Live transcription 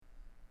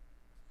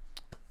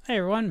Hey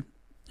everyone,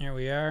 here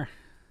we are,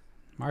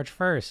 March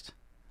 1st.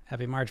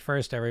 Happy March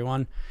 1st,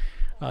 everyone.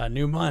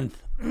 New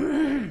month.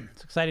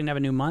 It's exciting to have a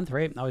new month,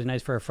 right? Always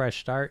nice for a fresh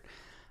start.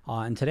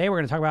 And today we're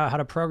going to talk about how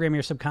to program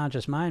your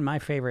subconscious mind, my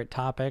favorite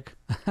topic.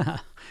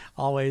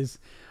 always,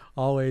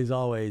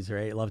 always,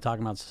 right? Love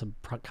talking about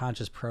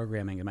subconscious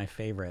programming, my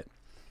favorite.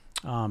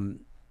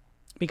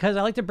 Because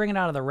I like to bring it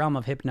out of the realm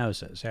of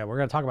hypnosis. Yeah, we're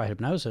going to talk about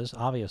hypnosis,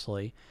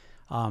 obviously.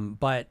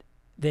 But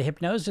the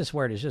hypnosis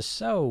word is just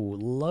so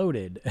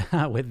loaded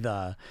with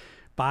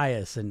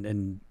bias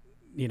and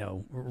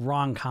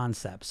wrong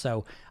concepts.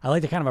 So I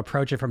like to kind of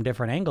approach it from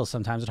different angles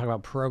sometimes to talk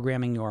about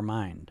programming your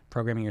mind,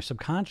 programming your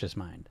subconscious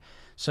mind.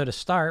 So to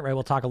start, right,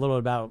 we'll talk a little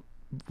bit about,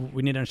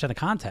 we need to understand the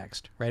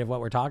context, right, of what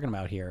we're talking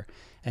about here.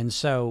 And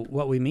so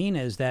what we mean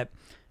is that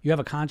you have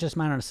a conscious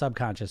mind and a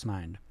subconscious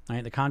mind.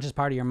 Right? The conscious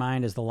part of your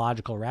mind is the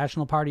logical,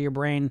 rational part of your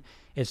brain.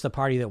 It's the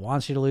party that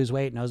wants you to lose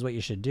weight, knows what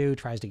you should do,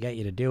 tries to get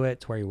you to do it.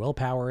 It's where your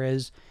willpower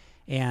is.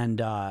 And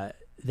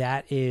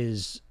that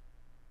is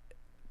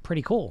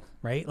pretty cool,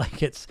 right?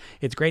 Like it's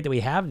great that we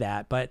have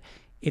that, but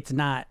it's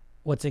not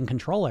what's in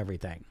control of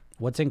everything.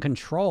 What's in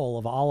control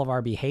of all of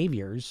our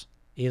behaviors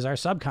is our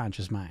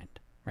subconscious mind.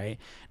 Right?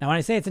 Now, when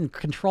I say it's in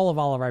control of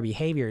all of our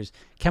behaviors,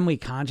 can we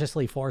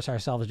consciously force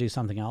ourselves to do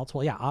something else?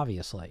 Well, yeah,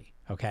 obviously.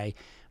 Okay.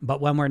 But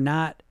when we're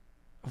not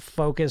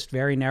focused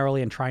very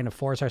narrowly and trying to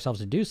force ourselves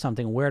to do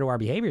something, where do our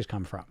behaviors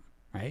come from?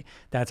 Right?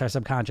 That's our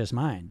subconscious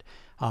mind.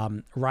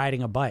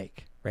 Riding a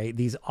bike, right?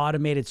 These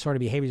automated sort of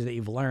behaviors that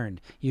you've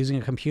learned, using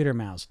a computer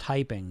mouse,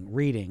 typing,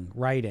 reading,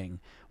 writing,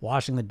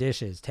 washing the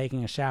dishes,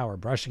 taking a shower,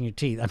 brushing your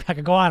teeth. I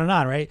could go on and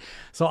on, right?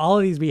 So all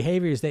of these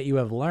behaviors that you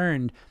have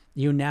learned,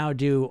 you now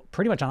do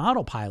pretty much on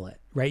autopilot,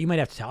 right? You might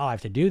have to tell, I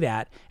have to do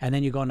that. And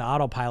then you go into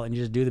autopilot and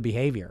you just do the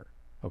behavior.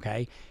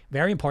 Okay.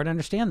 Very important to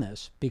understand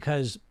this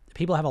because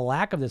people have a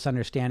lack of this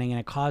understanding and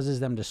it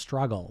causes them to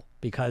struggle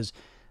because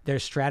their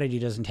strategy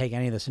doesn't take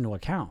any of this into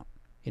account.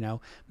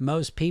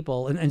 Most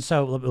people, and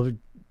so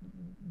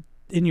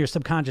in your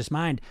subconscious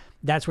mind,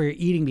 that's where your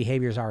eating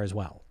behaviors are as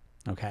well.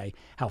 Okay.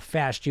 How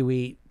fast you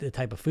eat, the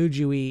type of food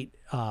you eat,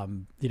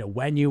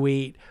 when you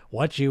eat,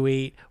 what you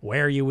eat,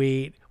 where you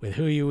eat, with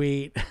who you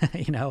eat,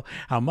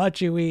 how much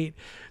you eat.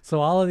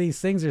 So all of these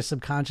things are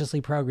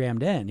subconsciously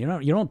programmed in. You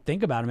don't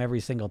think about them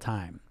every single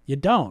time. You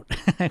don't.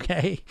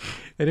 Okay.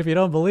 And if you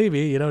don't believe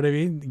me, you know what I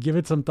mean? Give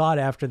it some thought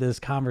after this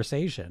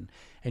conversation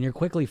and you'll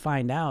quickly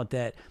find out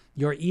that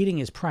your eating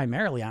is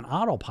primarily on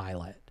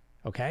autopilot.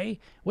 Okay.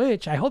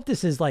 Which I hope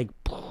this is like,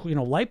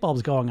 light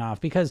bulbs going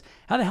off because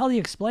how the hell do you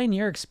explain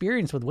your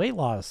experience with weight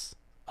loss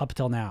up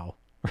till now?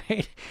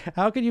 Right?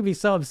 How can you be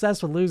so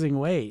obsessed with losing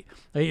weight?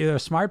 You're a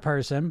smart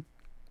person.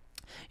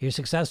 You're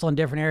successful in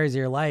different areas of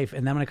your life.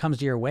 And then when it comes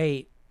to your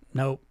weight,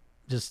 nope,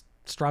 just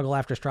struggle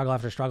after struggle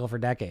after struggle for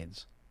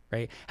decades.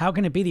 Right? How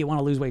can it be that you want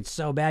to lose weight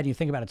so bad and you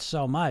think about it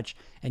so much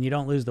and you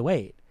don't lose the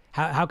weight?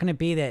 How can it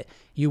be that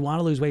you want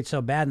to lose weight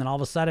so bad and then all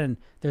of a sudden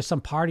there's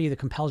some part of you that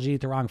compels you to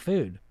eat the wrong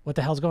food? What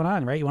the hell's going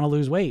on, right? You want to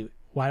lose weight.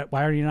 Why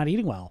are you not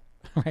eating well,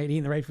 right?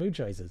 Eating the right food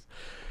choices,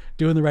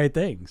 doing the right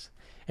things.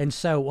 And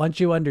so once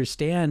you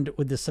understand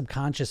with the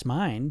subconscious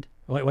mind,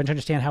 once you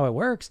understand how it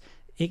works,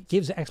 it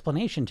gives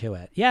explanation to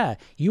it. Yeah,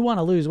 you want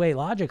to lose weight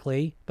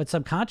logically, but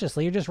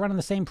subconsciously you're just running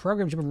the same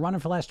programs you've been running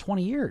for the last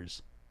 20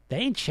 years. They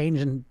ain't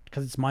changing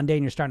because it's Monday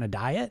and you're starting a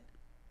diet.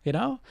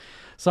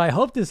 So I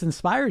hope this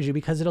inspires you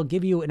because it'll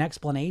give you an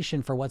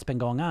explanation for what's been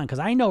going on. Because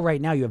I know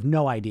right now you have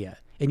no idea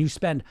and you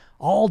spend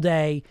all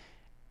day,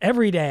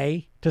 every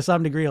day to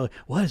some degree, like,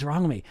 what is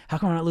wrong with me? How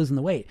come I'm not losing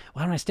the weight?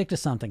 Why don't I stick to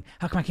something?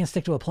 How come I can't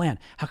stick to a plan?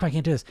 How come I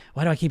can't do this?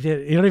 Why do I keep doing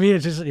it? You know what I mean?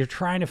 It's just, you're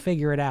trying to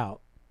figure it out.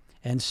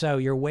 And so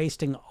you're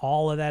wasting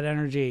all of that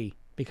energy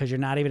because you're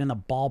not even in the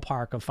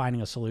ballpark of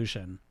finding a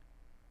solution.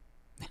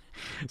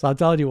 So I'll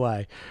tell you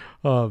why.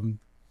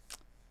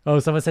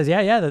 Someone says,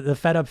 the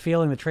fed up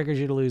feeling that triggers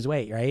you to lose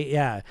weight, right?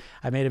 Yeah.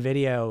 I made a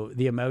video,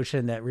 the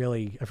emotion that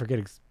really, I forget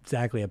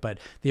exactly it, but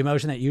the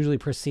emotion that usually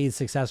precedes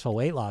successful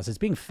weight loss is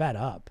being fed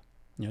up,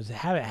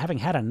 having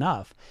had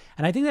enough.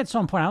 And I think that's so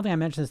important. I don't think I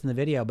mentioned this in the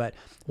video, but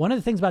one of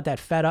the things about that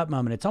fed up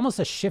moment, it's almost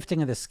a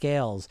shifting of the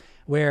scales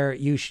where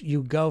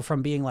you go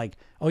from being like,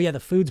 oh yeah,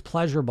 the food's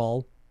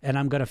pleasurable and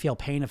I'm going to feel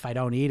pain if I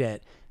don't eat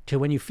it, to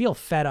when you feel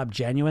fed up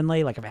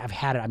genuinely, like I've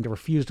had it, I'm to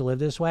refuse to live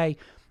this way.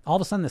 All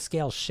of a sudden the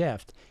scales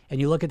shift and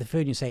you look at the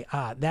food and you say,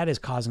 that is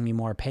causing me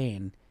more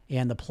pain.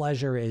 And the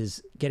pleasure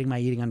is getting my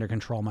eating under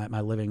control,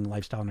 my living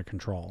lifestyle under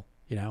control,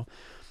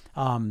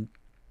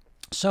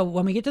 So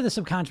when we get to the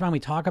subconscious mind, we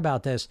talk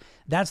about this,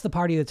 that's the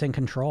party that's in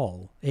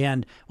control.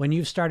 And when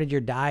you've started your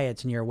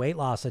diets and your weight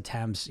loss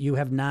attempts,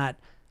 you've not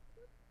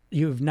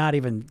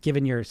even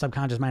given your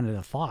subconscious mind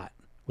a thought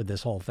with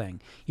this whole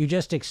thing. You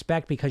just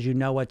expect because you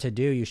know what to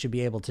do, you should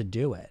be able to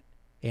do it.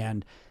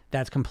 And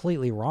that's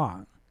completely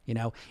wrong.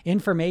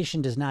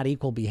 Information does not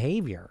equal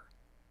behavior.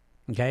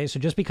 Okay. So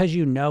just because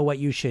you know what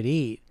you should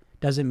eat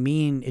doesn't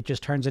mean it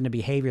just turns into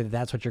behavior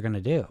that's what you're going to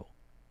do.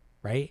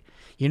 Right.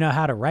 You know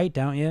how to write,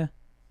 don't you?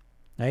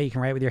 Right? You can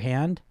write with your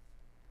hand,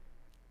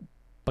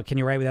 but can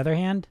you write with the other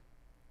hand?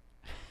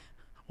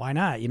 Why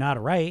not? You know how to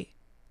write.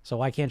 So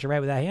why can't you write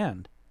with that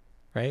hand?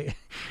 Right?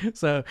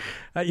 So,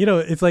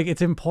 it's like,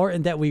 it's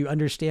important that we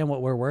understand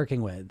what we're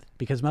working with,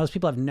 because most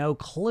people have no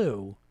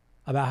clue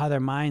about how their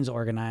mind's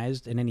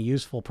organized in any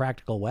useful,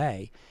 practical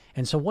way.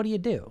 And so what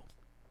do?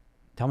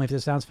 Tell me if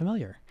this sounds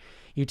familiar.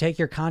 You take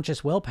your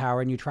conscious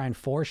willpower and you try and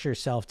force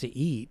yourself to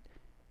eat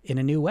in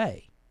a new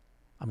way.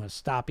 I'm going to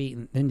stop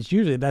eating. And it's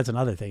usually, that's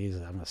another thing, is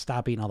I'm going to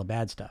stop eating all the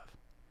bad stuff.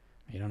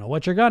 You don't know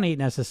what you're going to eat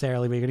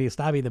necessarily, but you're going to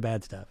stop eating the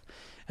bad stuff.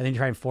 And then you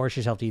try and force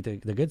yourself to eat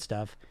the good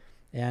stuff.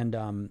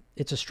 And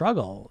it's a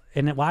struggle.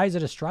 And why is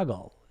it a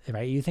struggle?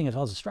 Right? You think it's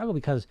a struggle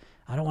because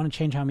I don't want to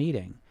change how I'm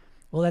eating.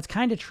 Well, that's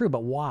kind of true,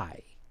 but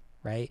why?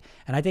 Right?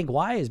 And I think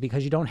why is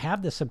because you don't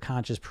have the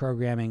subconscious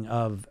programming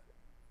of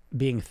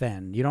being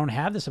thin. You don't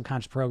have the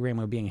subconscious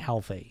programming of being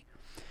healthy.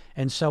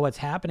 And so what's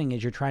happening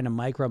is you're trying to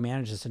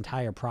micromanage this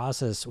entire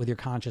process with your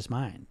conscious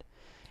mind.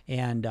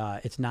 And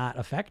it's not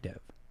effective.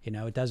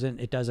 It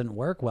doesn't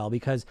work well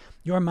because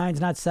your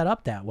mind's not set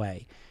up that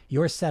way.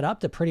 You're set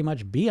up to pretty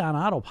much be on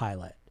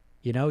autopilot.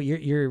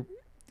 Your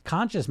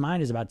conscious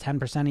mind is about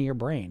 10% of your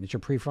brain. It's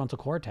your prefrontal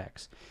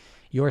cortex.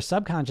 Your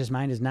subconscious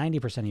mind is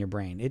 90% of your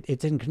brain.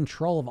 It's in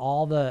control of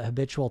all the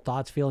habitual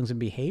thoughts, feelings, and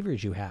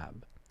behaviors you have,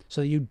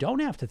 so that you don't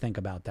have to think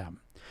about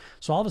them.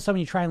 So all of a sudden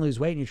you try and lose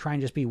weight and you try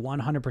and just be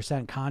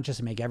 100% conscious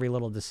and make every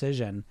little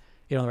decision,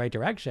 in the right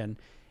direction.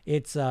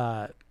 It's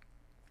a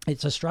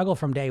struggle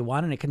from day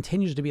one, and it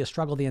continues to be a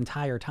struggle the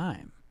entire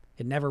time.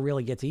 It never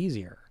really gets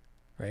easier,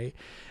 right?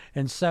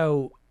 And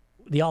so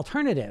the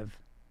alternative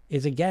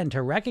is, again,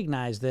 to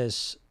recognize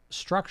this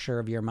structure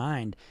of your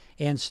mind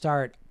and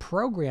start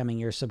programming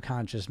your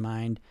subconscious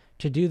mind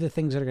to do the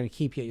things that are going to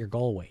keep you at your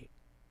goal weight.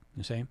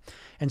 You see?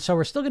 And so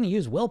we're still going to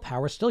use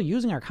willpower. We're still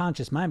using our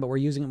conscious mind, but we're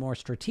using it more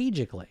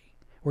strategically.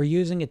 We're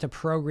using it to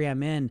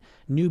program in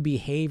new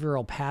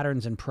behavioral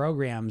patterns and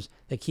programs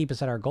that keep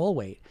us at our goal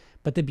weight.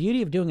 But the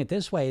beauty of doing it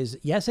this way is,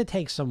 yes, it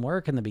takes some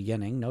work in the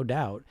beginning, no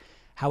doubt.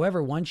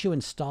 However, once you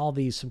install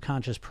these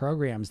subconscious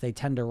programs, they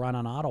tend to run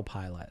on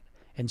autopilot.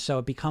 And so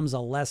it becomes a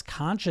less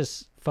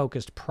conscious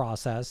focused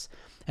process,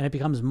 and it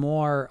becomes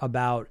more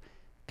about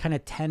kind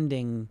of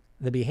tending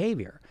the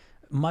behavior,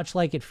 much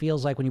like it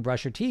feels like when you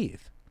brush your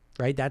teeth,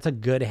 right? That's a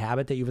good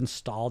habit that you've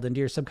installed into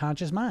your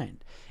subconscious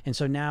mind. And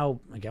so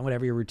now, again,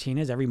 whatever your routine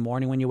is, every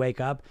morning when you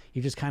wake up,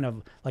 you just kind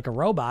of like a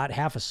robot,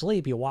 half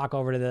asleep, you walk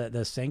over to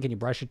the sink and you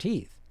brush your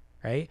teeth,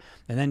 right?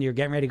 And then you're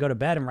getting ready to go to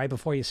bed, and right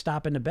before you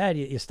stop into bed,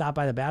 you stop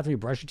by the bathroom, you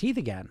brush your teeth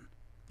again.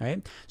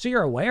 Right? So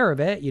you're aware of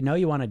it,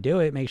 you want to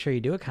do it, make sure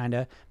you do it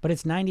but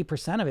it's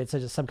 90% of it. It's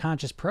a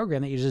subconscious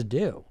program that you just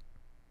do,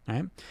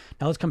 right?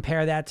 Now let's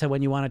compare that to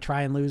when you want to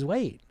try and lose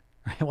weight,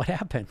 right? What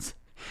happens?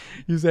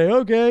 You say,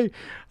 okay,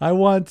 I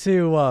want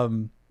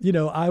to,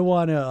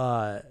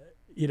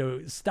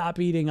 stop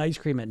eating ice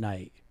cream at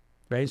night,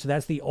 right? So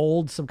that's the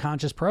old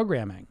subconscious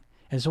programming.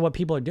 And so what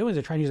people are doing is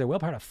they're trying to use their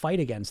willpower to fight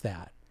against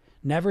that.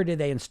 Never did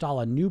they install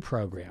a new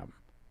program.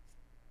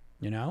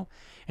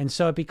 And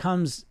so it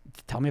becomes,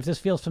 tell me if this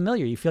feels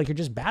familiar. You feel like you're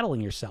just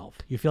battling yourself.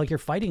 You feel like you're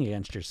fighting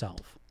against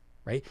yourself,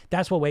 right?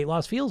 That's what weight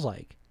loss feels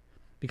like,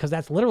 because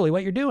that's literally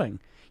what you're doing.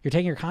 You're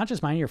taking your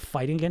conscious mind and you're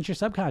fighting against your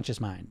subconscious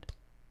mind,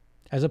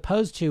 as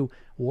opposed to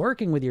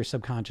working with your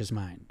subconscious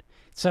mind.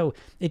 So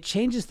it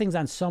changes things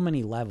on so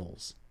many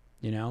levels,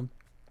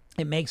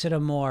 It makes it a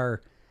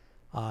more,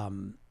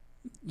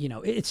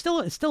 it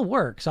still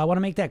works. So I want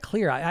to make that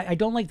clear. I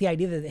don't like the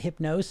idea that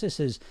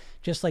hypnosis is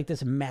just like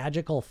this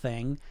magical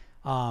thing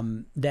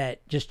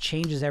that just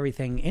changes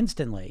everything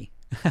instantly.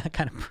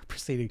 Kind of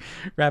proceeding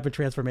rapid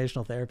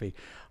transformational therapy,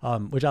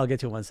 which I'll get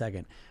to in 1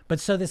 second. But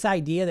so this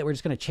idea that we're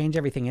just going to change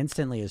everything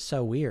instantly is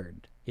so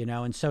weird,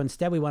 and so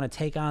instead we want to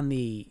take on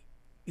the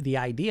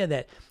idea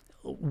that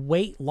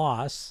weight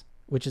loss,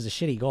 which is a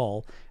shitty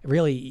goal,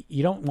 really,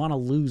 you don't want to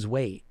lose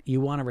weight.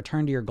 You want to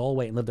return to your goal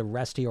weight and live the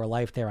rest of your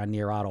life there on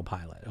near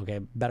autopilot. Okay,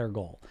 better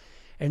goal.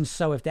 And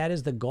so if that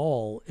is the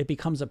goal, it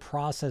becomes a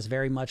process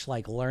very much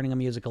like learning a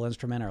musical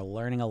instrument or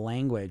learning a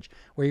language,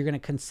 where you're going to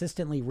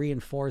consistently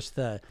reinforce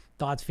the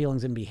thoughts,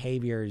 feelings, and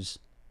behaviors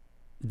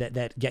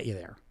that get you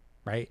there,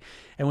 right?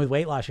 And with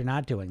weight loss, you're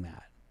not doing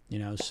that,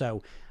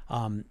 So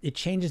it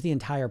changes the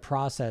entire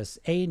process,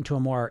 A, into a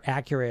more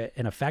accurate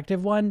and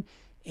effective one,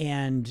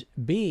 and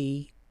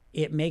B,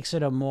 it makes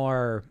it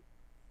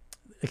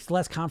it's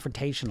less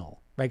confrontational,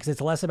 right? Because it's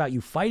less about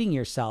you fighting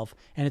yourself,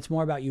 and it's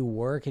more about you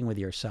working with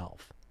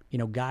yourself,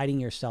 guiding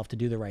yourself to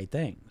do the right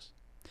things.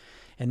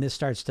 And this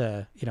starts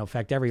to,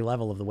 affect every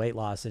level of the weight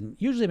loss, and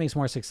usually it makes it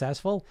more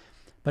successful,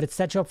 but it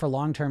sets you up for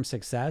long-term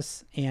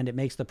success, and it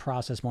makes the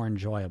process more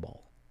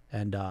enjoyable.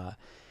 And,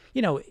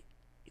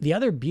 the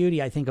other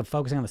beauty, I think, of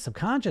focusing on the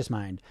subconscious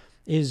mind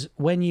is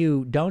when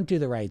you don't do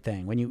the right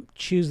thing, when you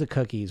choose the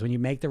cookies, when you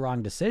make the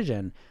wrong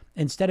decision,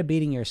 instead of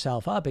beating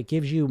yourself up, it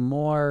gives you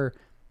more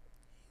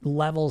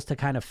levels to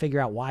kind of figure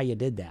out why you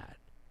did that.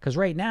 Because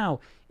right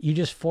now, you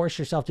just force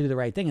yourself to do the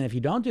right thing. And if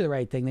you don't do the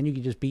right thing, then you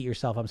can just beat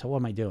yourself up and say, what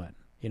am I doing?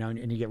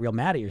 And you get real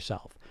mad at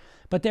yourself.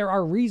 But there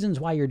are reasons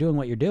why you're doing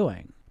what you're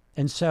doing.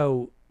 And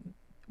so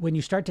when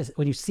you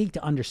seek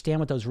to understand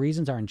what those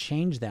reasons are and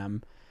change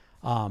them,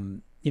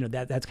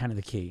 that's kind of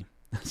the key.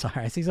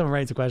 Sorry, I see someone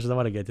writing some questions. I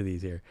want to get to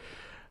these here.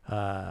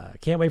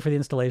 Can't wait for the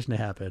installation to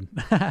happen.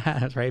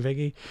 That's right,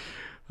 Vicky.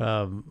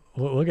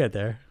 We'll get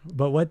there.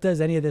 But what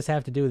does any of this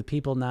have to do with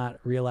people not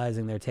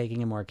realizing they're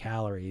taking in more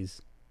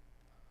calories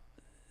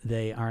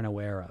they aren't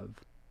aware of?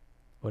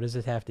 What does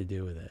this have to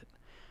do with it?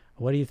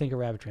 What do you think of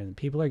rapid transit?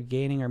 People are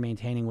gaining or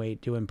maintaining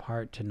weight due in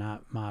part to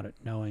not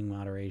knowing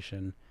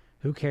moderation.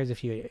 Who cares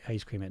if you eat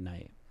ice cream at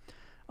night?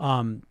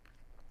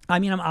 I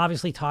mean, I'm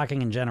obviously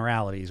talking in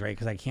generalities, right?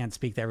 Because I can't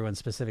speak to everyone's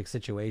specific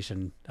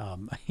situation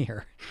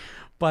here.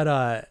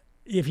 But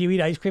if you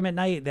eat ice cream at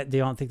night, do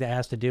you don't think that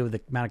has to do with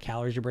the amount of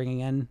calories you're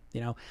bringing in?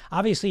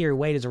 Obviously your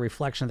weight is a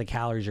reflection of the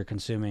calories you're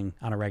consuming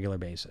on a regular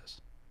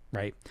basis,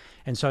 right?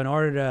 And so in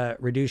order to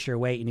reduce your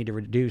weight, you need to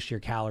reduce your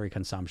calorie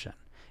consumption.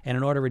 And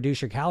in order to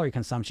reduce your calorie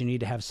consumption, you need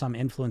to have some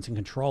influence and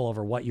control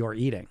over what you're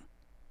eating,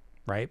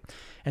 right?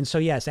 And so,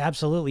 yes,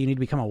 absolutely, you need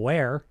to become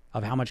aware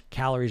of how much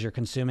calories you're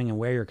consuming and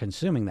where you're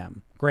consuming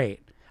them.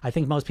 Great. I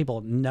think most people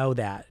know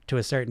that to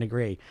a certain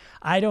degree.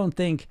 I do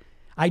think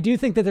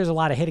that there's a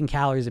lot of hidden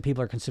calories that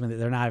people are consuming that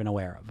they're not even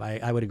aware of.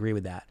 I would agree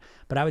with that.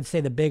 But I would say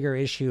the bigger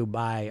issue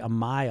by a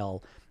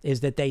mile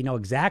is that they know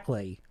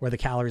exactly where the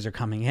calories are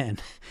coming in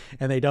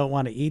and they don't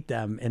want to eat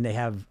them, and they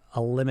have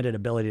a limited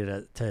ability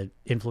to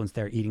influence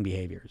their eating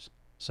behaviors.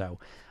 So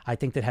I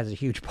think that has a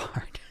huge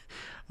part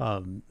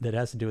that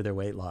has to do with their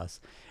weight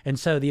loss. And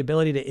so the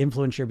ability to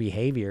influence your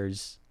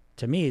behaviors,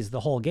 to me, is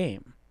the whole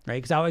game, right?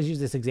 Because I always use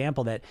this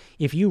example that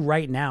if you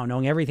right now,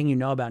 knowing everything you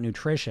know about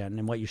nutrition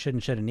and what you should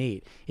and shouldn't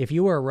eat, if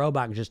you were a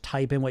robot and just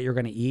type in what you're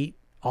going to eat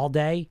all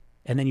day,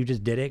 and then you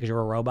just did it because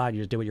you're a robot and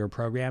you just did what you were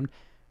programmed,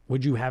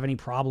 would you have any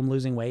problem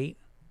losing weight?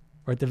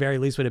 Or at the very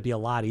least, would it be a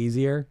lot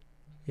easier?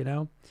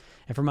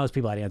 And for most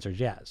people, that answer is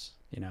yes.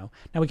 Now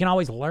we can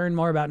always learn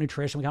more about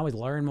nutrition. We can always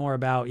learn more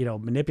about,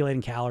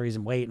 manipulating calories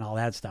and weight and all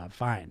that stuff.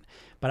 Fine.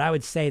 But I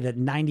would say that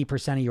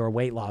 90% of your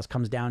weight loss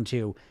comes down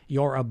to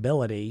your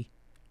ability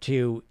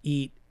to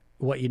eat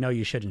what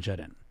you should and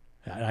shouldn't.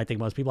 And I think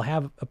most people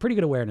have a pretty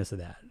good awareness of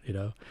that,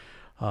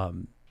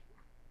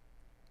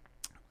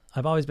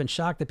 I've always been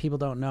shocked that people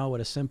don't know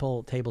what a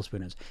simple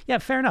tablespoon is. Yeah,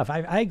 fair enough.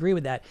 I agree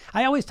with that.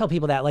 I always tell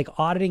people that, like,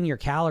 auditing your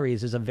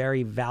calories is a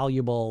very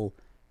valuable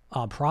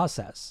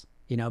process,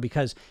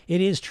 because it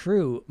is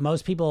true.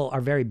 Most people are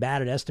very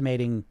bad at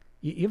estimating.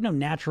 You have no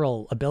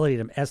natural ability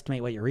to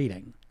estimate what you're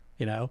eating,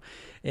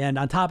 and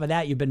on top of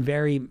that, you've been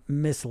very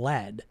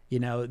misled.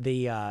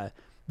 The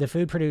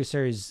food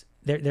producers,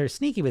 they're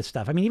sneaky with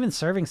stuff. I mean, even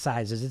serving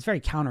sizes, it's very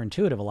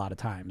counterintuitive a lot of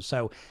times.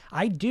 So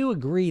I do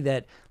agree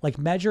that, like,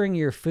 measuring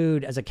your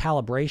food as a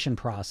calibration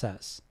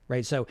process,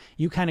 right? So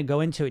you kind of go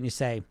into it and you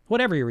say,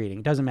 whatever you're eating,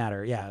 it doesn't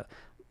matter. Yeah,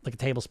 like a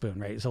tablespoon,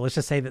 right? So let's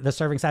just say that the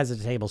serving size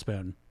is a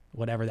tablespoon,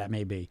 whatever that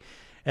may be.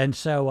 And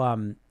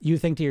so you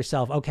think to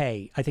yourself,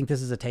 okay, I think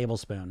this is a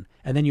tablespoon.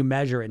 And then you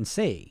measure it and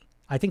see.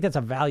 I think that's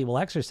a valuable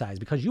exercise,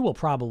 because you will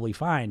probably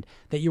find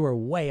that you are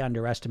way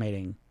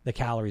underestimating the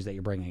calories that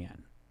you're bringing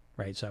in.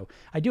 Right. So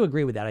I do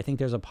agree with that. I think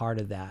there's a part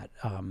of that.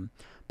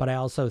 But I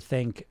also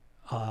think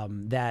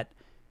that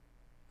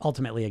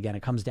ultimately, again,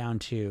 it comes down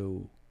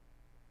to,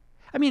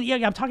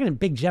 I'm talking in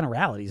big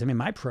generalities. I mean,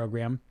 my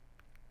program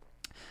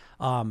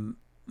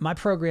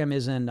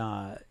is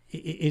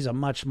a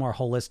much more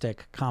holistic,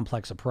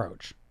 complex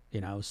approach,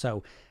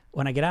 so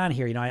when I get on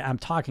here, I'm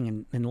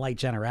talking in light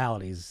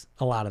generalities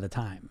a lot of the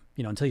time,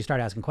 until you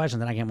start asking questions,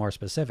 then I get more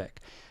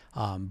specific.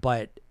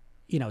 But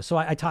so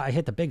I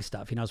hit the big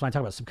stuff, so when I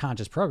talk about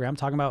subconscious program, I'm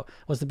talking about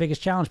what's the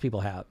biggest challenge people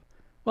have.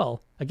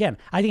 Well, again,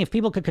 I think if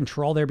people could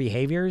control their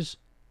behaviors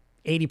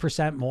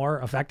 80% more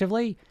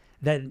effectively,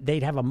 then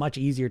they'd have a much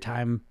easier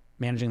time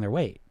managing their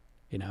weight,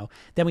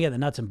 Then we get the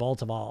nuts and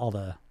bolts of all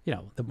the,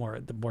 the more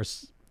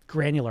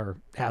granular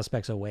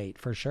aspects of weight,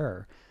 for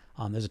sure.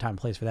 There's a time and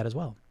place for that as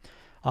well.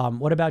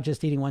 What about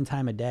just eating one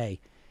time a day?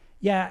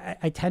 Yeah,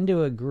 I tend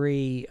to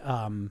agree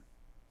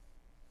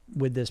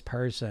with this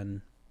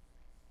person.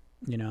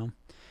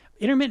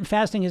 Intermittent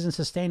fasting isn't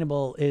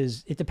sustainable.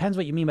 It depends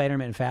what you mean by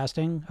intermittent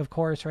fasting, of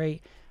course,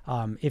 right?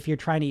 If you're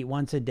trying to eat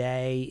once a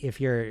day, if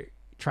you're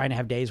trying to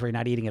have days where you're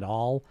not eating at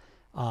all,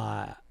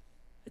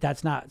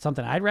 that's not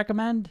something I'd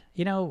recommend.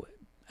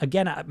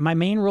 Again, my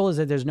main rule is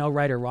that there's no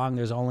right or wrong.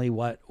 There's only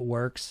what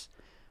works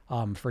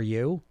for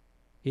you.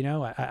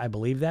 I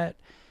believe that.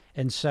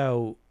 And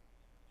so,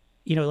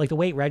 like the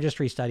weight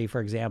registry study,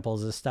 for example,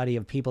 is a study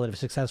of people that have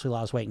successfully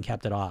lost weight and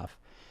kept it off.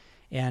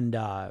 And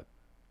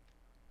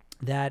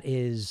that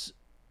is,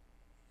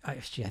 I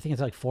think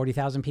it's like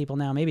 40,000 people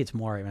now. Maybe it's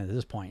more even at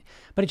this point.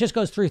 But it just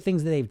goes through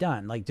things that they've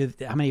done. Like,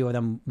 how many of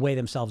them weigh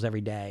themselves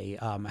every day?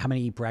 How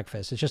many eat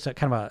breakfast? It's just a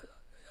kind of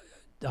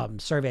a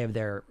survey of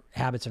their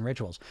habits and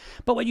rituals.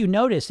 But what you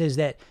notice is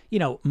that,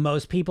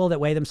 most people that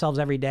weigh themselves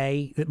every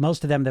day,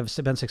 most of them that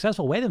have been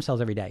successful weigh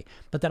themselves every day.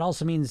 But that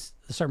also means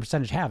a certain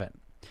percentage haven't.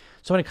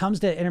 So when it comes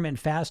to intermittent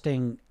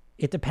fasting,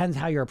 it depends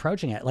how you're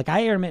approaching it. Like,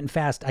 I intermittent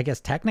fast, I guess,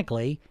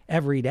 technically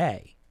every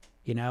day,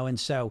 and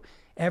so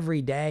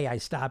every day I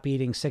stop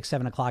eating 6,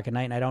 7 o'clock at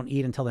night, and I don't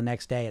eat until the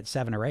next day at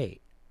 7 or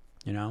 8,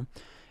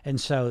 And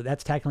so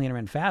that's technically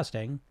intermittent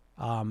fasting.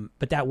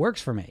 But that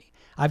works for me.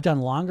 I've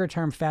done longer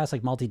term fasts,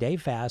 like multi-day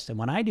fasts. And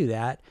when I do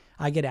that,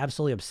 I get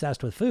absolutely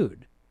obsessed with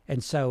food.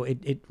 And so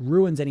it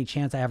ruins any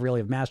chance I have really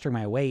of mastering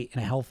my weight in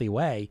a healthy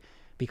way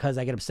because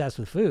I get obsessed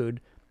with food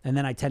and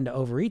then I tend to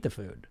overeat the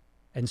food.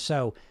 And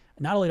so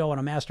not only do I want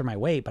to master my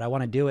weight, but I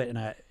want to do it in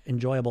an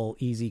enjoyable,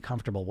 easy,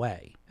 comfortable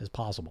way as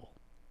possible.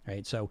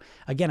 Right. So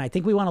again, I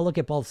think we want to look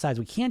at both sides.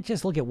 We can't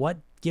just look at what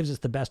gives us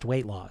the best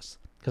weight loss.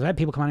 Because I have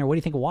people come on here, what do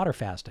you think of water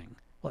fasting?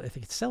 Well, I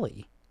think it's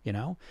silly,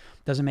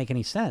 doesn't make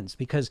any sense,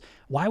 because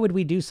why would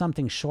we do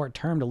something short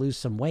term to lose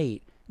some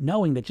weight,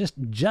 knowing that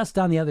just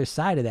on the other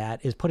side of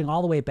that is putting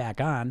all the weight back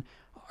on,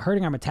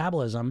 hurting our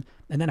metabolism,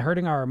 and then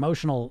hurting our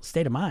emotional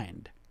state of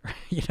mind.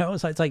 So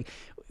it's like,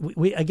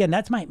 we again,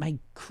 that's my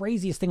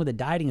craziest thing with the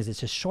dieting is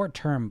it's a short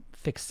term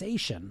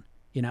fixation.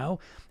 And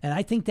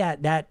I think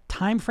that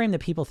time frame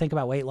that people think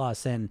about weight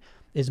loss in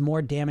is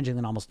more damaging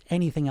than almost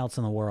anything else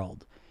in the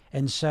world.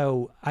 And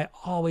so I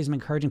always am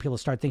encouraging people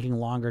to start thinking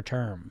longer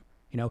term.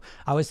 I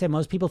always say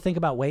most people think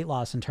about weight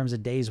loss in terms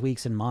of days,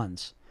 weeks, and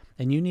months.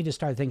 And you need to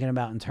start thinking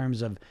about in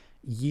terms of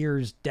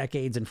years,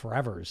 decades, and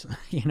forevers,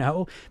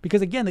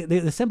 because again,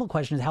 the simple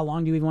question is how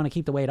long do you even want to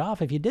keep the weight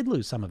off if you did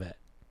lose some of it,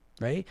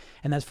 right?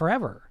 And that's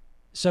forever.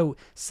 So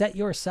set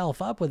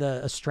yourself up with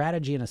a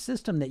strategy and a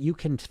system that you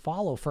can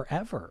follow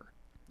forever.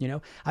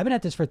 I've been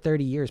at this for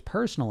 30 years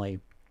personally,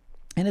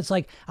 and it's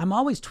like I'm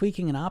always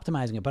tweaking and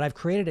optimizing it, but I've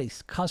created a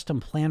custom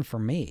plan for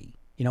me.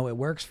 It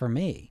works for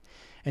me.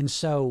 And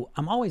so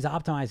I'm always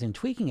optimizing and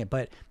tweaking it,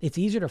 but it's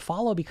easier to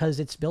follow because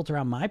it's built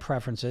around my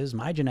preferences,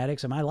 my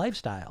genetics, and my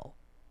lifestyle,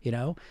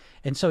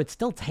 And so it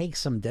still takes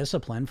some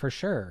discipline for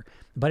sure,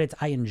 but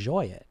I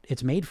enjoy it.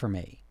 It's made for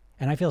me.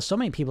 And I feel so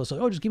many people say,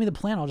 oh, just give me the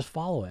plan. I'll just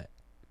follow it,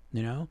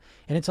 And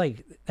it's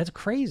like, that's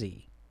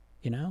crazy,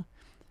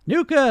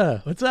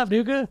 Nuka, what's up,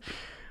 Nuka?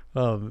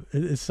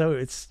 It's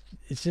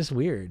just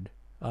weird.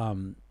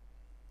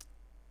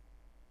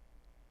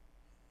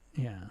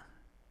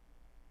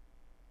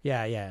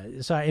 Yeah.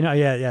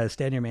 So,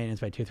 stand your maintenance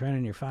by 200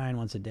 and you're fine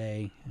once a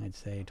day. I'd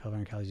say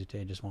 1,200 calories a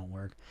day just won't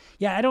work.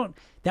 Yeah.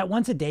 That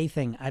once a day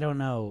thing, I don't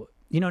know,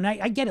 and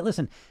I get it.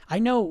 Listen, I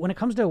know when it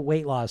comes to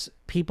weight loss,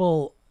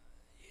 people,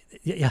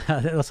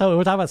 so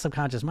we're talking about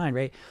subconscious mind,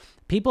 right?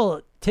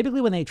 People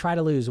typically, when they try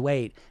to lose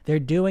weight, they're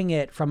doing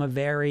it from a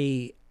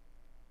very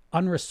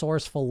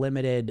unresourceful,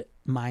 limited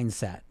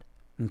mindset.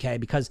 Okay.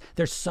 Because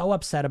they're so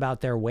upset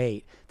about their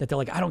weight that they're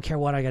like, I don't care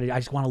what I got to do. I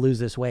just want to lose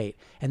this weight.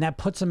 And that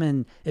puts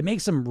them it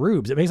makes them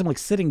rubes. It makes them like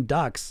sitting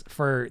ducks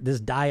for this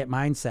diet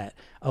mindset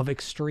of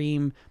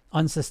extreme,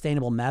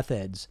 unsustainable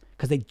methods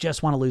because they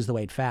just want to lose the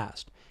weight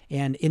fast.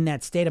 And in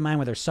that state of mind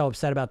where they're so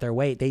upset about their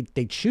weight,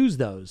 they choose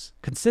those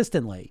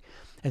consistently.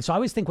 And so I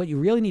always think what you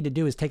really need to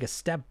do is take a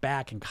step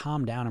back and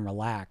calm down and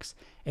relax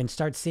and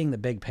start seeing the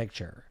big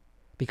picture.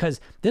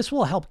 Because this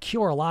will help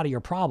cure a lot of your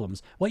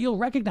problems. What you'll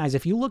recognize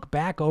if you look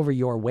back over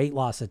your weight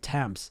loss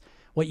attempts,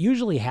 what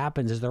usually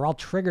happens is they're all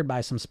triggered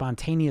by some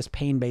spontaneous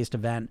pain-based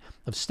event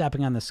of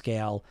stepping on the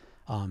scale,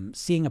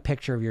 seeing a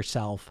picture of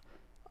yourself,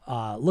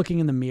 looking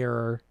in the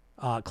mirror,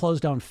 clothes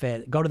don't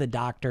fit, go to the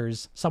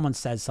doctors, someone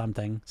says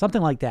something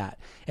like that.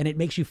 And it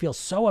makes you feel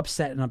so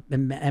upset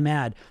and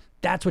mad.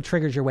 That's what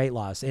triggers your weight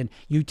loss. And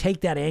you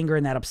take that anger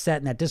and that upset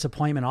and that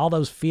disappointment, all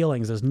those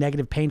feelings, those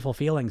negative, painful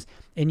feelings,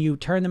 and you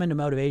turn them into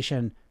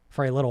motivation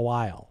for a little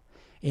while.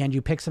 And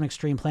you pick some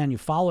extreme plan, you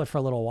follow it for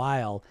a little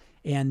while.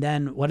 And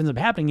then what ends up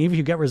happening, even if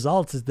you get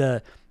results, is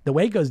the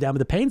weight goes down, but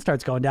the pain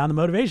starts going down, the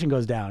motivation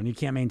goes down, and you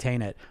can't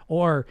maintain it.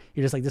 Or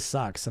you're just like, this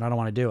sucks and I don't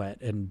want to do it.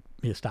 And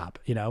you stop,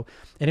 And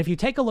if you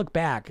take a look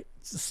back,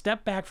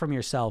 step back from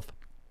yourself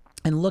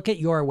and look at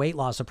your weight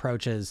loss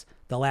approaches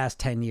the last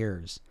 10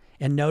 years.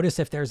 And notice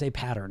if there's a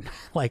pattern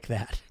like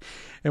that.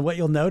 And what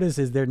you'll notice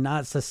is they're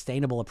not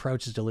sustainable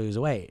approaches to lose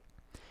weight.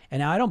 And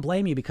now I don't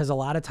blame you because a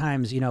lot of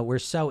times, we're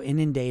so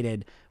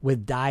inundated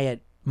with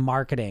diet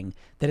marketing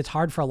that it's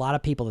hard for a lot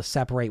of people to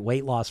separate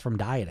weight loss from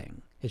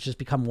dieting. It's just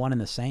become one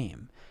and the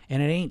same.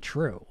 And it ain't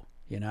true,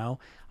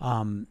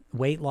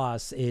 Weight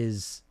loss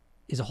is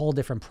a whole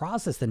different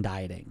process than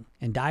dieting.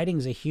 And dieting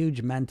is a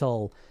huge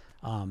mental,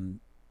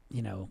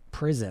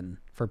 prison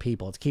for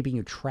people. It's keeping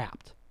you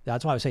trapped.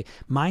 That's why I would say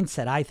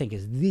mindset, I think,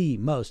 is the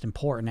most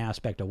important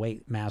aspect of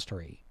weight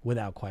mastery,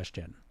 without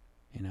question.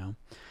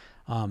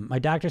 My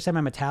doctor said my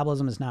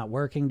metabolism is not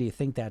working. Do you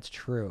think that's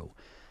true?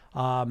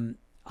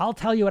 I'll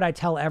tell you what I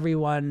tell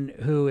everyone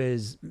who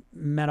is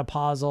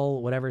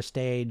menopausal, whatever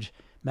stage,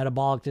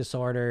 metabolic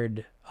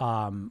disordered,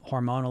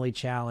 hormonally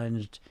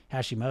challenged,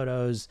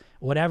 Hashimoto's,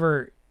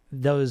 whatever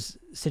those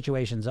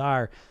situations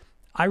are.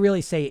 I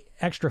really say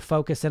extra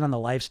focus in on the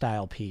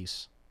lifestyle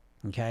piece.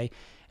 Okay.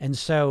 And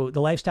so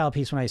the lifestyle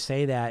piece, when I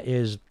say that,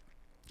 is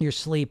your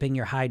sleeping,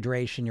 your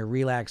hydration, your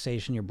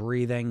relaxation, your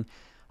breathing,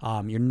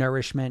 your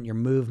nourishment, your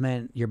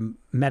movement, your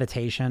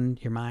meditation,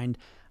 your mind,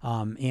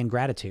 and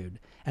gratitude.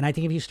 And I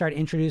think if you start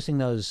introducing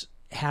those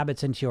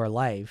habits into your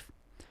life,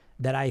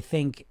 that I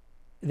think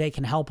they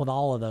can help with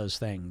all of those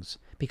things.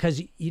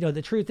 Because,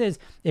 the truth is,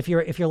 if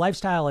your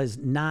lifestyle is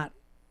not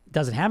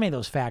doesn't have any of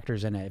those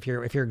factors in it, if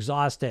you're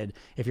exhausted,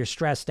 if you're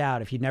stressed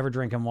out, if you're never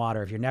drinking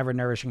water, if you're never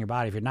nourishing your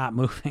body, if you're not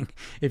moving,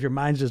 if your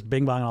mind's just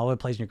bing bong all over the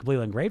place and you're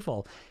completely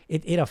ungrateful,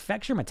 it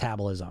affects your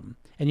metabolism.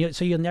 And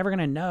so you're never going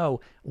to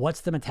know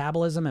what's the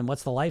metabolism and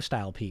what's the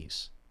lifestyle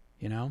piece,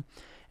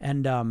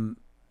 And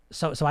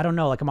so I don't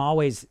know. Like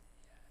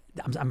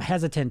I'm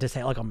hesitant to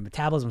say, like, my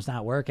metabolism's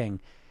not working.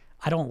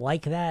 I don't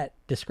like that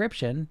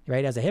description,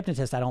 right? As a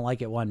hypnotist, I don't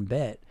like it one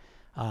bit.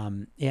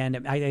 And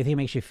I think it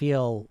makes you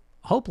feel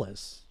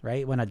hopeless,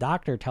 right? When a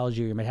doctor tells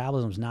you your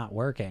metabolism's not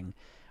working,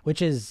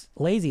 which is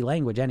lazy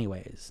language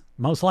anyways,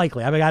 most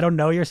likely. I mean, I don't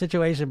know your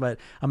situation, but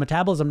a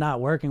metabolism not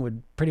working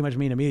would pretty much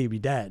mean to me you'd be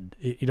dead.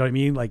 You know what I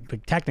mean?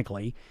 Like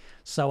technically.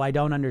 So I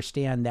don't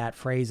understand that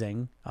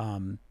phrasing,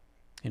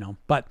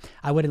 but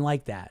I wouldn't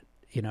like that.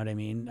 You know what I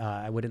mean?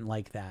 I wouldn't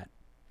like that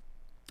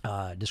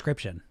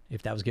description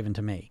if that was given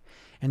to me.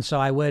 And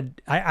so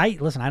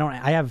listen,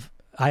 I have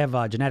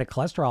genetic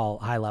cholesterol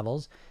high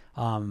levels,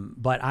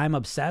 but I'm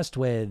obsessed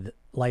with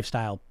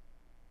lifestyle,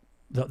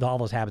 all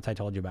those habits I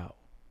told you about,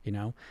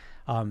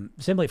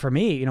 simply for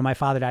me, my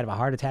father died of a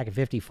heart attack at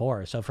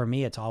 54. So for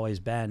me, it's always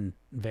been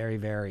very,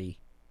 very,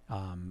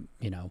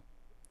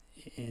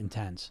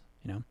 intense,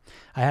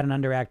 I had an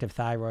underactive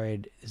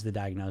thyroid is the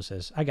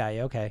diagnosis. I got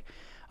you. Okay.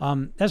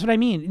 That's what I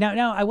mean.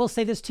 Now I will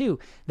say this too,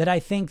 that I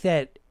think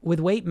that with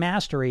weight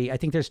mastery, I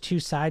think there's two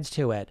sides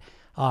to it,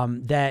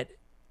 that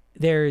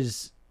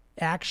there's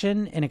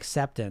action and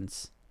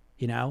acceptance,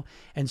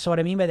 And so what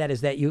I mean by that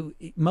is that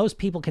most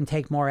people can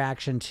take more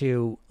action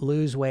to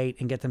lose weight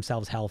and get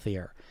themselves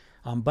healthier.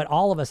 But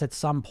all of us at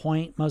some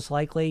point, most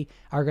likely,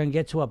 are going to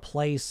get to a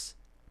place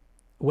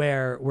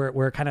where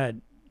we're kind of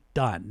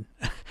done.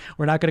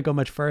 We're not going to go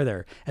much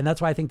further. And that's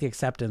why I think the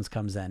acceptance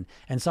comes in.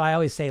 And so I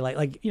always say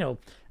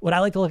would I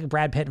like to look at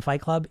Brad Pitt in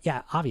Fight Club?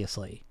 Yeah,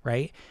 obviously.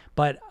 Right.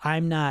 But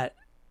I'm not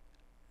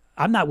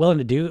willing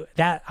to do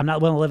that. I'm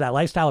not willing to live that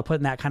lifestyle or put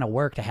in that kind of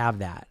work to have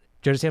that.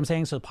 Do you understand what I'm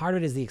saying? So part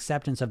of it is the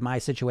acceptance of my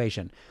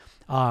situation.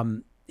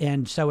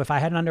 And so if I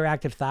had an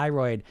underactive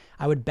thyroid,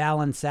 I would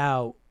balance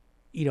out,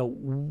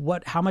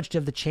 how much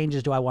of the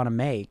changes do I want to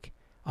make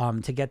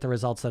to get the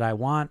results that I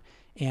want?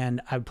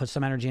 And I would put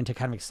some energy into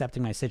kind of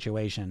accepting my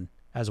situation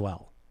as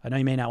well. I know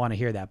you may not want to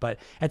hear that, but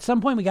at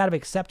some point we got to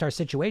accept our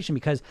situation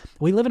because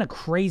we live in a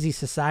crazy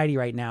society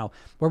right now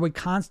where we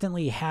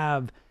constantly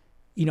have,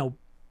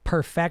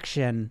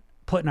 perfection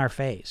put in our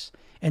face.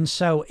 And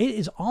so it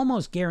is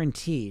almost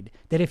guaranteed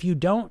that if you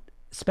don't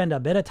spend a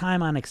bit of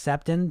time on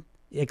accepting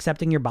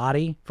your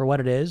body for what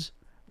it is,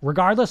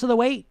 regardless of the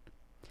weight,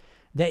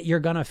 that you're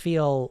going to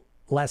feel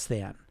less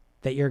than,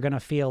 that you're going to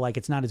feel like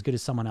it's not as good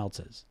as someone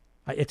else's.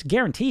 It's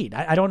guaranteed.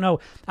 I don't know.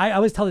 I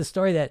always tell this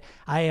story that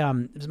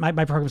my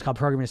program is called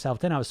Program Yourself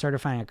Thin. I was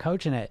certifying a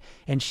coach in it,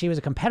 and she was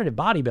a competitive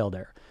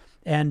bodybuilder.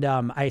 And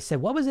I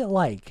said, what was it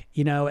like,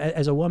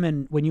 as a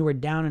woman when you were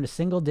down in a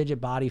single digit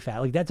body fat?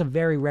 Like, that's a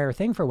very rare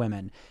thing for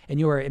women.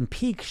 And you were in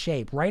peak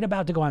shape, right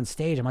about to go on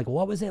stage. I'm like,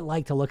 what was it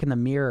like to look in the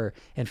mirror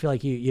and feel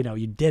like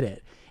you did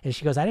it? And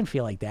she goes, I didn't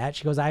feel like that.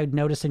 She goes, I'm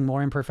noticing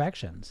more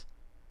imperfections.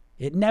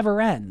 It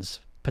never ends,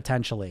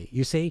 potentially.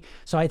 You see?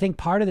 So I think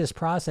part of this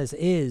process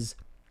is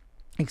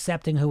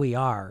accepting who we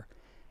are.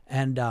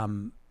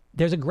 And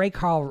there's a great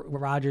Carl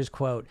Rogers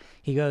quote.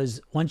 He goes,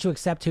 once you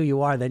accept who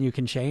you are, then you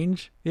can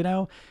change.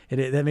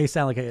 That may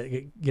sound like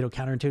a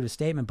counterintuitive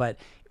statement, but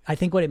I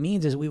think what it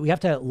means is we have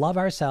to love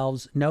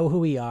ourselves, know who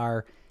we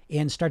are,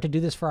 and start to do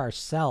this for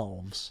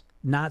ourselves,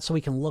 not so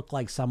we can look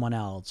like someone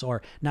else,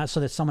 or not so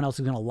that someone else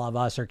is going to love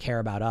us or care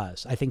about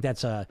us. I think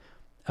that's a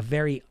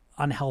very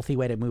unhealthy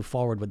way to move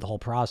forward with the whole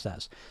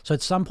process. So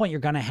at some point you're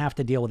going to have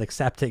to deal with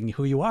accepting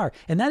who you are.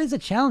 And that is a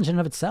challenge in and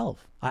of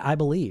itself, I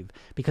believe,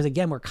 because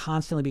again, we're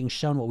constantly being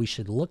shown what we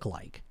should look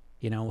like,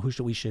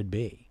 we should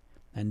be.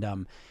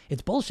 And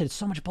it's bullshit. It's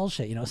so much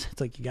bullshit. It's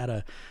like, you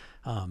gotta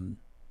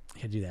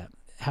do that.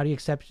 How do you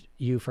accept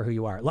you for who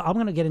you are? I'm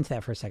going to get into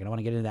that for a second. I want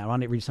to get into that. I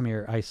want to read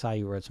I saw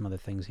you wrote some other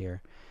things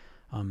here.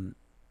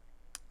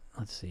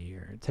 Let's see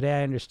here.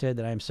 Today I understood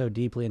that I am so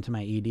deeply into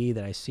my ED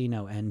that I see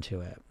no end to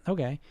it.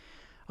 Okay.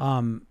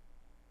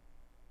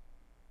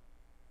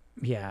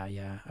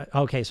 Yeah.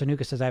 Okay. So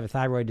Nuka says I have a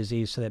thyroid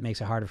disease, so that makes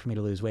it harder for me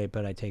to lose weight,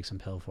 but I take some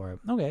pill for it.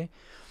 Okay.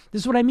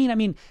 This is what I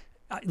mean.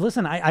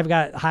 Listen, I've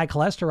got high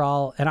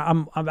cholesterol and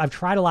I've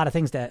tried a lot of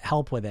things to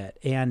help with it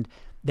and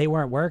they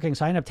weren't working.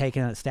 So I ended up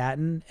taking a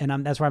statin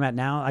and that's where I'm at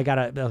now. I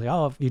got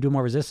if you do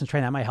more resistance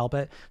training, that might help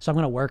it. So I'm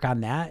going to work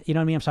on that. You know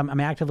what I mean? So I'm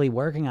actively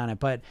working on it,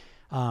 but,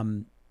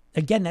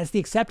 again, that's the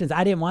acceptance.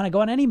 I didn't want to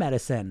go on any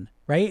medicine,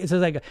 right? It's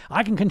like,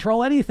 I can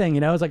control anything,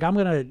 it's like, I'm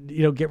going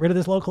to, get rid of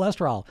this low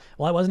cholesterol.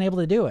 Well, I wasn't able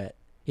to do it.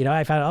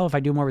 I found, if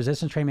I do more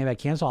resistance training, maybe I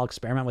can, so I'll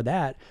experiment with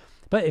that.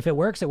 But if it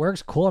works, it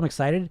works. Cool. I'm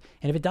excited.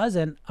 And if it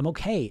doesn't, I'm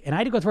okay. And I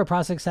had to go through a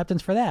process of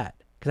acceptance for that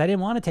because I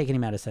didn't want to take any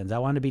medicines. I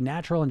wanted to be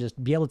natural and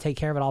just be able to take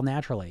care of it all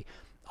naturally.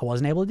 I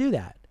wasn't able to do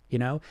that,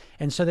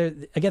 And so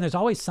there's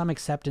always some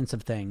acceptance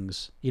of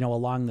things,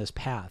 along this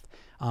path.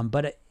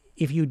 But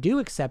if you do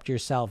accept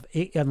yourself,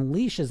 it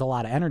unleashes a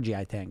lot of energy,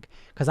 I think.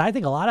 Because I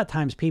think a lot of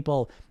times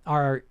people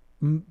are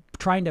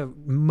trying to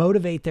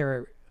motivate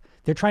their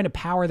they're trying to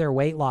power their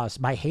weight loss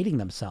by hating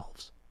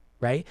themselves,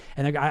 right?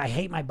 And I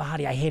hate my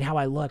body. I hate how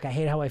I look. I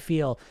hate how I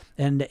feel.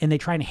 And they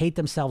try and hate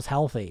themselves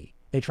healthy.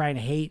 They try and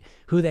hate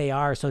who they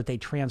are so that they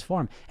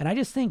transform. And I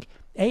just think,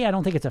 I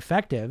don't think it's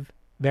effective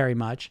very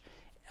much,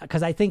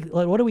 because I think,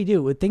 what do we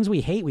do? With things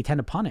we hate, we tend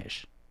to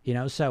punish,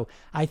 So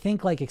I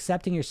think like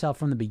accepting yourself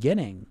from the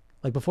beginning,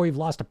 like before you've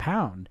lost a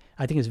pound,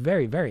 I think is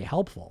very, very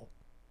helpful,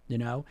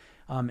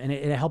 and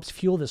it helps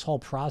fuel this whole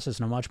process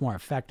in a much more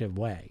effective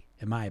way,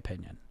 in my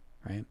opinion,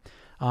 right?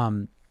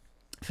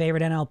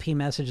 Favorite NLP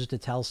messages to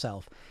tell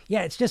self.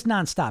 Yeah, it's just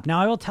nonstop.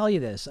 Now, I will tell you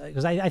this,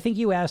 because I think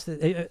you asked,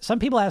 some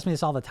people ask me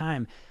this all the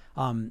time.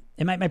 And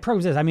my program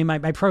is this. I mean, my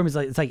program is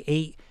it's like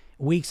 8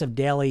 weeks of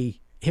daily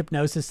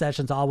hypnosis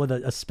sessions, all with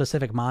a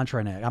specific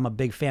mantra in it. I'm a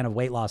big fan of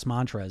weight loss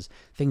mantras,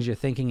 things you're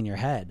thinking in your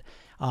head.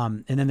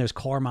 And then there's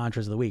core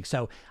mantras of the week.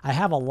 So I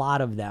have a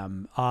lot of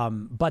them.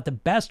 But the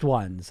best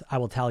ones, I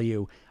will tell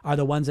you, are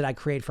the ones that I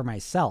create for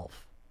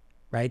myself,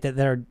 right? That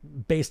are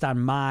based on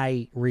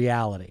my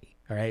reality.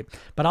 All right.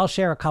 But I'll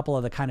share a couple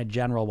of the kind of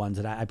general ones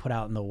that I put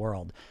out in the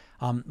world.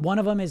 One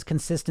of them is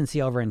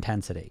consistency over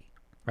intensity.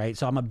 Right.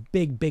 So I'm a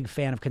big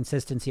fan of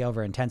consistency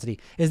over intensity.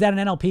 Is that an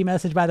NLP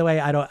message, by the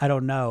way? I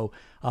don't know.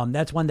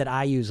 That's one that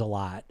I use a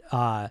lot.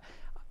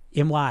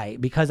 And why?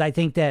 Because I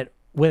think that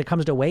when it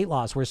comes to weight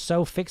loss, we're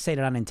so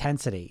fixated on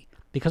intensity.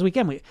 Because we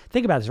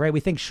think about this, right?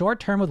 We think short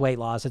term with weight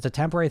loss. It's a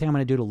temporary thing I'm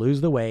going to do to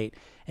lose the weight.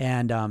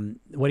 And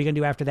what are you going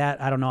to do after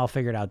that? I don't know. I'll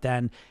figure it out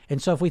then.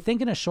 And so if we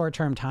think in a short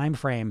term time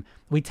frame,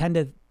 we tend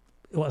to,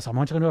 so I'm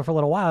only going to do it for a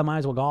little while. I might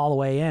as well go all the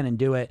way in and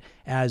do it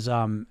as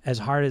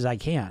hard as I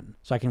can,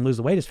 so I can lose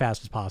the weight as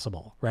fast as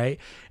possible, right?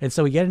 And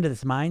so we get into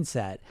this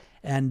mindset,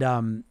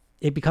 and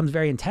it becomes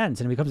very intense,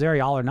 and it becomes very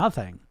all or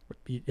nothing.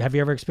 Have you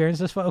ever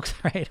experienced this, folks?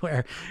 Right,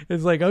 where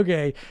it's like,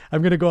 okay,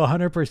 I'm going to go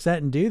 100%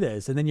 and do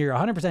this, and then you're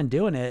 100%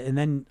 doing it, and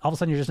then all of a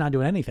sudden you're just not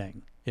doing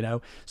anything,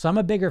 So I'm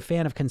a bigger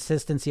fan of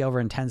consistency over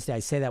intensity. I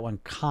say that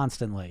one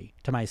constantly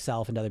to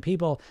myself and to other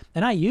people,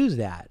 and I use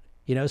that.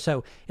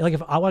 So like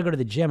if I want to go to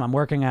the gym, I'm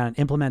working on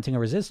implementing a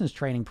resistance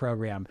training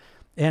program,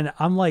 and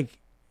I'm like,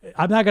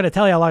 I'm not going to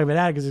tell you how long I've been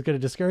at it because it's going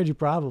to discourage you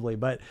probably,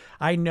 but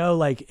I know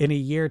like in a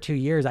year, 2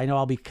 years, I know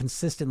I'll be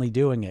consistently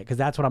doing it because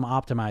that's what I'm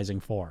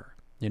optimizing for,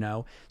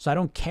 So I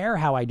don't care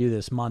how I do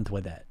this month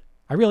with it.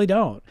 I really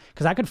don't,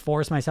 because I could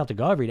force myself to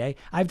go every day.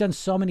 I've done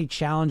so many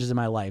challenges in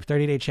my life,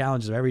 30-day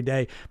challenges every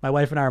day. My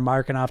wife and I are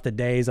marking off the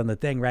days on the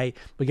thing, right?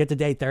 We get to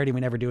day 30,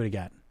 we never do it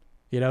again.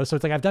 So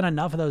it's like I've done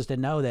enough of those to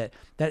know that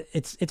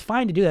it's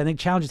fine to do that. I think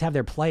challenges have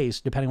their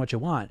place depending on what you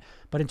want.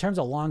 But in terms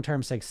of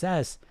long-term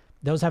success,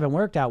 those haven't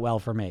worked out well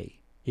for me.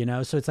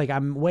 So it's like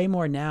I'm way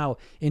more now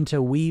into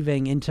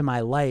weaving into my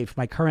life,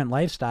 my current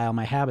lifestyle,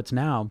 my habits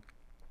now,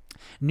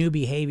 new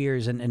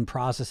behaviors and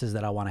processes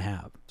that I want to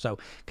have. So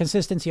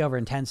consistency over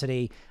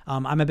intensity.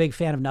 I'm a big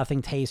fan of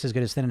nothing tastes as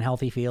good as thin and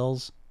healthy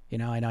feels.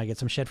 I know I get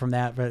some shit from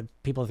that, but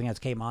people think that's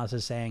Kate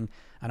Moss's saying.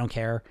 I don't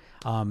care.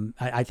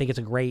 I think it's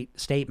a great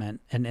statement.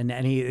 And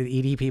any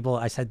ED people,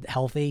 I said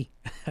healthy,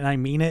 and I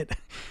mean it.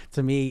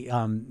 To me,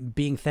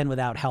 being thin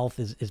without health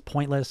is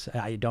pointless.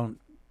 I don't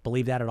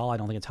believe that at all. I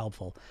don't think it's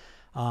helpful.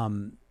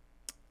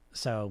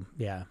 So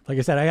yeah, like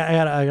I said,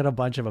 I got a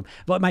bunch of them.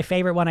 But my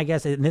favorite one, I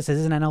guess, and this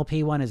is an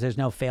NLP one, is there's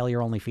no failure,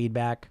 only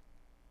feedback.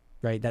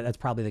 Right? That's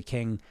probably the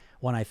king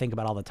one I think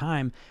about all the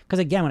time. Because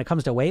again, when it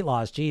comes to weight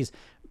loss, geez,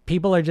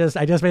 people are I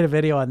just made a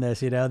video on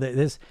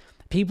this,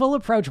 people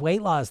approach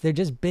weight loss, they're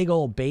just big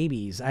old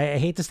babies. I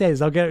hate to say this,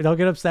 don't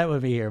get upset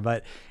with me here,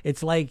 but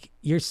it's like,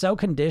 you're so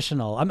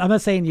conditional. I'm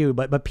not saying you,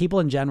 but people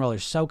in general are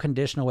so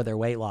conditional with their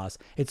weight loss.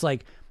 It's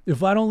like,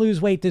 if I don't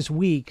lose weight this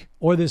week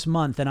or this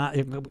month,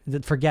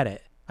 then forget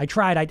it. I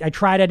tried, I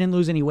didn't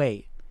lose any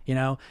weight,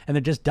 and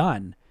they're just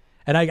done.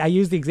 And I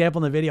use the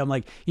example in the video. I'm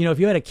like, if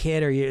you had a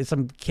kid or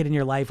some kid in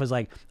your life was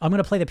like, I'm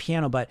going to play the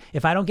piano, but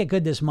if I don't get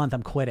good this month,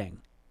 I'm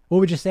quitting. What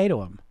would you say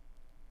to him?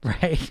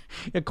 Right?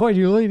 Of course,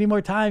 you really need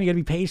more time. You got to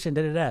be patient.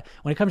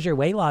 When it comes to your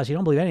weight loss, you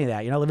don't believe any of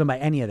that. You're not living by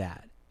any of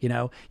that.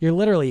 You're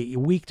literally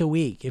week to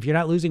week. If you're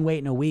not losing weight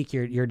in a week,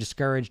 you're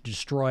discouraged,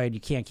 destroyed.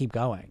 You can't keep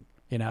going,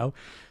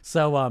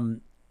 So,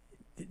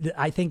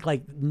 I think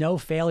like no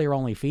failure,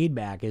 only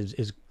feedback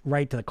is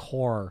right to the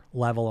core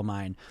level of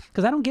mine,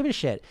 because I don't give a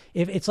shit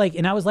if it's like,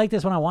 and I was like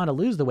this when I wanted to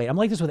lose the weight. I'm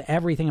like this with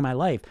everything in my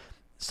life.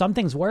 Some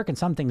things work and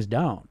some things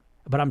don't,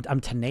 but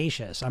I'm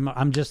tenacious.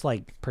 I'm just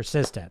like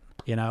persistent,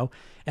 and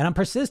I'm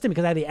persistent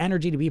because I have the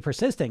energy to be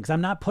persistent, because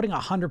I'm not putting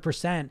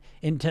 100%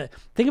 into,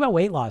 think about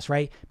weight loss,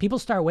 right? People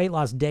start weight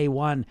loss day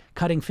one,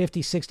 cutting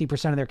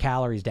 50-60% of their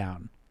calories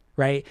down.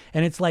 Right.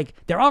 And it's like,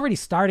 they're already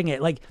starting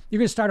it. Like, you're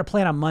going to start a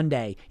plan on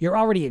Monday. You're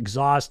already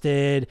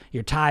exhausted.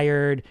 You're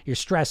tired. You're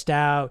stressed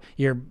out.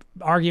 You're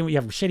arguing. You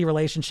have shitty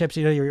relationships,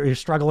 you're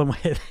struggling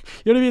with, you know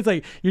what I mean? It's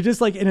like, you're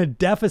just like in a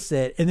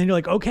deficit. And then you're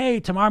like, okay,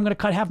 tomorrow I'm going to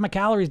cut half my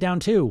calories down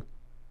too.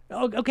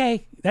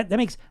 Okay. That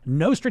makes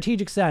no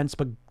strategic sense,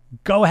 but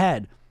go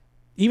ahead.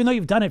 Even though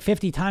you've done it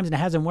 50 times and it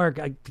hasn't worked,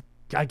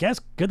 I guess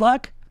good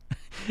luck.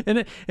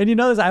 And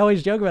this, I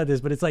always joke about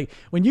this, but it's like,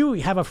 when you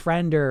have a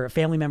friend or a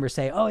family member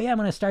say, oh yeah, I'm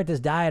going to start this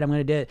diet, I'm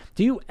going to do it.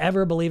 Do you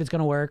ever believe it's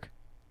going to work?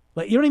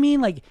 Like, you know what I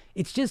mean? Like,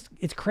 it's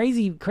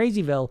crazy,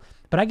 crazyville.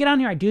 But I get on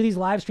here, I do these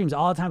live streams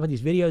all the time, put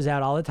these videos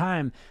out all the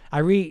time.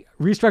 I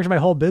restructured my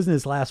whole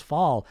business last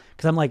fall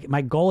because I'm like,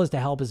 my goal is to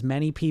help as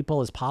many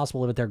people as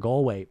possible live at their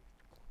goal weight.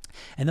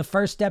 And the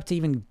first step to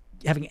even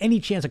having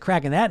any chance of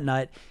cracking that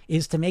nut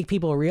is to make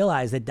people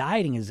realize that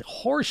dieting is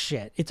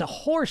horseshit. It's a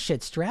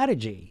horseshit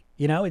strategy.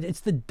 You know,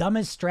 it's the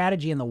dumbest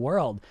strategy in the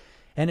world.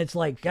 And it's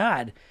like,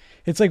 God,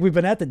 it's like we've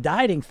been at the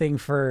dieting thing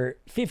for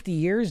 50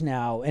 years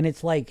now. And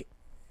it's like,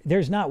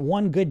 there's not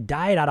one good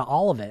diet out of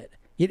all of it.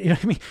 You know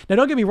what I mean? Now,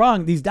 don't get me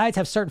wrong. These diets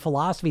have certain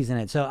philosophies in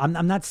it. So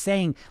I'm not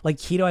saying like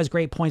keto has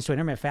great points to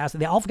intermittent fasting.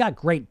 They all got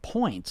great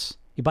points,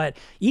 but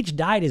each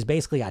diet is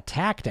basically a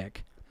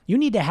tactic. You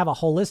need to have a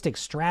holistic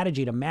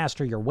strategy to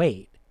master your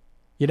weight.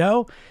 You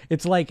know,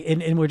 it's like,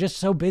 and we're just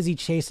so busy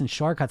chasing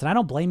shortcuts. And I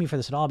don't blame you for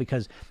this at all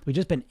because we've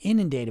just been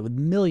inundated with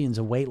millions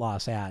of weight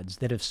loss ads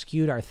that have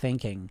skewed our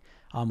thinking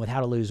with how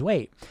to lose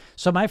weight.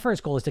 So my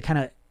first goal is to kind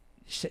of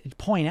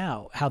point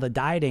out how the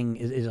dieting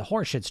is a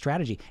horseshit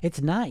strategy. It's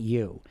not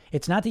you.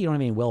 It's not that you don't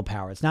have any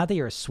willpower. It's not that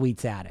you're a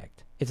sweets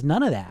addict. It's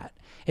none of that.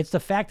 It's the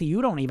fact that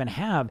you don't even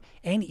have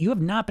any, you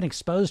have not been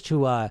exposed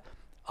to a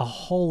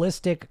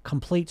holistic,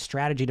 complete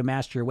strategy to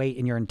master your weight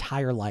in your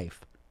entire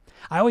life.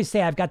 I always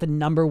say I've got the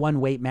 #1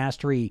 weight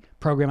mastery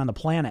program on the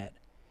planet.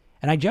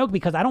 And I joke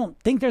because I don't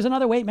think there's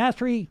another weight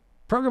mastery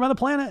program on the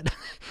planet.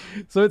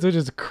 So it's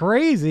just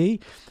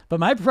crazy. But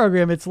my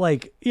program, it's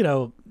like, you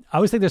know, I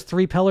always think there's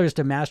 3 pillars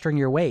to mastering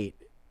your weight: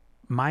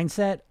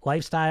 mindset,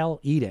 lifestyle,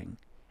 eating.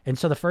 And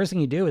so the first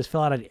thing you do is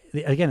fill out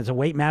again, it's a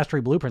weight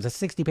mastery blueprint.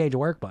 It's a 60-page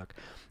workbook.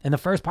 And the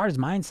first part is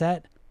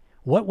mindset.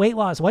 What weight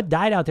loss, what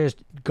diet out there is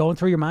going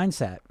through your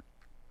mindset?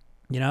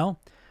 You know,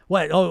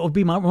 what? Oh,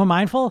 be more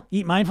mindful,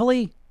 eat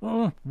mindfully.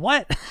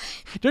 What? Do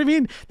you know what I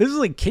mean? This is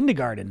like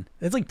kindergarten.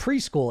 It's like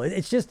preschool.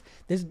 It's just,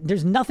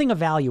 there's nothing of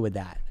value with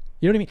that.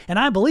 You know what I mean? And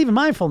I believe in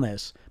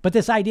mindfulness, but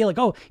this idea like,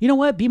 oh, you know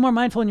what? Be more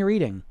mindful in your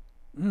eating.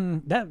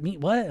 That mean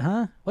what?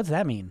 Huh? What's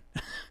that mean?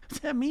 What's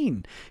that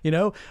mean? You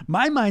know,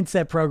 my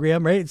mindset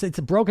program, right? It's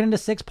broken into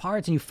 6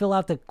 parts, and you fill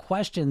out the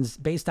questions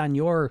based on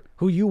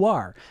who you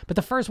are. But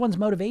the first one's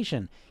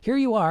motivation. Here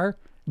you are,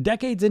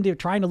 decades into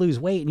trying to lose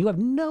weight, and you have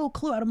no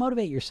clue how to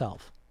motivate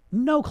yourself.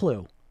 No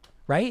clue,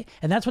 right?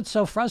 And that's what's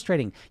so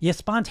frustrating. You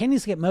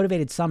spontaneously get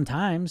motivated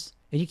sometimes,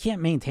 and you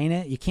can't maintain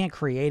it. You can't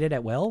create it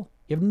at will.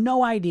 You have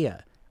no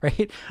idea.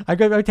 Right? I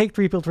take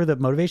 3 people through the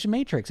motivation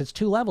matrix. It's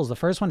 2 levels. The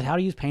first one is how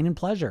to use pain and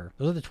pleasure.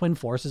 Those are the twin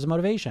forces of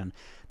motivation.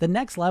 The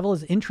next level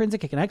is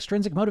intrinsic and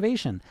extrinsic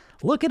motivation.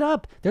 Look it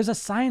up. There's a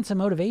science of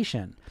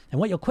motivation. And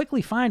what you'll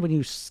quickly find when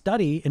you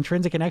study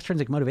intrinsic and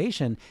extrinsic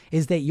motivation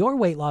is that your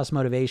weight loss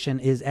motivation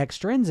is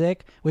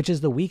extrinsic, which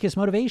is the weakest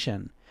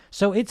motivation.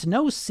 So it's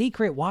no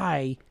secret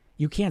why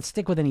you can't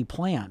stick with any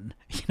plan,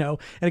 you know?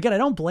 And again, I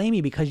don't blame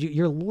you because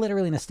you're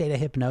literally in a state of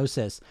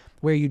hypnosis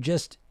where you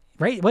just,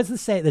 right? What's the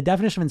say? The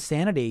definition of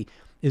insanity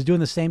is doing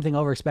the same thing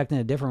over expecting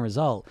a different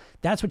result.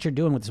 That's what you're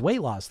doing with this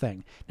weight loss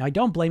thing. Now, I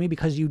don't blame you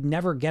because you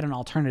never get an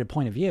alternative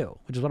point of view,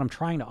 which is what I'm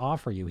trying to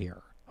offer you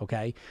here.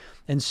 Okay.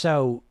 And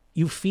so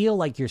you feel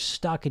like you're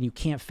stuck and you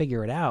can't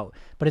figure it out,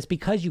 but it's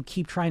because you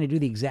keep trying to do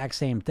the exact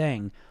same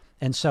thing.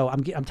 And so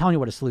I'm telling you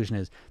what a solution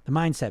is: the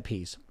mindset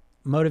piece,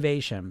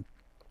 motivation,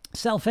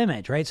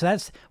 self-image, right? So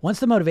that's, once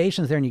the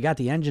motivation's there and you got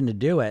the engine to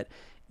do it,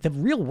 the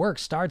real work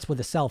starts with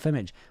the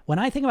self-image. When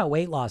I think about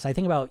weight loss, I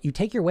think about you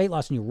take your weight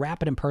loss and you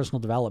wrap it in personal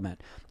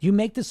development. You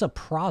make this a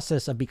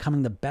process of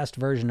becoming the best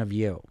version of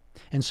you.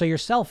 And so your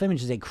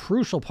self-image is a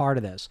crucial part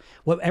of this.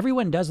 What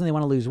everyone does when they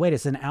want to lose weight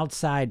is an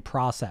outside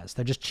process.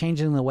 They're just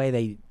changing the way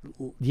they,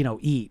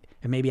 eat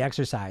and maybe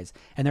exercise,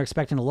 and they're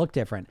expecting to look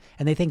different.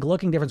 And they think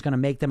looking different is going to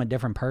make them a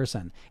different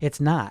person. It's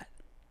not.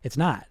 It's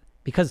not.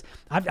 Because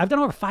I've done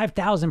over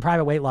 5,000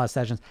 private weight loss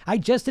sessions. I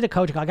just did a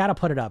coaching call. I got to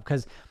put it up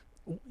because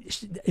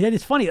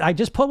it's funny. I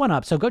just put one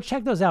up. So go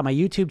check those out. My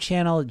YouTube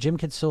channel, Jim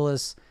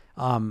Katsoulis.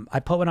 I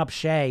put one up,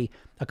 Shay,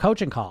 a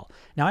coaching call.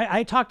 Now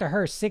I talked to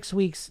her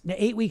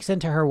 8 weeks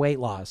into her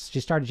weight loss. She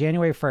started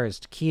January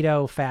 1st,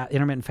 keto,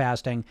 intermittent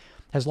fasting,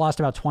 has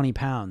lost about 20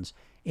 pounds.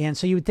 And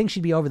so you would think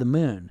she'd be over the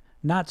moon.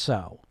 Not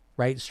so,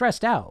 right?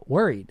 Stressed out,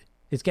 worried.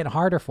 It's getting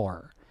harder for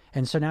her.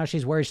 And so now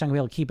she's worried she's not gonna be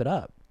able to keep it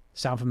up.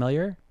 Sound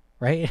familiar?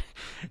 Right?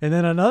 And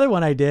then another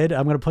one I did,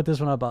 I'm going to put this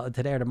one up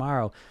today or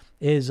tomorrow,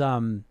 is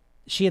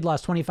she had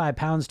lost 25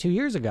 pounds 2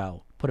 years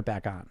ago, put it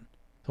back on.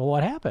 So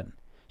what happened?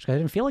 She goes, I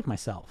didn't feel like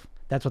myself.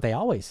 That's what they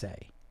always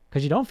say,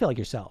 because you don't feel like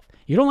yourself.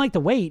 You don't like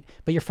the weight,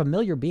 but you're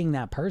familiar being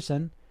that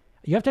person.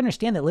 You have to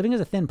understand that living as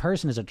a thin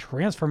person is a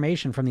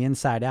transformation from the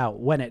inside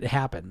out when it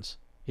happens,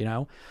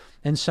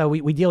 And so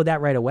we deal with that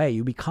right away.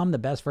 You become the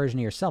best version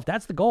of yourself.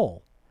 That's the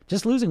goal.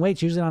 Just losing weight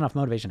is usually not enough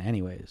motivation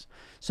anyways.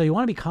 So you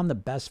want to become the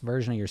best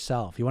version of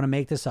yourself. You want to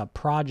make this a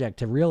project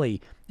to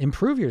really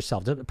improve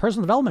yourself, a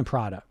personal development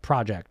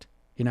project.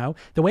 The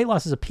weight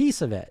loss is a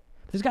piece of it.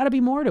 There's got to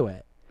be more to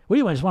it. What do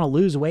you want? Just want to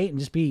lose weight and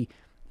just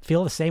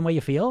feel the same way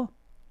you feel?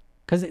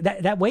 Because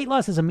that weight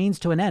loss is a means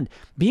to an end.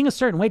 Being a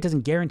certain weight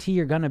doesn't guarantee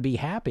you're going to be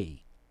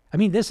happy. I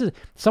mean,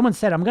 someone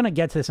said, I'm going to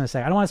get to this in a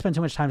second. I don't want to spend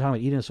too much time talking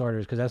about eating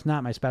disorders because that's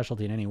not my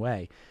specialty in any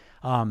way.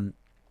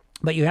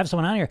 But you have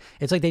someone on here,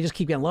 it's like they just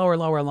keep getting lower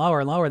and lower and lower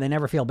and lower. And they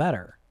never feel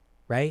better.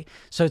 Right.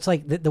 So it's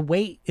like the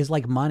weight is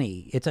like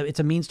money. It's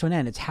a means to an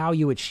end. It's how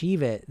you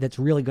achieve it that's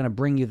really going to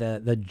bring you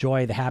the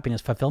joy, the happiness,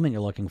 fulfillment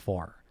you're looking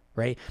for.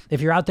 Right.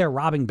 If you're out there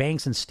robbing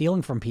banks and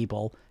stealing from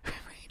people,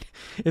 right,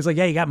 it's like,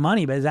 yeah, you got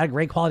money, but is that a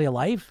great quality of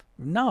life?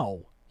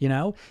 No. You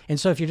know? And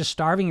so if you're just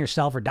starving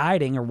yourself or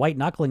dieting or white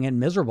knuckling it and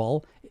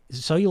miserable,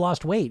 so you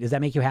lost weight, does that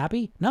make you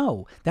happy?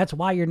 No. That's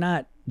why you're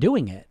not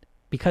doing it,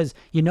 because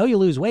you know you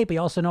lose weight, but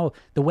you also know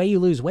the way you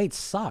lose weight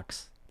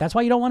sucks. That's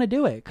why you don't want to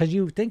do it, because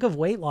you think of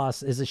weight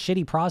loss as a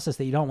shitty process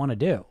that you don't want to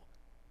do,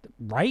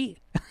 right?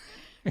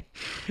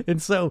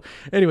 And so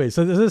anyway,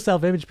 so there's a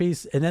self-image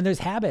piece, and then there's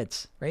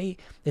habits, right?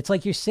 It's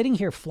like you're sitting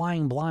here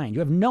flying blind. You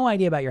have no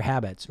idea about your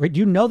habits, right? Do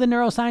you know the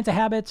neuroscience of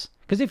habits?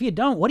 Because if you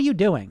don't, what are you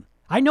doing?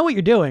 I know what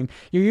you're doing.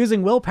 You're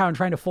using willpower and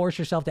trying to force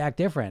yourself to act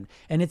different.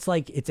 And it's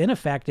like, it's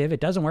ineffective. It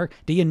doesn't work.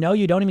 Do you know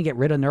you don't even get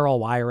rid of neural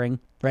wiring,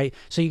 right?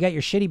 So you got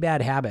your shitty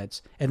bad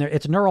habits, and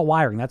it's neural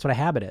wiring. That's what a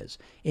habit is.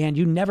 And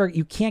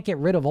you can't get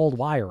rid of old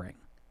wiring.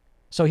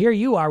 So here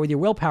you are with your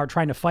willpower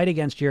trying to fight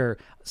against your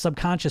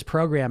subconscious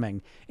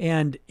programming,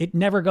 and it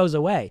never goes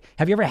away.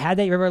 Have you ever had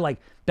that? You ever like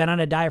been on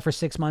a diet for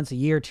 6 months, a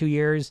year, 2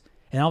 years,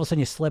 and all of a sudden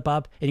you slip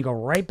up and you go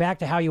right back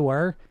to how you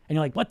were, and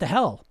you're like, what the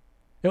hell?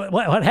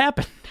 What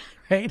happened?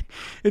 Right?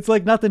 It's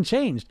like nothing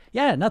changed.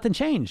 Yeah, nothing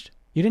changed.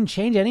 You didn't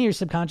change any of your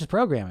subconscious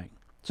programming.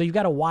 So you've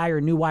got to wire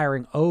new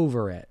wiring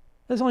over it.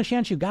 That's the only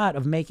chance you got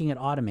of making it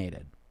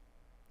automated.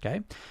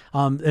 Okay.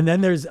 And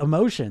then there's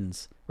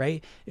emotions,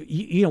 right?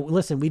 You know,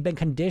 listen, we've been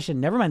conditioned,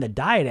 never mind the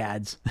diet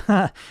ads,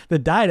 the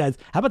diet ads.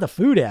 How about the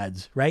food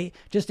ads, right?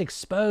 Just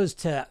exposed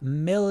to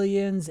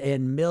millions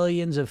and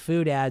millions of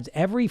food ads.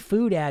 Every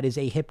food ad is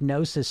a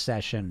hypnosis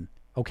session.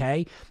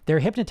 Okay. They're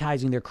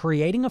hypnotizing. They're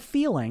creating a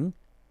feeling,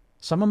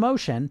 some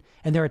emotion,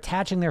 and they're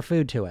attaching their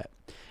food to it.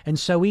 And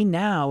so we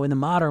now in the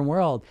modern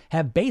world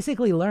have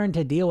basically learned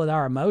to deal with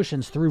our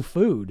emotions through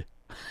food.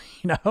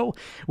 You know,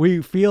 we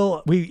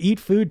eat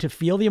food to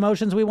feel the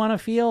emotions we want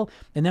to feel,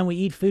 and then we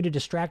eat food to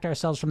distract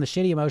ourselves from the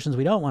shitty emotions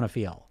we don't want to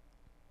feel.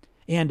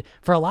 And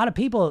for a lot of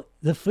people,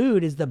 the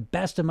food is the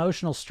best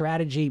emotional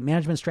strategy,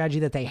 management strategy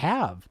that they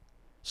have.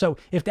 So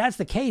if that's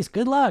the case,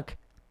 good luck.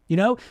 You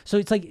know, so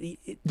it's like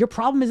your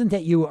problem isn't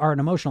that you are an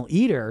emotional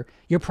eater.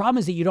 Your problem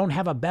is that you don't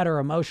have a better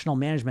emotional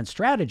management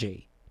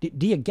strategy.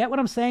 Do you get what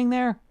I'm saying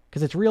there?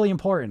 Because it's really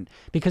important.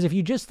 Because if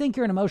you just think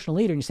you're an emotional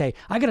eater and you say,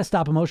 I got to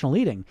stop emotional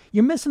eating,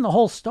 you're missing the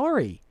whole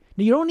story.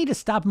 Now, you don't need to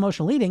stop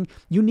emotional eating.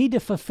 You need to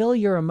fulfill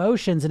your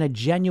emotions in a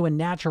genuine,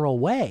 natural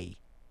way.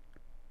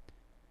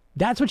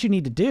 That's what you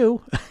need to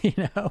do, you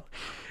know?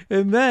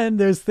 And then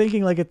there's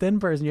thinking like a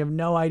thin person. You have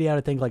no idea how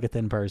to think like a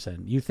thin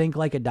person. You think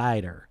like a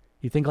dieter.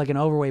 You think like an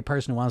overweight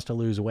person who wants to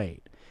lose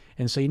weight.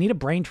 And so you need a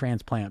brain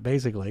transplant,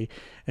 basically.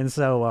 And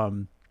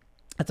so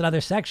that's another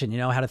section, you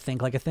know, how to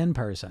think like a thin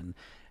person.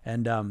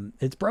 And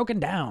it's broken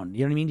down. You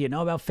know what I mean? Do you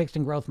know about fixed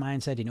and growth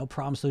mindset? Do you know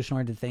problem solution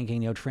oriented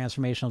thinking? You know,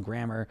 transformational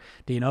grammar?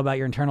 Do you know about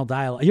your internal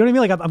dialogue? You know what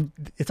I mean?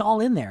 Like it's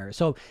all in there.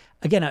 So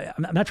again,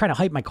 I'm not trying to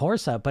hype my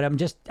course up, but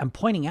I'm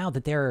pointing out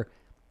that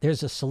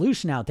there's a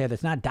solution out there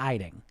that's not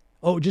dieting.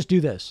 Oh, just do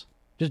this.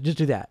 Just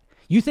do that.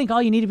 You think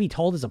all you need to be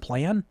told is a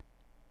plan,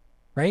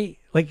 right?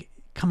 Like,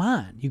 come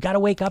on, you got to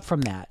wake up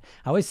from that.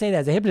 I always say that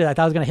as a hypnotist, I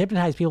thought I was going to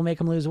hypnotize people, make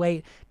them lose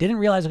weight. Didn't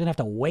realize I was going to have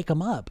to wake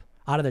them up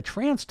out of the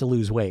trance to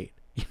lose weight,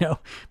 you know,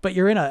 but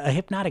you're in a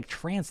hypnotic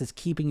trance that's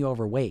keeping you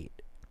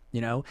overweight.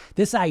 You know,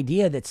 this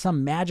idea that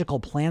some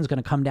magical plan is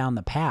going to come down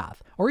the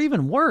path, or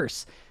even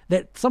worse,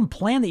 that some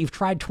plan that you've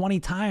tried 20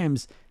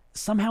 times,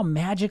 somehow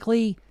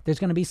magically there's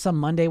going to be some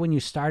Monday when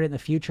you start it in the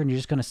future and you're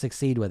just going to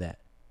succeed with it.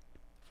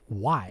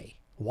 Why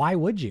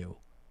would you?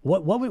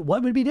 What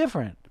would be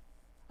different?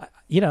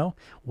 You know,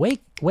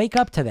 wake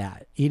up to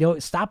that. You know,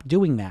 stop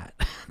doing that.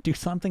 Do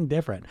something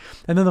different.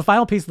 And then the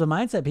final piece of the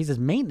mindset piece is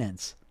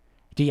maintenance.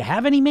 Do you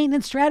have any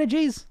maintenance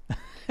strategies?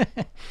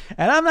 And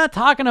I'm not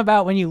talking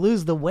about when you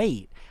lose the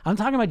weight. I'm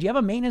talking about, do you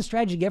have a maintenance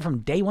strategy to get from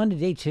day 1 to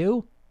day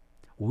 2?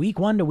 Week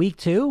 1 to week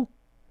 2?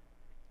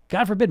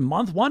 God forbid,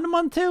 month 1 to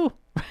month 2?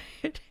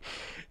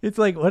 It's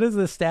like, what is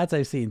the stats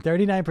I've seen?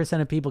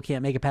 39% of people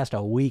can't make it past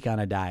a week on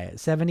a diet.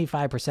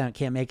 75%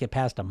 can't make it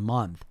past a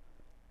month.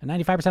 And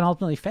 95%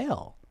 ultimately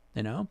fail,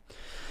 you know?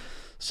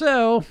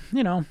 So,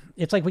 you know,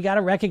 it's like we got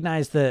to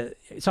recognize so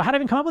how did I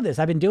even come up with this?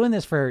 I've been doing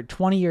this for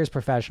 20 years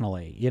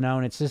professionally, you know,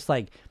 and it's just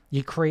like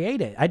you create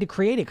it. I had to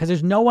create it because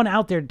there's no one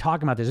out there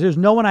talking about this. There's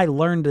no one I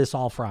learned this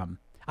all from.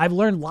 I've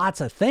learned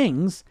lots of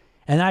things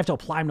and then I have to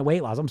apply them to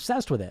weight loss. I'm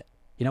obsessed with it.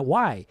 You know,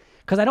 why?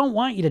 Because I don't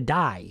want you to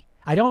die.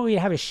 I don't want you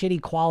to have a shitty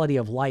quality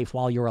of life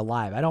while you're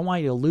alive. I don't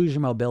want you to lose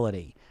your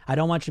mobility. I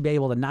don't want you to be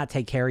able to not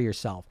take care of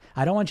yourself.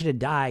 I don't want you to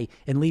die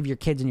and leave your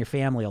kids and your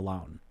family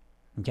alone.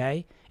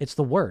 Okay? It's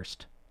the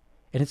worst.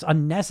 And it's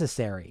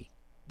unnecessary.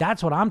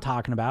 That's what I'm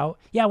talking about.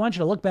 Yeah, I want you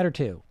to look better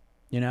too,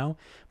 you know?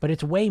 But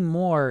it's way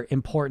more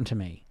important to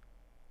me,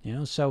 you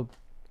know? So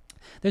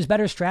there's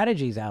better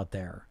strategies out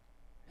there,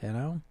 you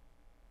know?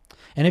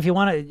 And if you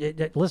want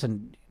to,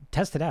 listen,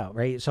 test it out,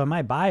 right? So in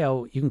my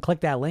bio, you can click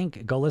that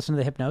link, go listen to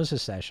the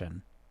hypnosis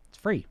session. It's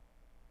free.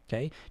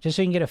 Okay. Just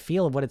so you can get a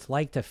feel of what it's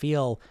like to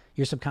feel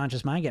your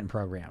subconscious mind getting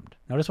programmed.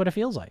 Notice what it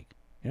feels like.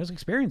 Just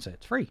experience it.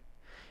 It's free.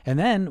 And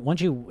then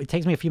it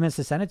takes me a few minutes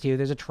to send it to you.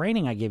 There's a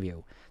training I give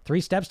you, 3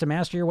 steps to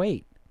master your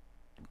weight.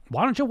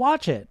 Why don't you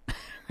watch it?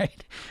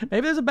 Right?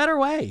 Maybe there's a better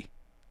way.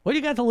 What do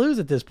you got to lose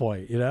at this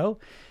point,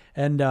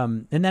 And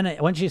then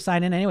once you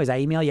sign in anyways, I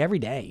email you every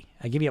day.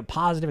 I give you a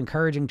positive,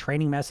 encouraging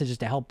training messages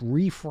to help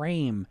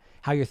reframe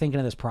how you're thinking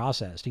of this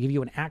process, to give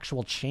you an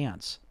actual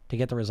chance to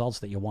get the results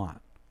that you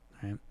want.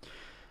 Right?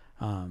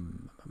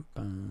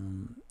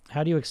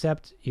 How do you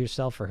accept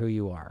yourself for who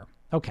you are?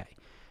 Okay.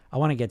 I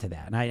want to get to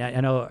that. And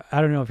I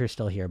don't know if you're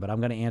still here, but I'm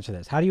going to answer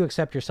this. How do you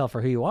accept yourself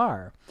for who you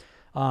are?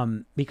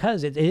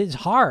 Because it is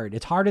hard.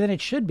 It's harder than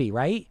it should be,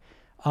 right?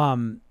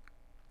 It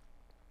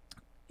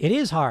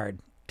is hard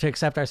to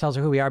accept ourselves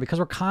for who we are because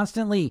we're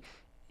constantly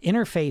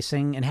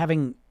interfacing and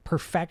having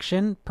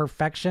perfection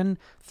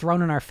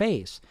thrown in our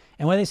face.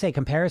 And what they say,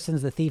 comparison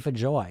is the thief of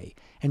joy.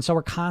 And so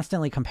we're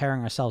constantly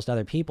comparing ourselves to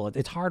other people.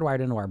 It's hardwired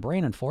into our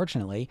brain,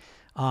 unfortunately.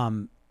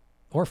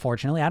 Or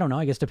fortunately, I don't know.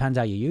 I guess it depends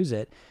how you use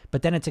it.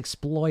 But then it's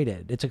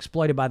exploited. It's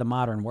exploited by the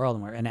modern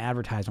world and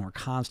advertising. We're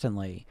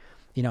constantly,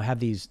 have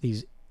these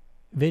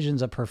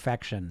visions of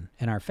perfection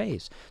in our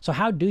face. So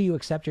how do you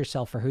accept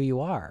yourself for who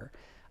you are?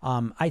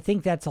 I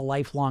think that's a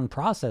lifelong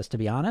process, to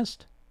be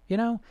honest,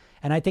 and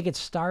I think it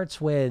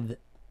starts with,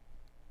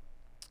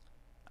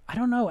 I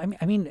don't know.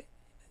 I mean,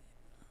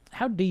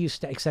 how do you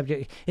accept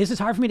it? This is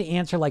hard for me to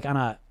answer like on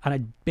a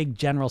big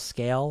general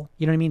scale.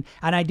 You know what I mean?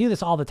 And I do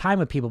this all the time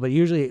with people, but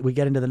usually we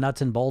get into the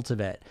nuts and bolts of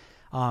it.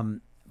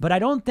 But I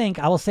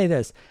will say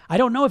this. I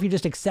don't know if you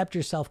just accept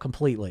yourself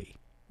completely,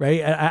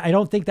 right? I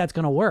don't think that's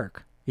going to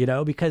work.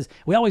 Because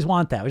we always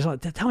want that. We just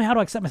want to tell me how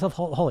to accept myself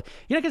wholly.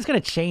 You're not just going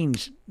to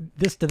change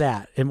this to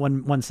that in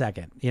one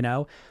second,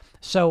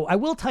 So I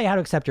will tell you how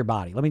to accept your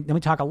body. Let me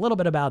talk a little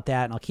bit about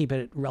that, and I'll keep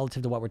it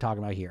relative to what we're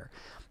talking about here.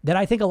 That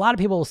I think a lot of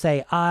people will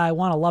say, I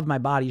want to love my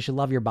body. You should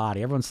love your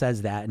body. Everyone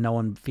says that, and no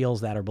one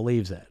feels that or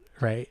believes it,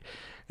 right?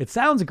 It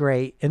sounds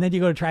great, and then you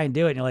go to try and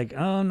do it, and you're like,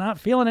 oh, I'm not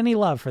feeling any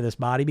love for this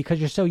body because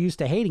you're so used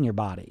to hating your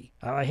body.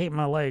 Oh, I hate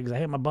my legs. I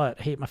hate my butt.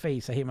 I hate my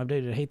face. I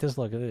hate this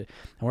look. And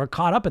we're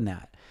caught up in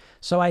that.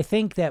 So I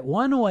think that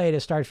one way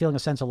to start feeling a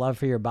sense of love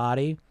for your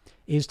body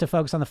is to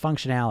focus on the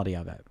functionality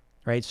of it,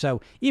 right?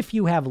 So if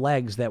you have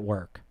legs that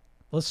work,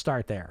 let's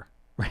start there,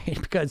 right?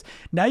 Because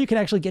now you can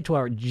actually get to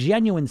a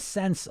genuine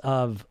sense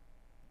of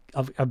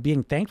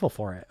being thankful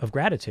for it, of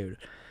gratitude.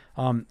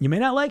 You may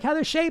not like how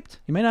they're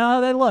shaped. You may not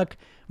know how they look,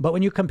 but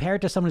when you compare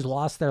it to someone who's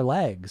lost their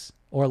legs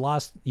or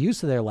lost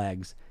use of their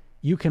legs,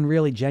 you can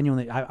really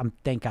genuinely,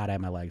 thank God I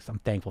have my legs. I'm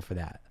thankful for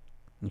that.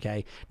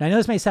 Okay. Now I know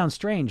this may sound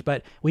strange,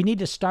 but we need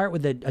to start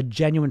with a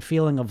genuine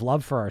feeling of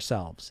love for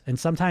ourselves. And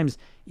sometimes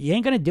you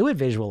ain't going to do it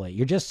visually.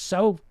 You're just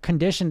so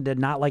conditioned to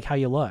not like how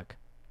you look.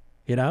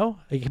 It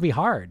can be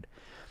hard.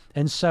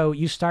 And so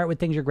you start with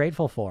things you're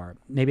grateful for.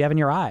 Maybe having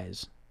your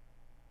eyes,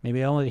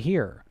 maybe only to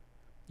hear,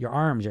 your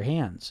arms, your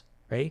hands,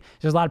 right?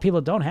 There's a lot of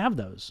people that don't have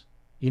those.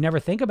 You never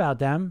think about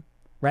them,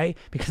 right?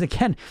 Because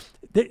again,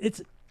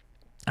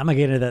 I'm going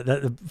to get into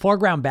the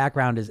foreground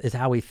background is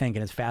how we think,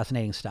 and it's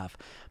fascinating stuff.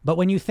 But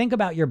when you think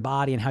about your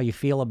body and how you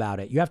feel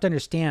about it, you have to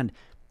understand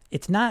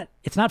it's not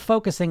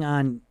focusing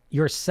on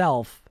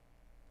yourself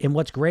and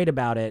what's great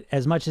about it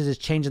as much as it's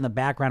changing the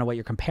background of what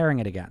you're comparing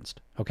it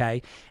against.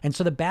 Okay. And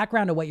so the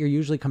background of what you're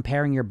usually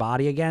comparing your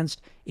body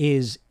against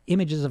is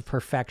images of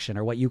perfection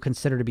or what you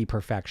consider to be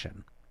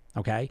perfection.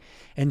 Okay.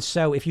 And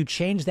so if you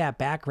change that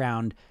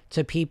background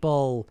to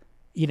people,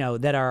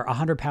 that are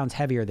 100 pounds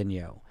heavier than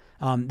you,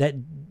 that,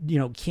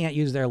 can't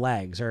use their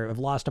legs or have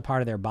lost a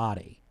part of their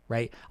body,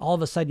 right? All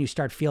of a sudden you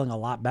start feeling a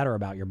lot better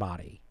about your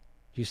body.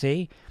 Do you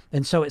see?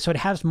 And so it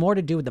has more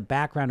to do with the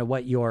background of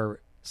what you're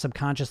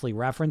subconsciously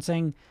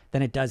referencing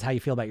than it does how you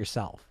feel about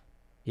yourself,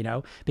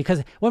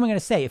 because what am I going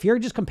to say? If you're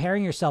just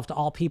comparing yourself to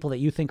all people that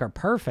you think are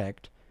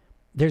perfect,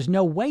 there's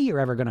no way you're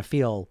ever going to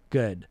feel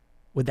good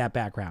with that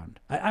background.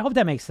 I hope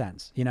that makes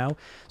sense,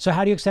 So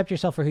how do you accept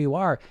yourself for who you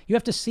are? You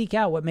have to seek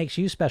out what makes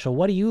you special.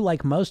 What do you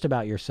like most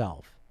about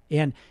yourself?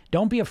 And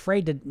don't be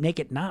afraid to make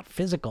it not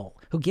physical.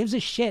 Who gives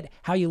a shit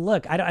how you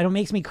look? I don't, it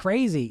makes me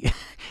crazy.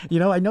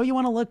 I know you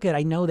want to look good.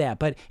 I know that,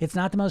 but it's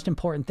not the most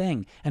important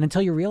thing. And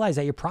until you realize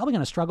that, you're probably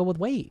going to struggle with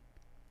weight,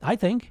 I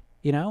think,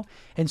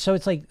 And so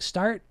it's like,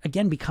 start,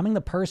 again, becoming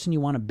the person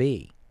you want to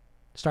be.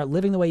 Start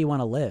living the way you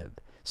want to live.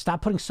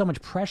 Stop putting so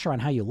much pressure on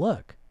how you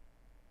look.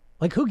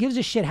 Like, who gives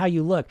a shit how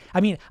you look?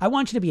 I mean, I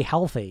want you to be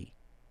healthy.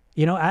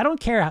 I don't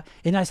care how,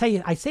 and I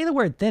say the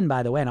word thin,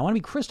 by the way, and I want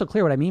to be crystal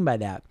clear what I mean by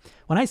that.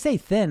 When I say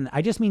thin,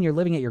 I just mean you're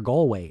living at your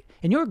goal weight,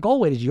 and your goal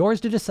weight is yours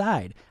to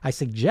decide. I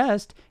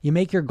suggest you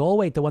make your goal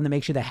weight the one that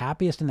makes you the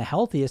happiest and the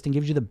healthiest and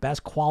gives you the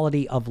best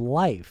quality of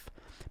life.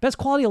 Best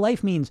quality of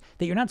life means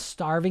that you're not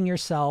starving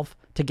yourself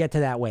to get to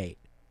that weight,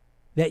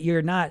 that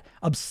you're not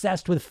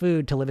obsessed with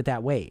food to live at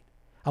that weight.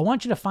 I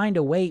want you to find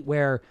a weight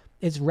where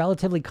it's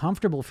relatively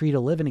comfortable for you to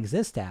live and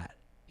exist at.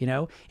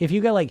 If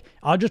you go like,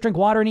 I'll just drink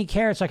water and eat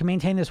carrots so I can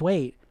maintain this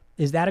weight,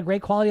 is that a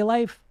great quality of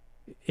life?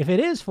 If it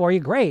is for you,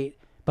 great.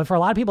 But for a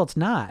lot of people, it's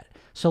not.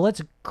 So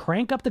let's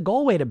crank up the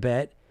goal weight a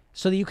bit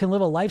so that you can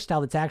live a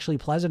lifestyle that's actually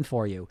pleasant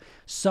for you.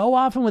 So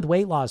often with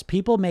weight loss,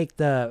 people make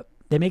the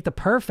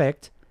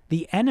perfect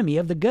the enemy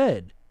of the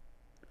good.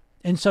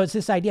 And so it's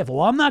this idea of,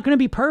 well, I'm not going to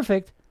be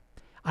perfect.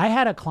 I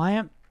had a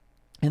client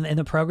in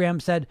the program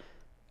said,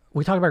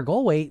 we talked about her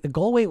goal weight. The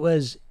goal weight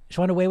was, she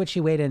wanted to weigh what she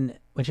weighed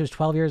when she was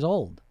 12 years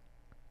old.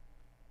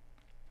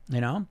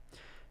 And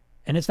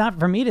it's not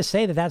for me to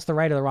say that that's the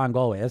right or the wrong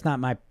goal weight. That's not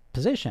my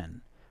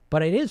position.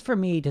 But it is for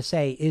me to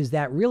say, is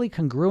that really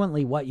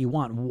congruently what you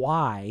want?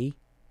 Why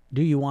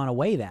do you want to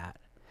weigh that?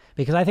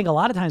 Because I think a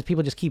lot of times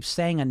people just keep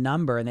saying a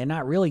number and they're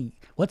not really,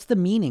 what's the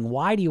meaning?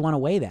 Why do you want to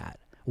weigh that?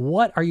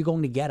 What are you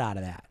going to get out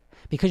of that?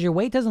 Because your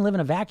weight doesn't live in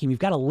a vacuum. You've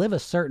got to live a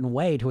certain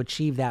way to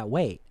achieve that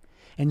weight.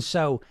 And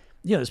so,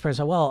 this person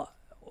said, well,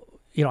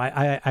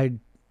 I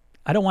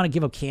don't want to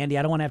give up candy.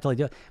 I don't want to have to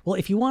do it. Well,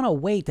 if you want to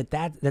wait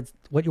that's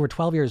what you were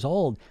 12 years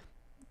old,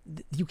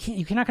 you're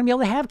not going to be able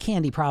to have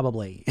candy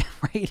probably,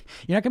 right?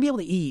 You're not going to be able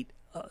to eat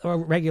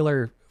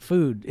regular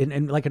food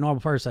in like a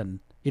normal person.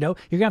 You're going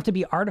to have to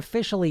be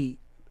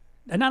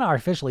not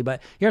artificially,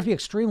 but you have to be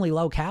extremely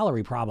low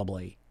calorie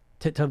probably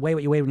to weigh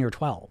what you weighed when you were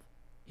 12,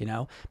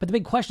 But the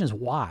big question is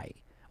why?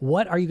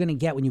 What are you going to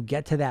get when you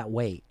get to that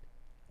weight?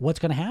 What's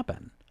going to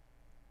happen?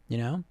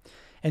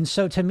 And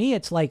so to me,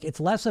 it's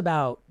less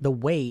about the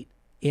weight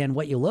and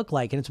what you look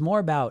like, and it's more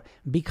about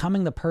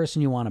becoming the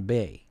person you want to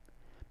be.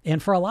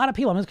 And for a lot of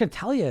people, I'm just going to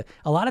tell you,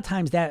 a lot of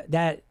times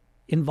that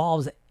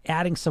involves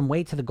adding some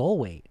weight to the goal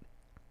weight,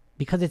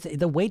 because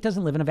the weight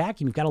doesn't live in a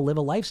vacuum. You've got to live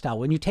a lifestyle.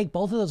 When you take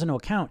both of those into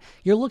account,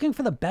 you're looking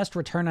for the best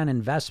return on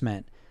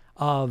investment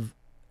of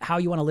how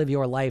you want to live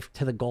your life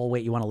to the goal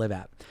weight you want to live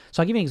at.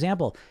 So I'll give you an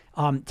example.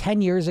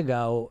 10 years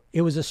ago,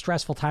 it was a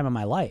stressful time in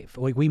my life.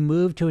 We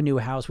moved to a new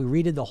house. We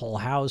redid the whole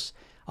house.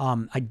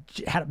 I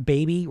had a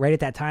baby right at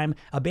that time,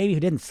 a baby who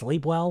didn't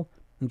sleep well.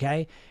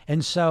 Okay.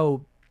 And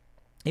so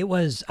I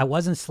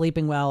wasn't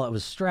sleeping well. I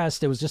was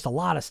stressed. It was just a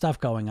lot of stuff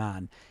going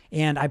on.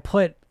 And I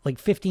put like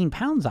 15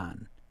 pounds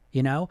on,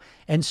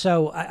 And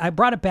so I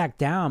brought it back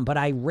down, but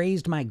I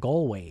raised my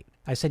goal weight.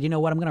 I said, you know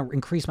what, I'm going to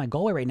increase my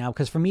goal weight right now,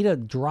 because for me to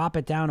drop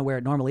it down to where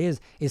it normally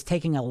is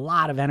taking a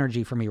lot of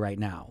energy for me right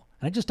now.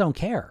 And I just don't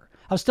care.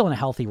 I was still in a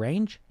healthy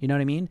range. You know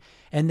what I mean?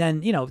 And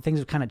then, things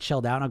have kind of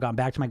chilled out and I've gone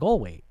back to my goal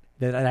weight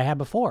that I had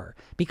before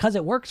because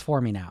it works for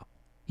me now.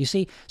 You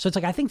see? So it's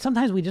like, I think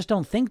sometimes we just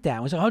don't think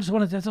that. We say, I just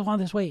want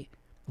this weight.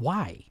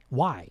 Why?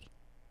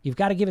 You've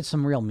got to give it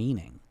some real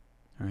meaning.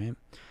 All right.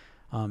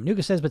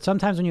 Nuka says, but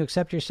sometimes when you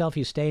accept yourself,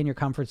 you stay in your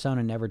comfort zone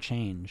and never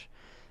change.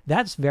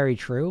 That's very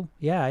true.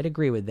 Yeah, I'd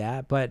agree with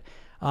that. But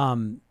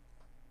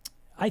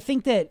I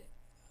think that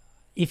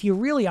if you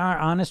really are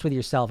honest with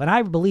yourself, and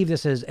I believe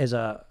this as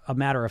a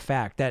matter of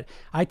fact, that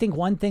I think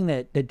one thing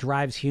that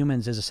drives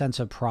humans is a sense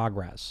of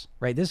progress,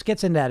 right? This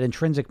gets into that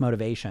intrinsic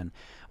motivation,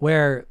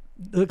 where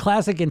the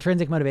classic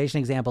intrinsic motivation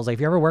examples, like if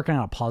you're ever working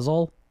on a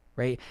puzzle,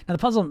 right? Now the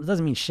puzzle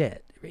doesn't mean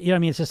shit. You know what I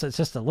mean? It's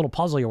just a little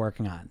puzzle you're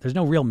working on. There's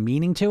no real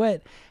meaning to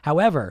it.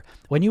 However,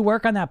 when you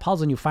work on that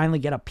puzzle and you finally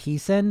get a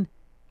piece in,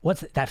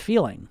 what's that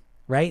feeling,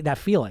 right? That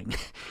feeling.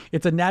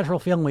 It's a natural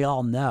feeling we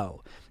all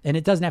know. And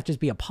it doesn't have to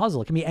just be a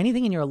puzzle. It can be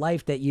anything in your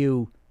life that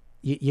you're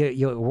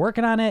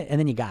working on it and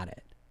then you got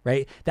it,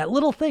 right? That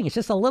little thing, it's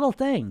just a little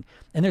thing.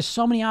 And there's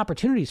so many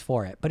opportunities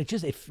for it, but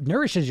it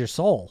nourishes your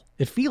soul.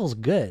 It feels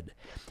good.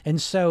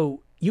 And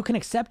so you can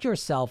accept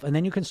yourself and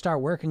then you can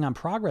start working on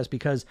progress,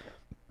 because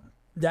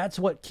that's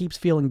what keeps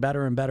feeling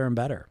better and better and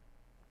better.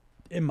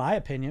 In my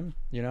opinion,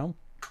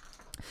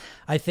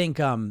 I think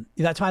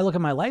that's why I look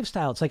at my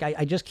lifestyle. It's like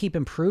I just keep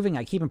improving.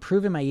 I keep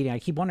improving my eating. I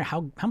keep wondering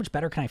how much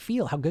better can I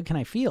feel? How good can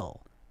I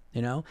feel?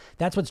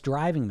 That's what's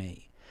driving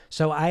me.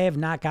 So I have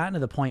not gotten to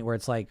the point where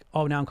it's like,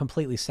 oh, now I'm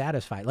completely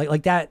satisfied.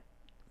 Like that,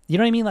 you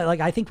know what I mean?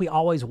 Like I think we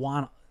always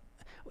want,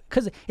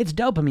 because it's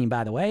dopamine,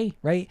 by the way,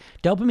 right?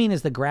 Dopamine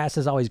is the grass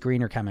is always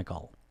greener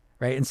chemical.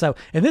 Right.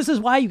 And this is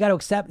why you got to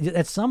accept,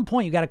 at some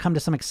point, you got to come to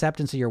some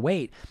acceptance of your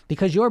weight,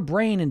 because your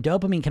brain and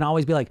dopamine can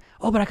always be like,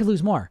 oh, but I could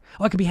lose more.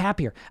 Oh, I could be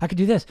happier. I could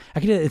do this. I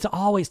could do that. It's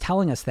always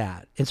telling us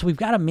that. And so we've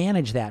got to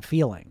manage that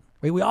feeling.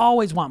 Right? We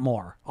always want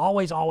more.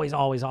 Always, always,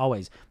 always,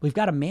 always. We've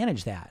got to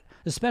manage that,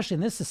 especially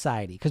in this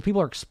society, because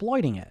people are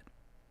exploiting it.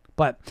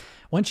 But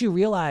once you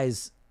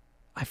realize,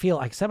 I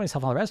accept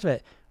myself and all the rest of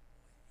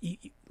it,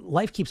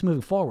 life keeps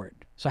moving forward.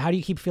 So how do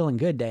you keep feeling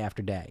good day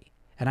after day?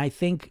 And I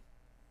think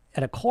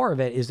at a core of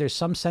it is there's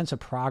some sense of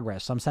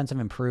progress, some sense of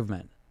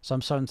improvement,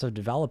 some sense of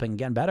developing,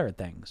 getting better at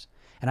things.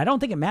 And I don't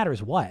think it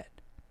matters what,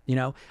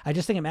 I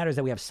just think it matters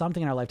that we have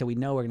something in our life that we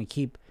know we're going to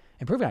keep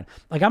improving on.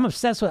 Like I'm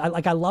obsessed with,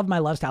 I love my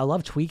lifestyle. I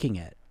love tweaking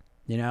it,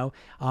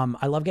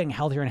 I love getting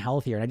healthier and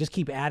healthier, and I just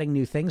keep adding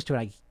new things to it.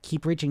 I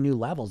keep reaching new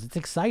levels. It's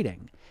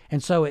exciting.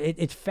 And so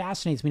it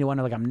fascinates me to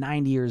wonder, like, I'm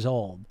 90 years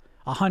old,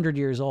 100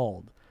 years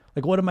old.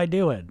 Like, what am I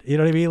doing? You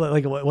know what I mean?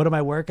 Like what am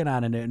I working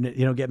on and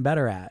getting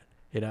better at?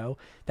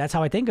 That's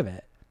how I think of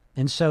it.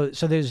 And so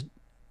there's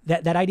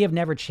that idea of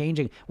never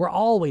changing. We're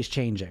always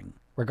changing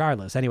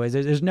regardless. Anyways,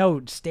 there's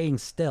no staying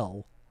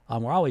still.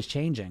 We're always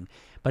changing,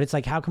 but it's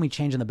like, how can we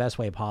change in the best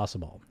way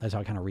possible? That's how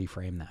I kind of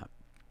reframe that.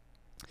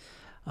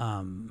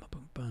 Boom,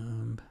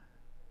 boom.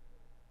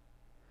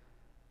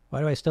 Why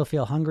do I still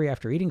feel hungry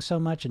after eating so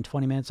much? In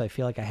 20 minutes, I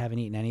feel like I haven't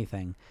eaten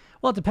anything.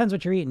 Well, it depends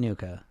what you're eating,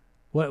 Nuka.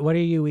 What are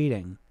you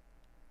eating?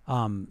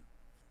 Yeah,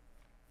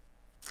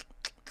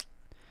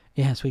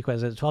 Sweet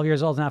Quest is 12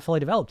 years old, not fully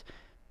developed.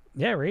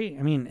 Yeah, right.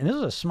 I mean, and this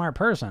is a smart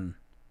person,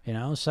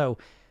 So,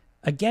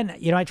 again,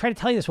 I try to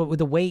tell you this, but with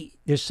the weight,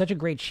 there's such a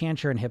great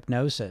chance you're in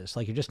hypnosis.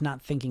 Like, you're just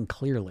not thinking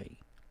clearly,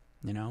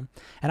 And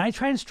I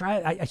try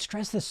and I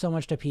stress this so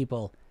much to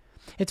people.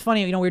 It's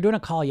funny, we were doing a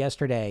call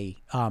yesterday,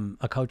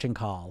 a coaching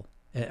call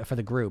for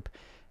the group.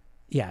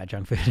 Yeah,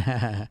 junk food.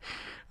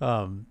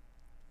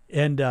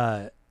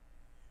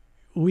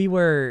 We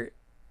were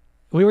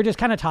just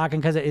kind of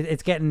talking because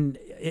it's getting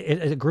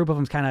a group of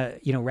them's kind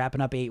of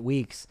wrapping up 8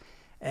 weeks,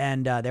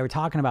 and they were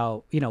talking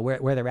about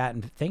where they're at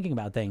and thinking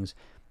about things,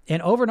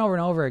 and over and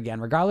over again,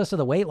 regardless of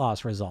the weight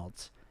loss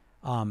results.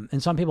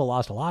 And some people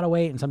lost a lot of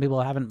weight, and some people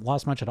haven't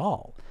lost much at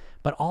all.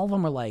 But all of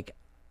them were like,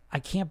 I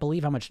can't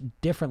believe how much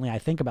differently I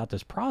think about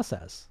this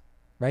process,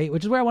 right?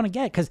 Which is where I want to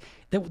get, because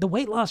the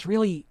weight loss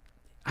really.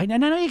 I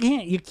know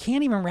you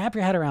can't even wrap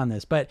your head around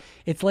this, but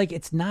it's like,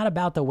 it's not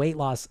about the weight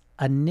loss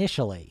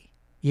initially.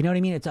 You know what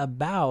I mean? It's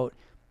about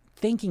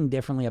thinking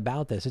differently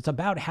about this. It's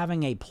about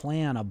having a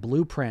plan, a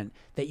blueprint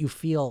that you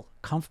feel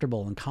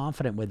comfortable and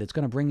confident with. It's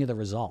going to bring you the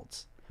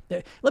results.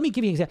 Let me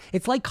give you an example.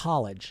 It's like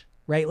college,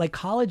 right? Like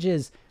college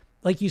is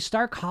like, you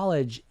start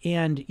college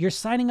and you're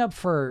signing up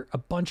for a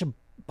bunch of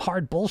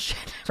hard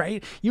bullshit,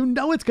 right?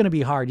 It's going to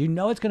be hard.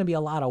 It's going to be a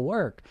lot of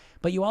work,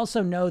 but you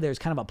also know there's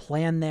kind of a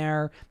plan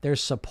there.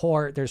 There's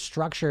support, there's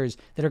structures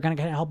that are going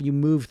to kind of help you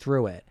move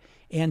through it.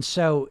 And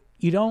so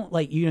you don't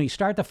you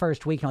start the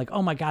first week and you're like,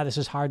 oh my God, this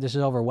is hard. This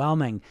is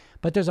overwhelming.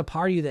 But there's a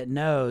part of you that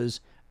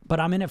knows, but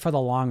I'm in it for the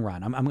long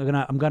run.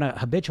 I'm going to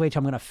habituate.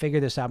 I'm going to figure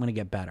this out. I'm going to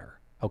get better.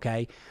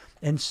 Okay.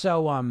 And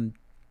so,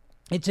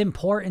 it's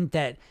important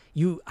that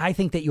I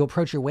think that you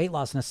approach your weight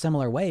loss in a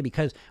similar way,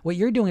 because what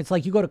you're doing, it's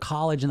like you go to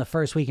college in the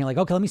first week and you're like,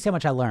 okay, let me see how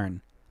much I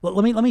learn.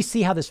 Let me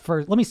see how this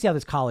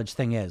college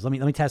thing is. Let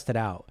me test it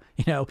out.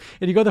 And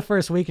you go the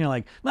first week and you're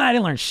like, well, I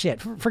didn't learn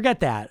shit. Forget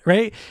that.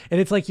 Right. And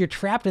it's like, you're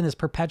trapped in this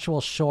perpetual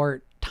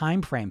short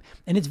time frame,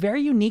 and it's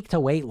very unique to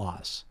weight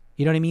loss.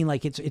 You know what I mean?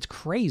 Like it's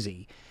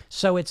crazy.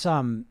 So it's,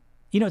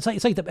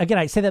 it's like again,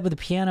 I say that with the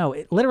piano,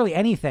 literally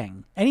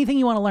anything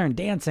you want to learn,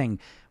 dancing,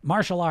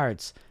 martial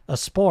arts, a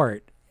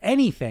sport,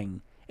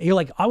 anything. You're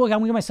like, I'm going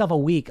to give myself a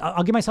week.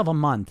 I'll give myself a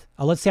month.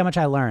 Let's see how much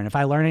I learn. If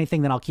I learn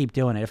anything, then I'll keep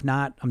doing it. If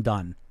not, I'm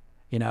done,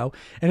 And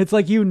it's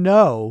like,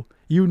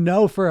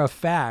 for a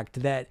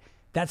fact that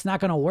that's not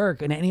going to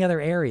work in any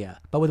other area.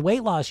 But with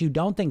weight loss, you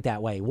don't think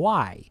that way.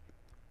 Why?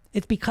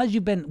 It's because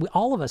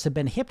all of us have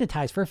been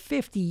hypnotized for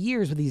 50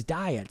 years with these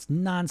diets,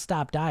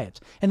 nonstop diets.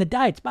 And the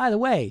diets, by the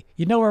way,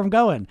 you know where I'm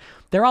going.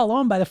 They're all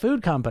owned by the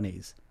food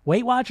companies.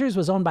 Weight Watchers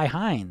was owned by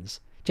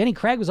Heinz. Jenny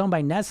Craig was owned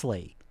by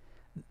Nestle.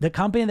 The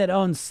company that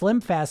owns Slim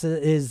Fast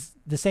is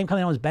the same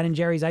company that owns Ben &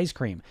 Jerry's ice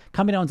cream.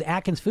 Company that owns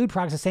Atkins Food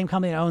Products, the same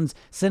company that owns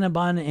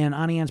Cinnabon and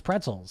Auntie Anne's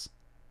pretzels,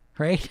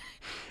 right?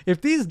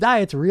 If these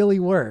diets really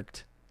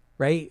worked,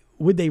 right,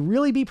 would they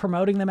really be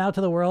promoting them out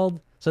to the world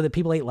so that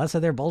people ate less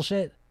of their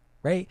bullshit?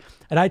 Right.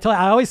 And I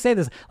always say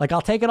this, like,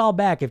 I'll take it all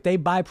back. If they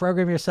buy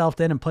Program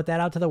Yourself In and put that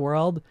out to the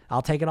world,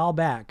 I'll take it all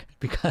back,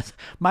 because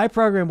my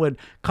program would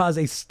cause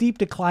a steep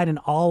decline in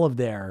all of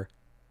their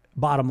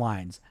bottom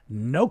lines.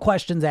 No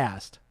questions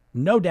asked.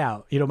 No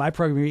doubt. My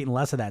program, you're eating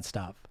less of that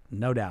stuff.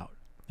 No doubt.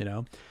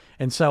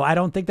 And so I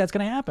don't think that's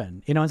going to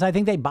happen. And so I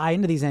think they buy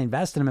into these and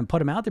invest in them and put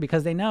them out there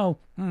because they know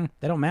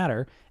they don't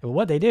matter. And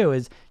what they do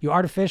is you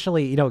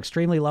artificially,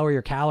 extremely lower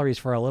your calories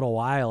for a little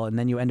while, and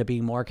then you end up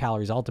eating more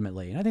calories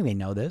ultimately. And I think they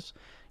know this,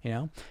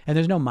 and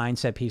there's no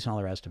mindset piece and all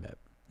the rest of it,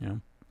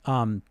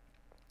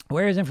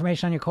 Where is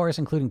information on your course,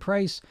 including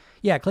price?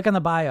 Yeah, click on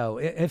the bio.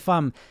 If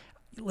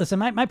listen,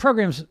 my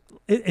program's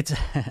it's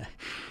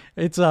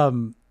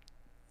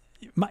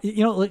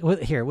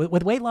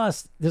with weight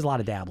loss, there's a lot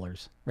of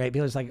dabblers, right?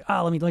 People are just like,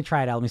 oh, let me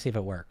try it out. Let me see if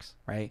it works,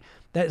 right?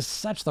 That is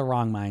such the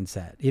wrong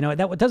mindset.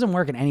 That doesn't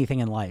work in anything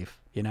in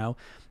life,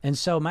 And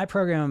so my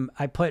program,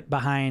 I put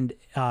behind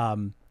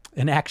an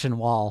action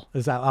wall,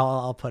 is how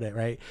I'll put it,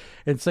 right?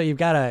 And so you've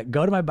got to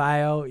go to my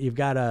bio. You've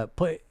got to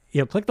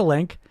click the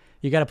link.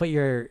 You got to put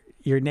your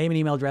name and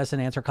email address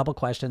and answer a couple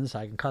questions so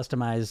I can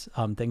customize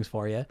things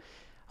for you.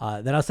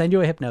 Then I'll send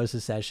you a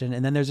hypnosis session,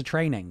 and then there's a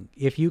training.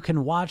 If you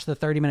can watch the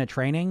 30-minute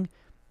training,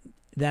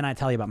 then I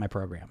tell you about my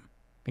program,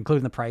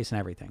 including the price and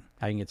everything,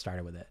 how you can get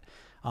started with it.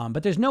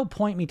 But there's no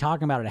point me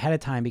talking about it ahead of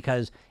time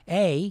because,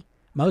 A,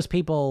 most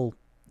people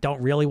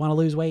don't really want to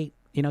lose weight.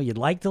 You'd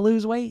like to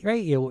lose weight,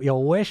 right?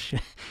 You'll wish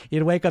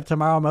you'd wake up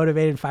tomorrow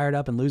motivated, fired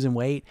up, and losing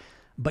weight,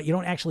 but you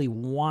don't actually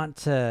want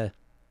to.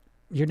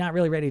 You're not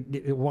really ready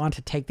to want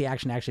to take the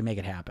action to actually make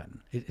it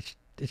happen. It's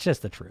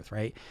just the truth,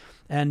 right?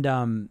 And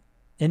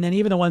then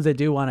even the ones that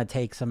do want to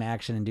take some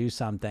action and do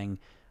something,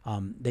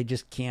 they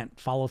just can't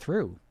follow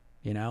through,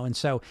 And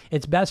so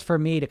it's best for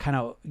me to kind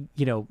of,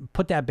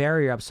 put that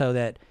barrier up so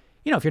that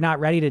if you're not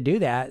ready to do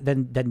that,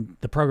 then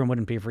the program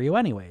wouldn't be for you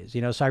anyways.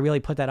 So I really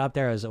put that up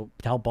there to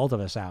help both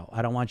of us out.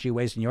 I don't want you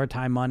wasting your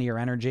time, money, or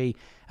energy,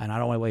 and I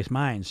don't want to waste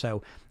mine.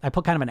 So I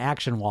put kind of an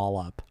action wall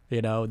up,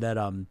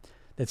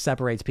 that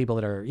separates people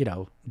that are,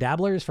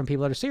 dabblers from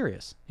people that are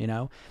serious,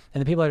 and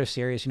the people that are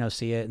serious,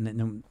 see it, and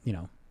then,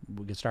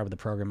 we can start with the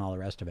program and all the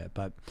rest of it.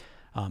 But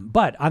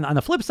on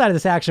the flip side of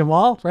this action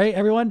wall, right,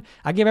 everyone,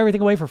 I give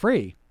everything away for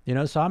free,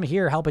 so I'm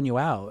here helping you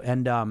out.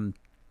 And,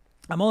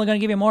 I'm only going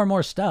to give you more and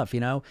more stuff.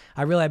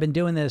 I've been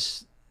doing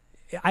this.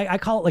 I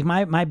call it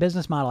like my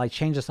business model. I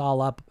changed this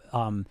all up,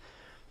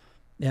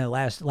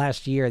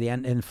 last year,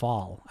 in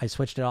fall. I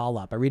switched it all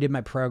up. I redid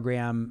my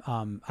program.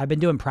 I've been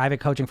doing private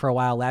coaching for a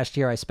while. Last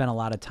year, I spent a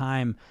lot of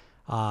time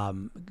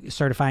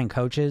certifying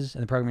coaches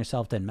in the Program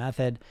Yourself Thin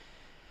method.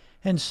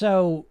 And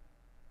so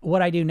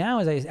what I do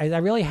now is I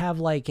really have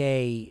like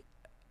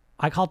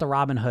I call it the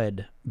Robin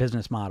Hood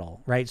business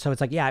model, right? So it's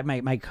like,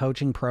 my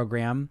coaching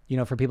program,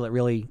 for people that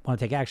really want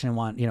to take action and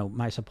want,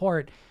 my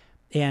support.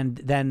 And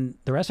then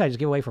the rest I just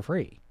give away for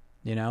free,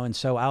 and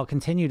so I'll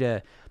continue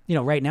to,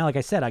 right now, like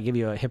I said, I'll give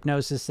you a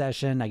hypnosis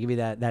session. I give you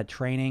that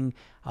training.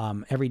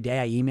 Every day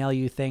I email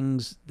you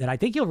things that I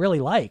think you'll really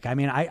like. I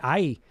mean,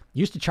 I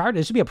used to charge,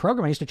 this would be a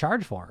program I used to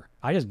charge for.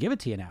 I just give it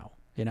to you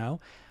now,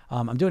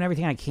 I'm doing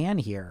everything I can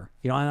here,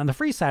 on the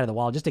free side of the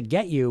wall, just to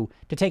get you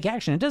to take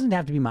action. It doesn't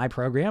have to be my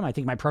program. I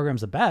think my program's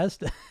the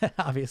best,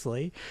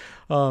 obviously.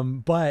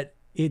 But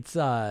it's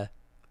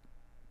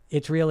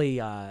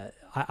really, I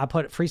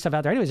put free stuff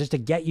out there anyways, just to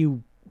get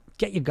you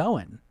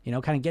going,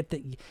 kind of get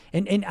the,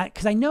 and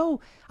cause I know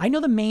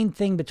the main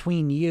thing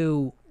between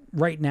you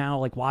right now,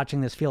 like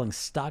watching this, feeling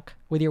stuck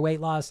with your weight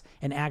loss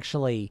and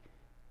actually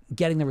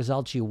getting the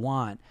results you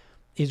want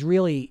is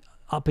really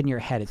up in your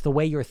head. It's the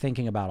way you're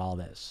thinking about all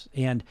this.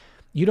 And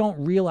you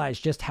don't realize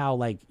just how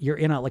like you're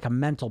in a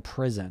mental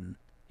prison,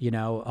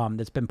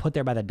 that's been put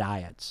there by the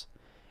diets.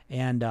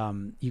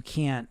 And you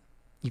can't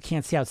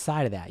see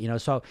outside of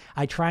that, so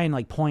I try and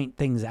like point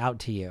things out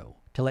to you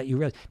to let you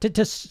realize,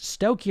 to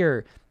stoke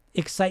your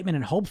excitement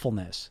and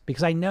hopefulness,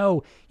 because I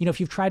know,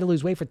 if you've tried to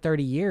lose weight for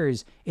 30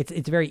 years,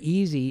 it's very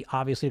easy,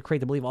 obviously, to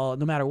create the belief, no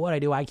matter what I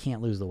do, I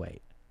can't lose the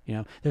weight.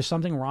 There's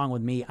something wrong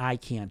with me. I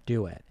can't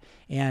do it.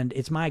 And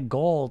it's my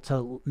goal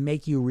to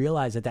make you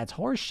realize that that's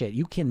horseshit.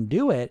 You can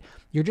do it.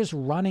 You're just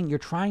you're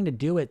trying to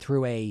do it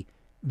through a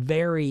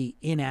very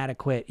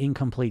inadequate,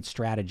 incomplete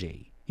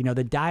strategy.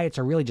 The diets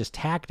are really just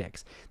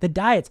tactics. The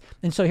diets.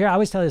 And so here, I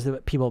always tell this to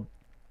people,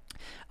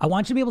 I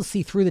want you to be able to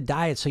see through the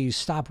diet so you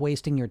stop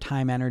wasting your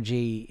time,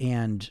 energy,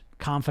 and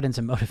confidence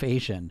and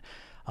motivation.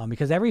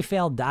 Because every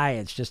failed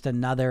diet's just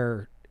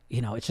another,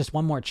 it's just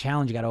one more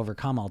challenge you got to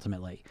overcome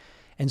ultimately.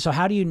 And so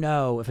how do you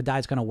know if a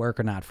diet's going to work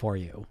or not for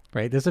you,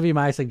 right? This would be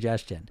my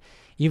suggestion.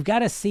 You've got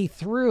to see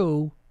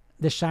through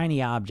the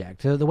shiny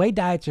object. So the way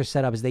diets are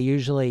set up is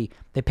they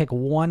pick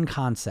one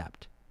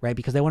concept, right?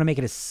 Because they want to make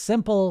it as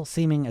simple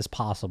seeming as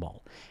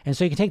possible. And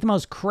so you can take the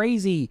most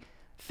crazy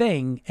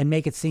thing and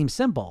make it seem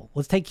simple.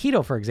 Let's take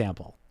keto, for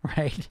example,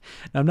 right?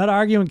 Now, I'm not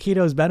arguing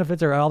keto's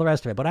benefits or all the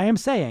rest of it, but I am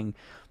saying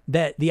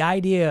that the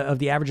idea of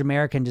the average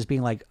American just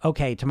being like,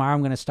 okay, tomorrow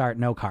I'm going to start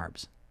no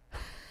carbs.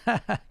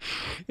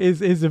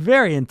 is a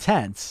very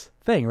intense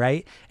thing,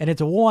 right? And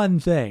it's one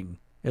thing.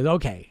 It's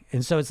okay.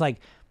 And so it's like,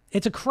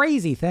 it's a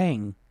crazy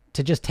thing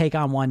to just take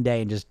on one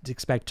day and just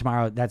expect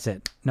tomorrow, that's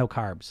it, no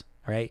carbs,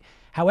 right?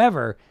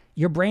 However,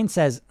 your brain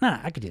says, nah,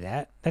 I could do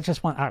that. That's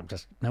just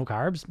just no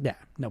carbs. Yeah,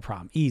 no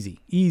problem.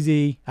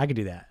 Easy. I could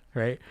do that,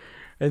 right?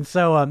 And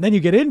so then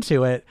you get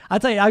into it. I'll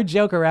tell you, I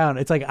joke around.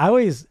 It's like, I don't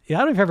know if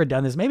you've ever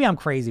done this. Maybe I'm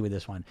crazy with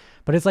this one,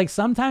 but it's like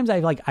sometimes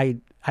I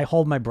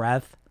hold my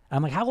breath.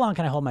 I'm like, how long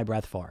can I hold my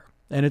breath for?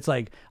 And it's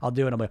like, I'll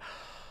do it. I'm like,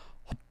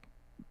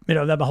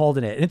 I'm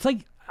holding it. And it's like,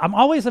 I'm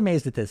always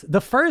amazed at this.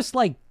 The first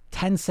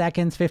 10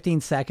 seconds,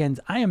 15 seconds,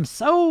 I am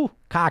so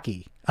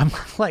cocky. I'm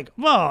like,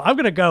 whoa, I'm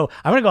going to go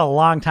a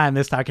long time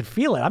this time. I can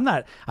feel it. I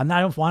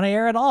don't want to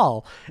air at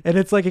all. And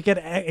it's like, it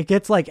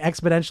gets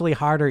exponentially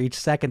harder each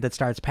second that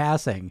starts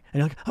passing.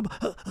 And you're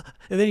like,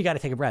 and then you got to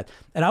take a breath.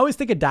 And I always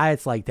think of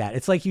diets like that.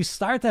 It's like you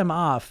start them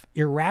off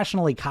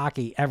irrationally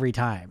cocky every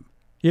time.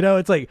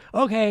 It's like,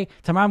 okay,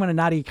 tomorrow I'm going to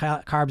not eat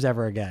carbs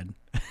ever again.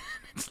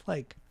 It's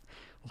like,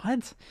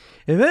 what?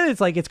 And then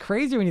it's like, it's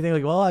crazy when you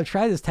think well, I've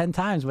tried this 10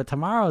 times, but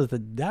tomorrow's the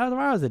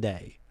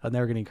day. I'm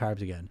never going to eat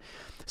carbs again.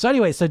 So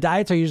anyway, so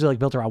diets are usually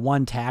built around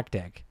one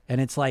tactic.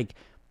 And it's like,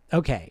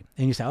 okay.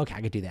 And you say, okay,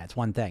 I could do that. It's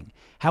one thing.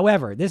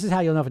 However, this is how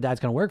you'll know if a diet's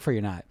going to work for you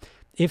or not.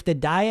 If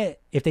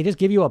they just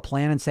give you a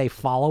plan and say,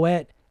 follow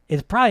it,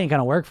 it probably ain't going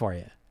to work for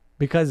you,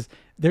 because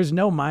there's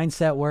no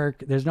mindset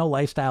work. There's no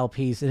lifestyle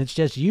piece. And it's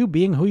just you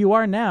being who you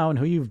are now and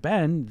who you've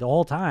been the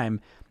whole time.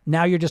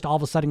 Now you're just all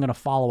of a sudden going to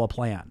follow a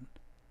plan.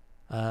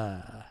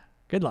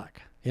 Good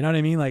luck. You know what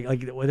I mean? Like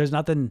there's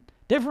nothing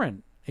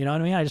different. You know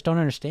what I mean? I just don't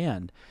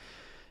understand.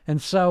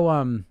 And so,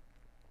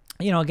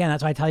 again,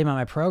 that's why I tell you about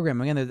my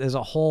program. Again, there's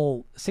a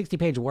whole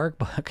 60-page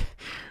workbook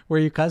where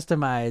you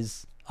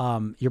customize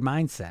your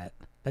mindset.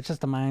 That's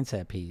just the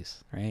mindset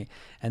piece, right?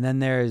 And then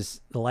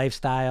there's the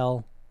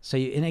lifestyle, So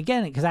and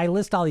again, because I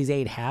list all these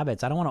 8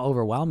 habits, I don't want to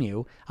overwhelm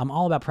you. I'm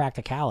all about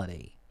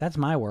practicality. That's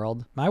my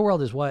world. My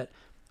world is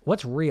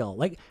what's real.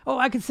 Like, oh,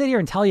 I could sit here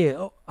and tell you,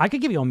 oh, I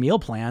could give you a meal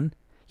plan.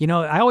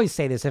 I always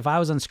say this, if I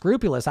was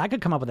unscrupulous, I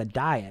could come up with a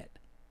diet,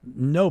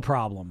 no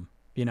problem,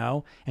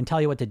 and tell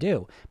you what to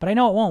do. But I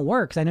know it won't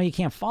work because I know you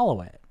can't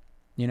follow it,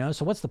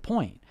 so what's the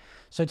point?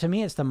 So to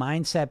me, it's the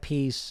mindset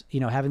piece,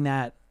 having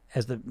that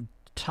as the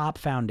top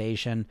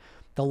foundation,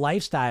 the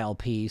lifestyle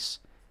piece,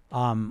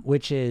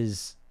 which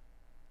is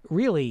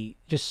really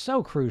just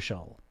so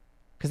crucial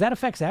because that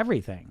affects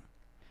everything.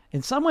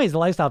 In some ways, the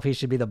lifestyle piece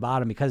should be the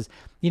bottom because,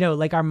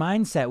 like our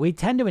mindset, we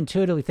tend to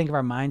intuitively think of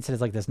our mindset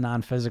as like this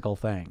non-physical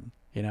thing.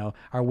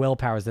 Our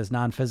willpower is this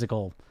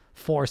non-physical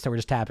force that we're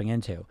just tapping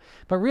into.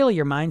 But really,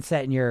 your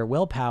mindset and your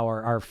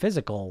willpower are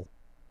physical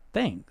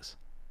things,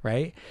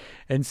 right?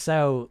 And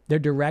so they're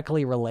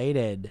directly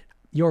related.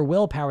 Your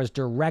willpower is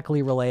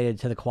directly related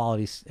to the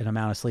quality and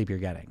amount of sleep you're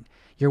getting.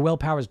 Your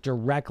willpower is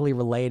directly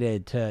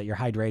related to your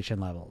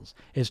hydration levels.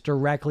 It's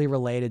directly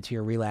related to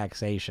your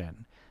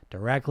relaxation,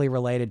 directly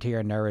related to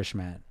your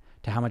nourishment,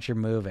 to how much you're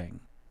moving,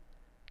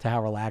 to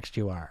how relaxed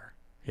you are,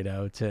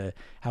 to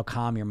how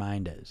calm your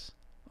mind is.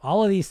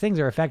 All of these things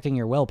are affecting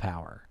your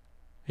willpower,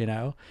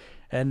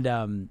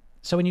 And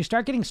so when you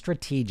start getting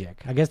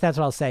strategic, I guess that's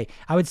what I'll say.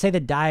 I would say the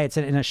diets,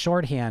 in a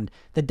shorthand,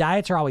 the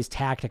diets are always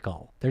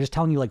tactical. They're just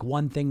telling you like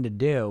one thing to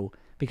do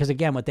because,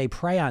 again, what they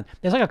prey on,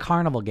 it's like a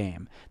carnival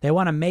game. They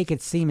want to make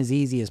it seem as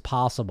easy as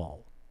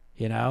possible.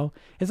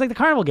 It's like the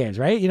carnival games,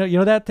 right? You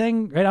know that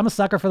thing, right? I'm a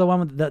sucker for the one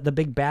with the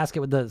big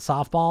basket with the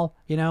softball,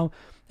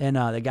 and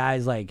the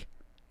guy's like,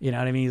 you know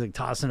what I mean? He's like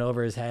tossing it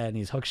over his head and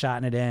he's hook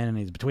shotting it in and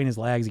he's between his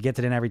legs. He gets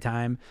it in every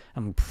time.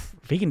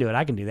 If he can do it,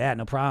 I can do that.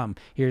 No problem.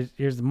 Here's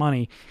the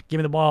money. Give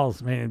me the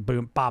balls. Man,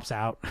 boom, pops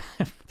out.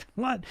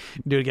 What?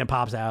 Do it again.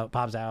 Pops out.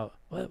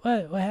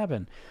 What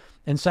happened?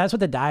 And so that's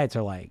what the diets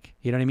are like.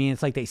 You know what I mean?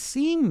 It's like they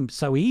seem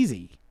so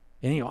easy.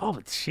 And you go, oh,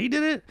 she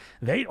did it.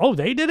 They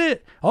did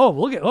it. Oh,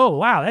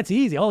 wow, that's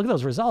easy. Oh, look at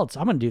those results.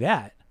 I'm going to do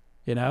that,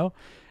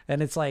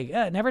 And it's like,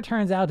 it never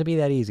turns out to be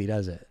that easy,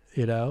 does it?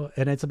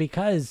 And it's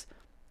because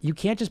you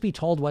can't just be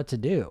told what to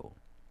do.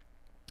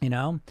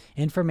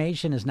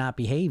 Information is not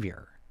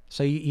behavior.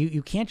 So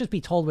you can't just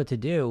be told what to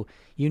do.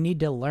 You need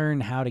to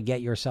learn how to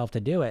get yourself to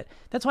do it.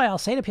 That's why I'll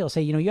say to people,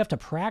 you have to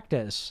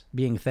practice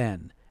being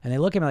thin. And they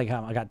look at me like,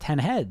 oh, I got 10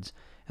 heads.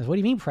 I said, what do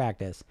you mean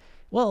practice?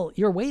 Well,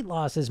 your weight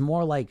loss is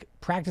more like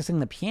practicing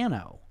the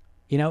piano.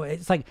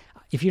 It's like,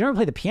 if you never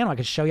play the piano, I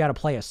could show you how to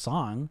play a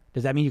song.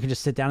 Does that mean you can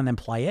just sit down and then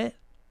play it?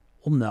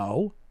 Well,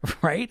 no,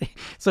 right?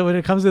 So when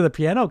it comes to the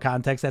piano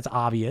context, that's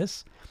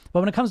obvious.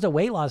 But when it comes to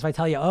weight loss, if I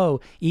tell you,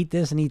 oh, eat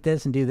this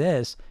and do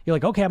this, you're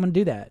like, okay, I'm going to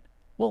do that.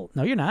 Well,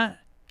 no, you're not.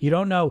 You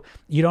don't know.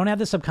 You don't have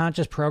the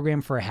subconscious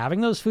program for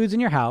having those foods in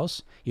your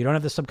house. You don't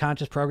have the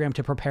subconscious program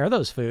to prepare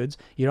those foods.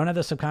 You don't have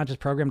the subconscious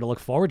program to look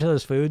forward to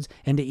those foods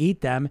and to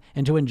eat them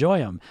and to enjoy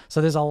them.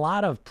 So there's a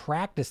lot of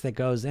practice that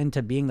goes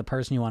into being the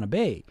person you want to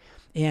be.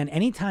 And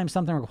anytime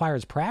something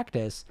requires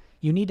practice,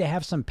 you need to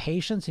have some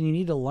patience and you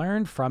need to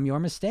learn from your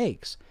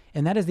mistakes.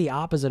 And that is the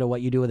opposite of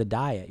what you do with a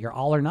diet. You're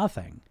all or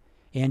nothing.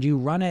 And you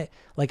run it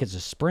like it's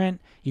a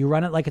sprint. You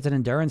run it like it's an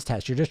endurance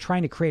test. You're just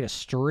trying to create a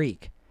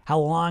streak. How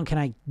long can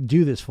I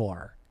do this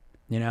for?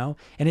 And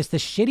it's the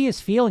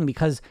shittiest feeling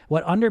because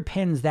what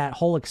underpins that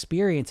whole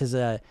experience is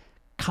a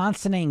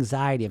constant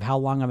anxiety of how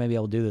long I'm going to be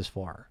able to do this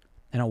for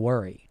and a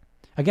worry.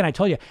 Again, I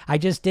told you, I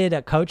just did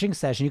a coaching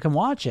session. You can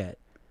watch it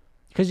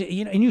because,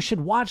 and you should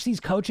watch these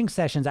coaching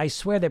sessions. I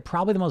swear they're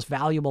probably the most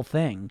valuable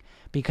thing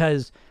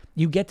because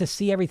you get to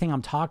see everything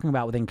I'm talking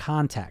about within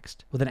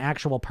context, with an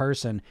actual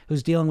person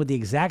who's dealing with the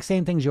exact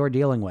same things you're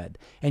dealing with.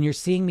 And you're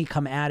seeing me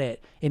come at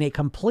it in a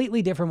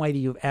completely different way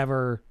than you've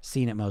ever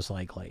seen it, most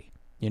likely,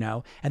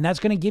 And that's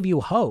going to give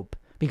you hope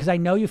because I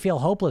know you feel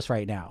hopeless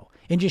right now.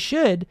 And you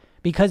should,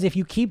 because if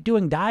you keep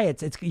doing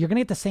diets, you're going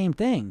to get the same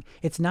thing.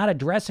 It's not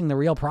addressing the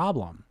real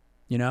problem,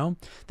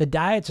 The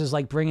diets is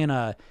like bringing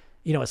a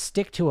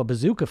stick to a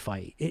bazooka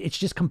fight. It's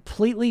just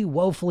completely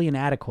woefully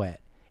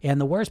inadequate. And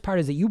the worst part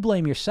is that you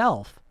blame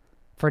yourself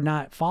for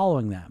not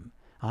following them.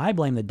 I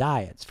blame the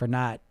diets for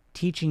not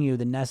teaching you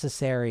the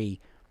necessary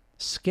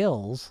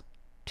skills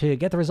to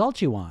get the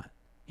results you want,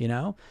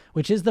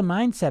 which is the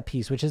mindset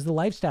piece, which is the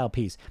lifestyle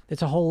piece.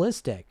 It's a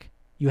holistic.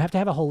 You have to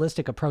have a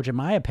holistic approach, in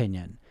my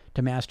opinion,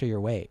 to master your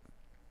weight.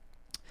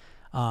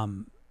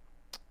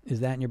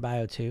 Is that in your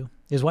bio too?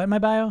 Is what in my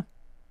bio?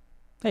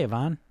 Hey,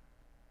 Yvonne.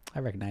 I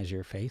recognize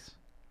your face.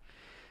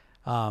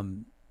 That's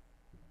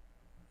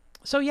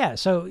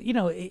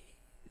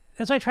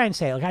what I try and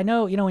say. Like, I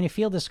know, when you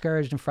feel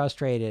discouraged and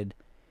frustrated,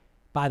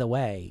 by the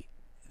way,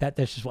 that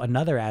there's just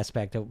another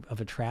aspect of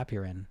a trap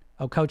you're in.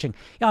 Oh, coaching.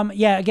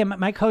 Again,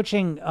 my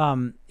coaching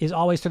is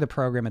always through the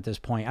program at this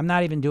point. I'm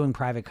not even doing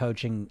private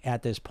coaching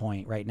at this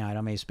point right now. I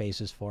don't make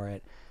spaces for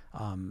it.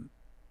 I'm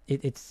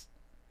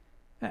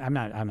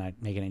not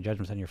making any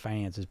judgments on your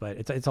finances, but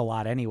it's a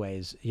lot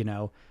anyways,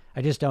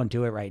 I just don't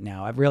do it right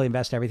now. I've really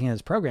invested everything in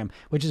this program,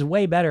 which is a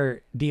way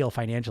better deal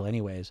financially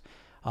anyways.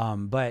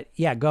 But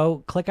yeah,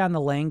 go click on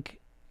the link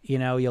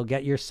you'll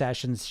get your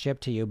sessions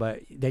shipped to you,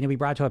 but then you'll be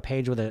brought to a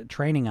page with a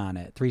training on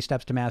it, 3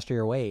 steps to master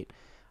your weight.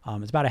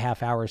 It's about a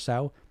half hour or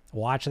so.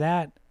 Watch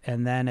that.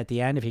 And then at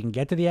the end, if you can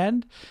get to the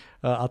end,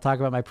 I'll talk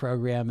about my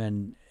program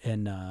and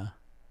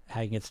how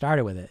you can get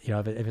started with it,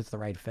 if it's the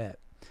right fit.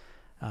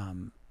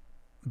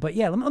 But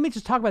yeah, let me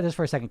just talk about this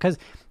for a second. Cause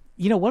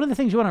one of the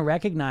things you want to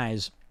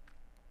recognize,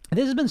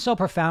 this has been so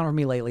profound for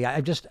me lately.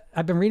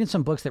 I've been reading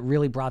some books that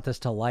really brought this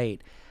to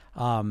light.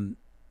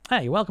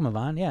 Hey, you're welcome,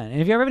 Yvonne. Yeah.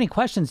 And if you ever have any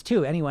questions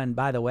too, anyone,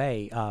 by the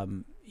way,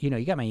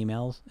 you got my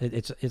emails.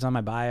 It's on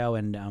my bio,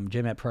 and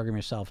Jim at Program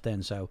Yourself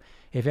Thin. So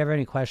if you ever have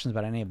any questions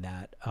about any of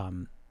that,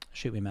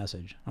 shoot me a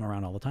message. I'm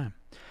around all the time.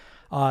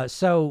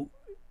 So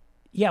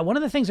yeah, one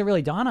of the things that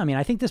really dawned on me, and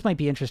I think this might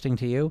be interesting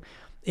to you,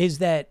 is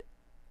that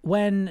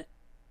when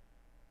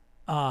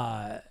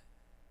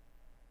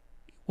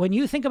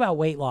you think about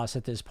weight loss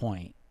at this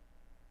point,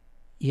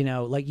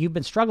 like you've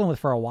been struggling with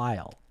for a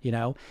while,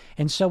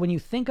 and so when you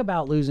think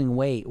about losing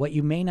weight, what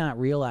you may not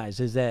realize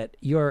is that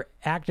you're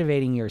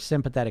activating your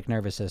sympathetic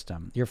nervous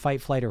system, your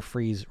fight, flight, or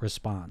freeze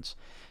response.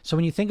 So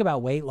when you think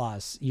about weight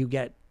loss, you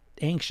get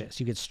anxious,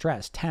 you get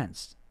stressed,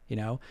 tense, you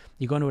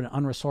go into an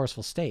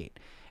unresourceful state.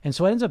 And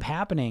so what ends up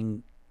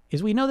happening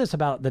is, we know this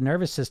about the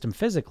nervous system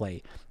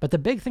physically, but the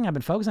big thing I've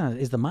been focusing on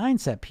is the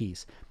mindset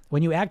piece.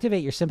 When you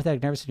activate your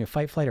sympathetic nervous system, your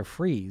fight, flight, or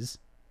freeze,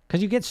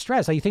 because you get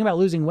stressed. Like you think about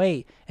losing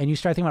weight and you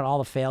start thinking about all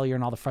the failure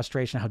and all the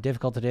frustration, how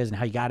difficult it is and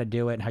how you got to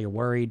do it and how you're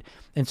worried.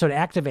 And so it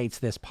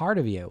activates this part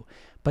of you.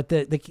 But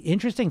the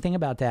interesting thing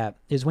about that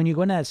is, when you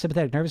go into that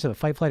sympathetic nervous system,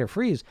 fight, flight, or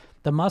freeze,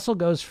 the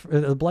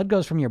blood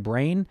goes from your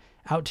brain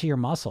out to your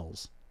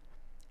muscles.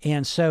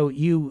 And so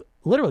you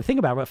literally think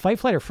about it, but fight,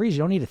 flight, or freeze, you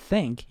don't need to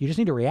think, you just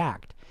need to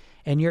react.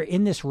 And you're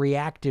in this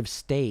reactive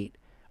state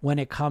when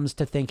it comes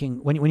to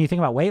thinking. When you think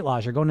about weight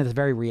loss, you're going to this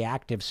very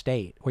reactive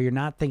state where you're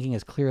not thinking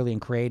as clearly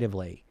and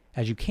creatively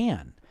as you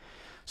can.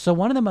 So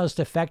one of the most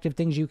effective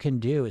things you can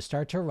do is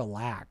start to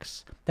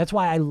relax. That's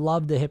why I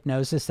love the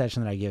hypnosis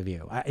session that I give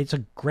you. It's a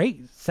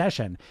great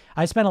session.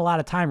 I spent a lot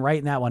of time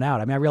writing that one out.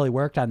 I mean, I really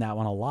worked on that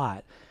one a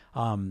lot.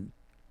 And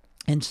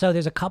so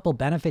there's a couple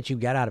benefits you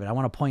get out of it. I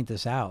want to point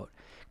this out,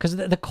 because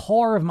the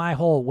core of my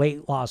whole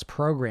weight loss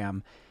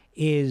program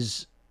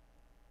is,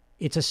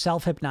 it's a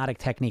self-hypnotic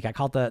technique. I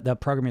call it the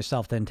Program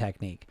Yourself Thin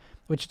technique,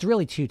 which is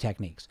really 2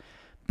 techniques.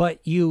 But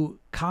you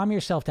calm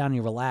yourself down and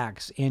you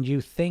relax, and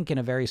you think in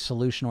a very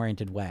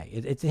solution-oriented way.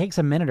 It takes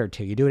a minute or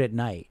 2. You do it at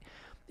night.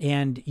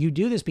 And you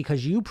do this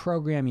because you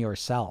program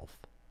yourself.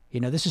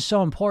 This is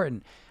so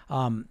important.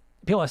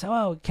 People say,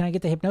 oh, can I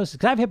get the hypnosis?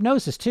 Because I have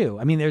hypnosis too.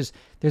 I mean,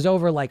 there's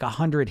over like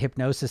 100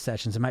 hypnosis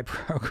sessions in my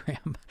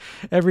program.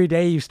 Every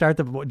day you start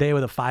the day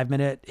with a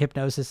 5-minute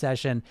hypnosis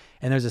session,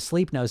 and there's a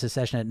sleep hypnosis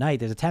session at night.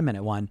 There's a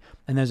 10-minute one,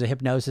 and there's a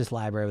hypnosis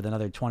library with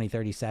another 20,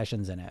 30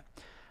 sessions in it.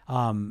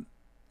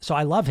 So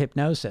I love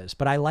hypnosis,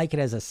 but I like it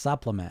as a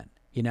supplement.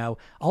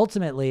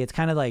 Ultimately, it's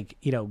kind of like,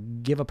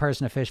 give a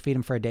person a fish, feed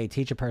them for a day,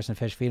 teach a person a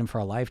fish, feed them for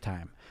a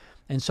lifetime.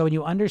 And so when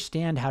you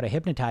understand how to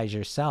hypnotize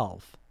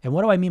yourself, and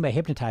what do I mean by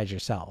hypnotize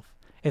yourself?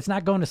 It's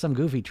not going to some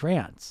goofy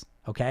trance,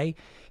 okay?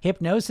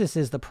 Hypnosis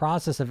is the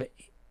process of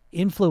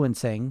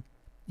influencing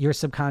your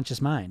subconscious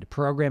mind,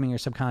 programming your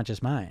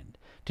subconscious mind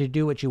to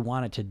do what you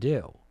want it to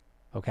do,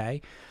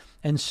 okay?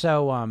 And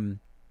so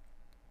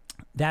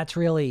that's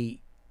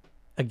really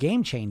a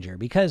game changer,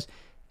 because,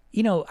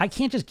 I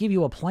can't just give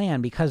you a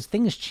plan, because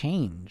things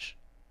change,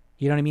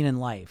 you know what I mean, in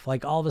life.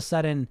 Like all of a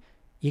sudden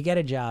you get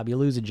a job, you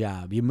lose a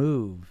job, you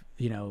move,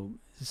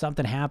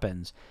 something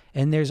happens,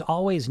 and there's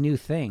always new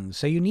things.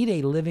 So you need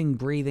a living,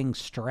 breathing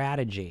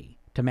strategy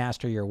to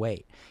master your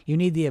weight. You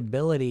need the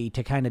ability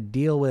to kind of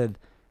deal with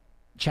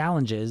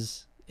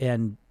challenges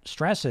and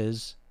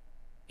stresses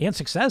and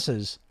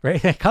successes,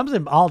 right? It comes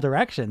in all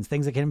directions,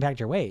 things that can impact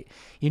your weight.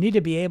 You need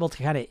to be able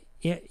to kind of,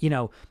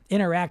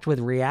 interact with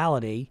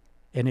reality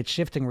and its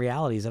shifting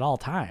realities at all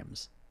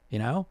times,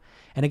 And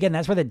again,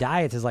 that's where the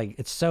diets is like,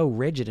 it's so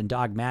rigid and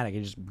dogmatic.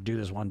 You just do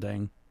this one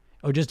thing.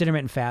 Oh, just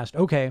intermittent fast.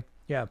 Okay.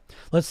 Yeah.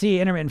 Let's see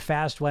intermittent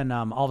fast when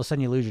all of a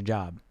sudden you lose your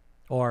job,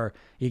 or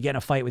you get in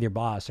a fight with your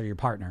boss or your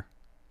partner.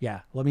 Yeah.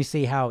 Let me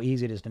see how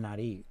easy it is to not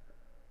eat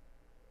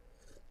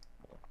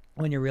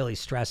when you're really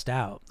stressed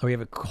out, or you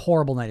have a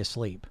horrible night of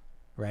sleep,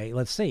 right?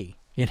 Let's see,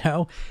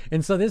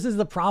 And so this is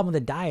the problem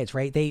with the diets,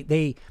 right?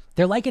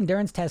 They're like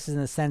endurance tests in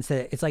the sense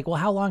that it's like, well,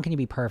 how long can you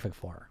be perfect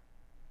for?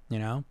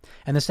 And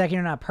the second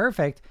you're not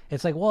perfect,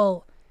 it's like,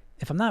 well,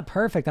 if I'm not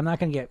perfect, I'm not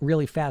going to get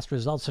really fast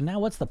results. So now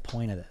what's the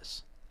point of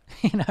this?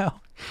 And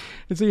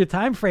so your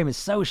time frame is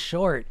so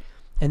short,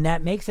 and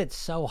that makes it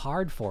so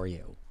hard for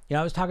you.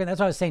 That's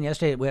what I was saying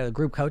yesterday. We had a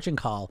group coaching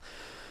call,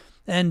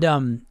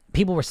 and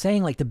people were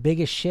saying like the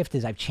biggest shift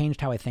is I've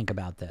changed how I think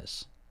about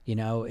this,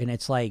 and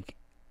it's like,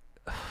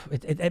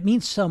 it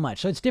means so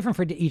much. So it's different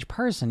for each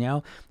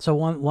person, So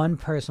one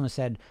person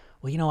said,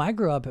 well, I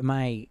grew up and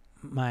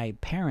my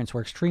parents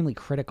were extremely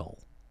critical,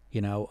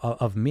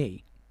 of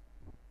me,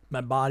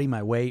 my body,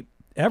 my weight,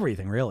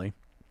 everything really.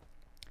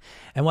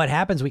 And what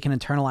happens, we can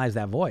internalize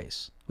that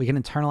voice. We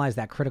can internalize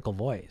that critical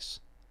voice.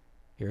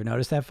 You ever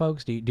notice that,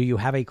 folks? Do you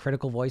have a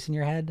critical voice in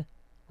your head?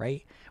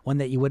 right? One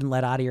that you wouldn't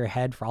let out of your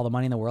head for all the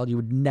money in the world. You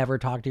would never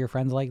talk to your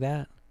friends like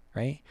that,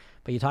 right?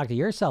 But you talk to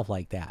yourself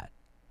like that.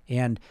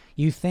 And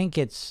you think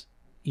it's,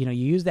 you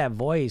use that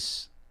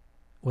voice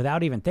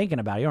without even thinking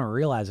about it. You don't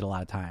realize it a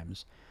lot of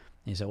times.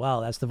 And you say,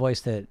 well, that's the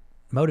voice that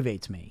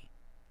motivates me.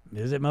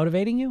 Is it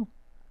motivating you?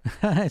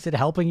 Is it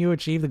helping you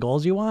achieve the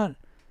goals you want?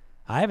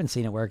 I haven't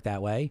seen it work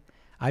that way.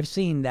 I've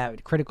seen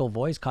that critical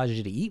voice causes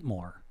you to eat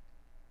more,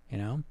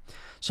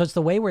 So it's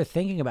the way we're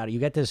thinking about it. You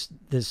get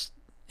this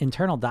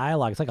internal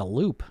dialogue. It's like a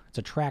loop. It's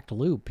a tracked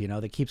loop,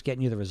 that keeps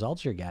getting you the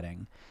results you're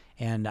getting.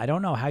 And I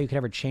don't know how you could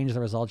ever change the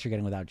results you're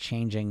getting without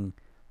changing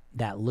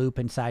that loop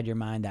inside your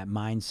mind, that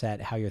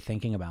mindset, how you're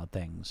thinking about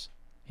things,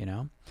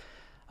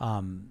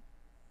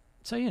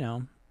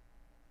 So,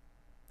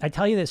 I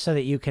tell you this so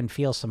that you can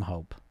feel some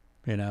hope,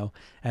 and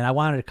I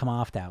wanted to come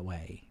off that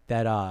way.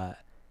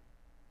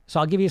 So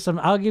I'll give you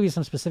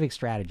some specific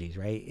strategies,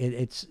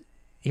 right?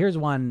 Here's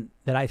one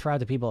that I throw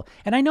out to people,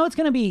 and I know it's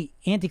going to be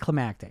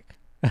anticlimactic.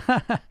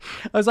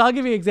 So I'll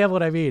give you an example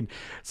of what I mean.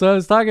 So I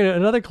was talking to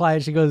another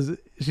client.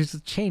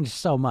 She's changed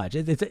so much.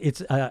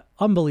 It's an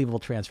unbelievable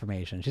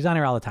transformation. She's on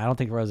here all the time. I don't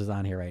think Rose is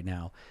on here right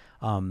now.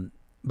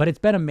 But it's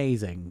been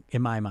amazing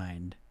in my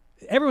mind.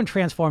 Everyone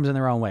transforms in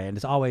their own way, and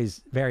it's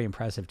always very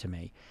impressive to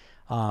me.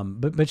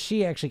 But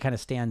she actually kind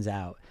of stands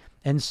out.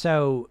 And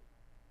so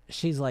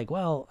she's like,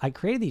 well, I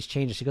created these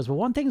changes. She goes, well,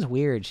 one thing's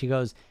weird. She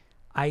goes,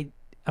 I'm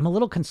a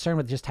little concerned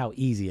with just how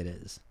easy it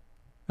is.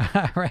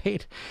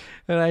 Right.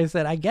 And I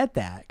said, I get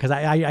that. Because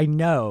I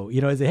know,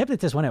 as a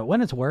hypnotist,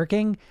 when it's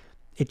working,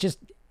 it's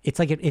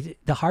like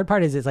the hard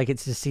part is it's like it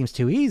just seems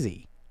too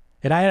easy.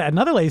 And I had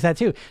another lady said that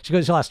too. She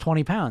goes, she lost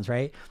 20 pounds,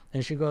 right?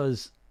 And she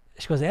goes,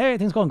 hey,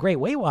 everything's going great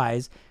weight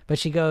wise, but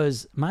she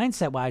goes,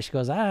 mindset wise, she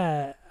goes,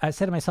 I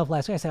said to myself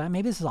last week, I said,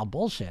 maybe this is all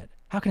bullshit.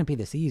 How can it be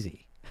this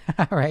easy?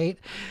 Right?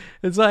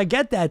 And so I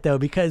get that though,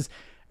 because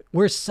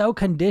we're so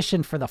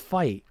conditioned for the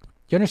fight.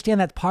 You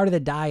understand that's part of the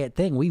diet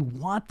thing. We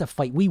want the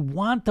fight. We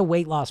want the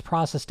weight loss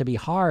process to be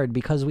hard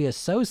because we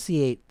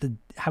associate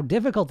how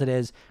difficult it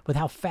is with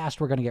how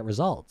fast we're going to get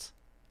results.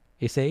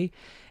 You see?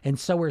 And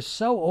so we're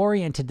so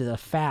oriented to the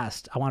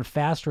fast. I want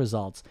fast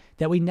results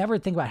that we never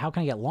think about how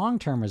can I get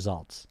long-term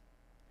results?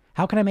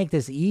 How can I make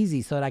this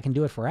easy so that I can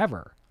do it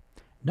forever?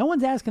 No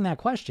one's asking that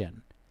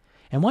question.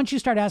 And once you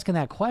start asking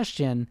that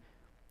question,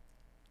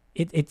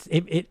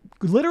 it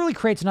literally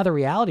creates another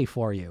reality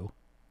for you.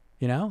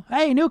 Hey,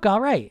 Nuke, all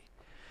right.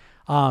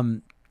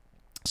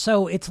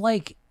 So it's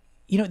like,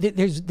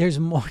 there's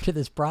more to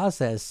this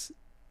process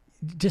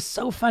just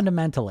so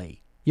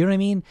fundamentally, you know what I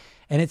mean?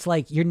 And it's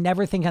like, you're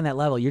never thinking on that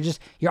level.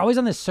 You're always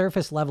on the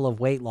surface level of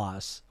weight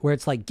loss where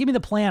it's like, give me the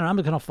plan and I'm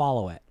going to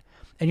follow it.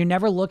 And you're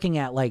never looking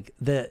at like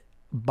the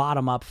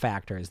bottom up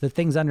factors, the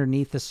things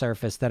underneath the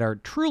surface that are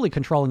truly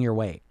controlling your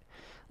weight,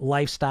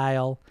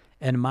 lifestyle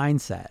and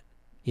mindset,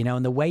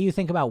 and the way you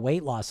think about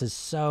weight loss is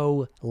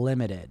so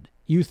limited.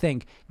 You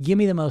think, give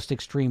me the most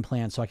extreme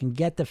plan so I can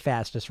get the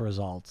fastest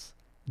results.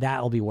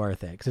 That'll be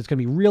worth it because it's going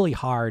to be really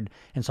hard.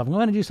 And so if I'm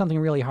going to do something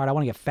really hard, I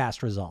want to get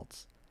fast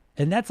results.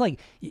 And that's like,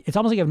 it's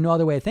almost like you have no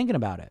other way of thinking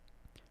about it,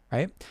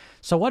 right?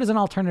 So what is an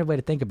alternative way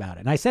to think about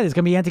it? And I said it's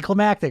going to be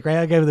anticlimactic, right?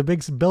 I gave the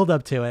big build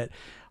up to it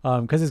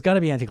because it's going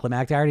to be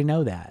anticlimactic. I already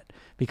know that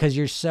because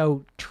you're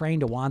so trained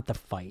to want the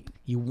fight.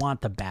 You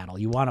want the battle.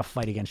 You want to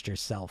fight against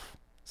yourself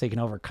so you can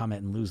overcome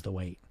it and lose the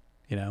weight,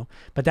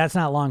 But that's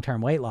not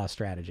long-term weight loss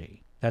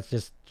strategy. That's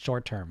just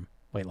short-term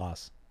weight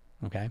loss,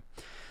 okay?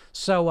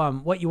 So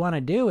what you want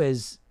to do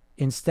is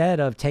instead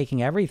of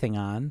taking everything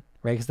on,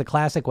 right, because the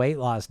classic weight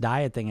loss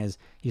diet thing is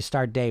you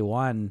start day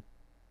one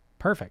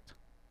perfect.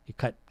 You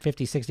cut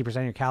 50, 60%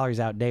 of your calories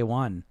out day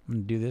one. I'm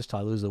going to do this till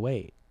I lose the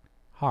weight.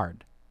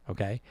 Hard,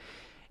 okay?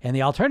 And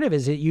the alternative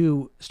is that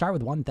you start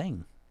with one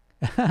thing.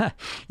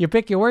 You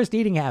pick your worst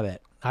eating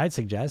habit, I'd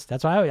suggest.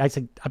 That's why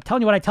I'm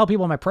telling you what I tell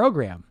people in my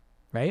program,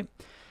 right?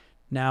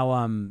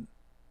 Now,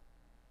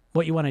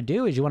 what you want to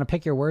do is you want to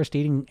pick your worst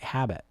eating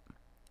habit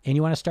and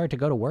you want to start to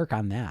go to work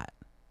on that.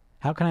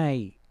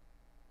 And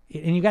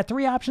you got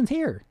 3 options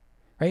here,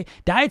 right?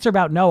 Diets are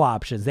about no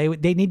options. They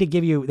need to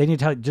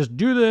tell you, just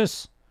do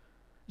this.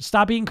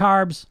 Stop eating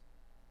carbs.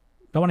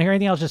 Don't want to hear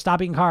anything else. Just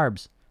stop eating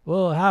carbs.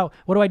 Well,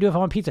 what do I do if I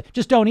want pizza?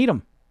 Just don't eat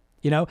them.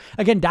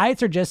 Again,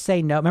 diets are just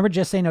say no. Remember,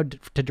 just say no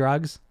to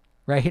drugs,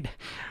 right?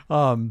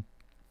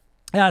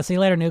 Yeah. See you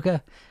later,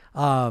 Nuka.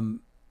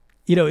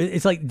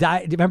 It's like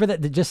remember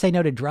that just say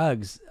no to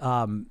drugs.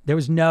 There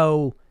was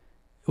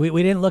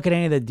we didn't look at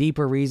any of the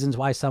deeper reasons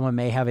why someone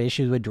may have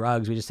issues with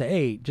drugs. We just say,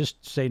 hey,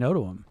 just say no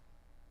to them.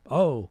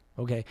 Oh,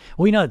 okay.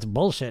 Well, we know it's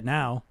bullshit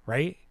now,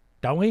 right?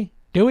 Don't we?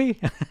 Do we?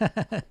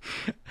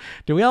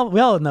 We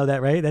all know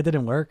that, right? That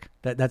didn't work.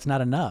 That's not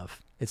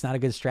enough. It's not a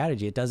good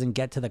strategy. It doesn't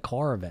get to the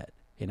core of it,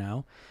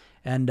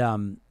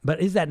 And,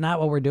 but is that not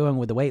what we're doing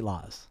with the weight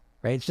loss,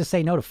 right? It's just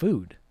say no to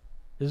food.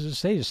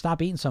 Just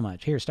stop eating so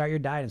much. Here, start your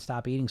diet and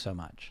stop eating so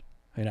much,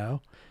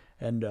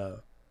 And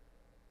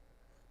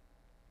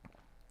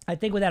I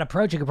think with that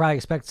approach, you could probably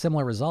expect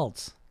similar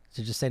results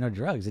to just say no to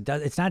drugs.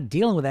 It's not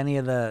dealing with any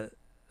of the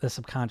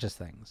subconscious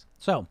things.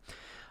 So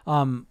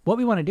what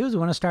we want to do is we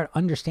want to start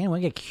understanding. We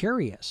want to get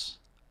curious.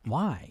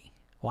 Why?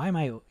 Why am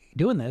I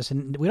doing this?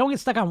 And we don't get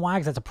stuck on why,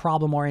 because that's a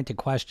problem-oriented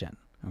question.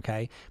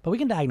 Okay, but we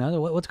can diagnose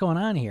what's going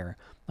on here.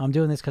 I'm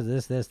doing this because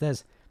of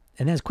this,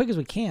 and then as quick as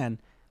we can,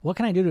 what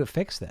can I do to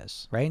fix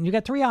this? Right? And you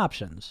got 3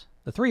 options.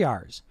 The 3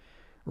 R's: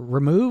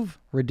 remove,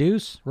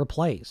 reduce,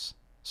 replace.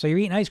 So you're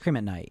eating ice cream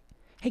at night.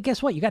 Hey,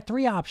 guess what? You got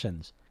 3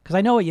 options. Because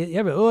I know I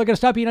got to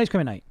stop eating ice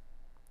cream at night.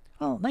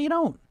 Well, no, you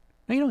don't.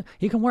 No, you don't.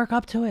 You can work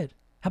up to it.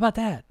 How about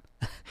that?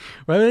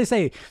 What do they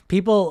say?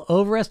 People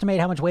overestimate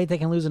how much weight they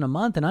can lose in a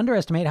month and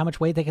underestimate how much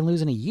weight they can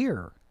lose in a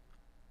year.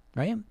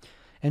 Right?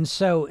 And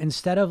so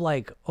instead of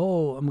like,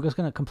 oh, I'm just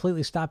going to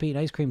completely stop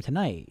eating ice cream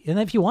tonight. And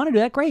if you want to do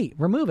that, great.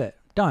 Remove it.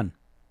 Done.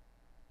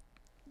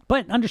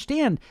 But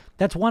understand,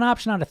 that's 1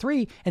 option out of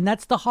 3, and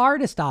that's the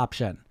hardest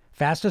option.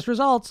 Fastest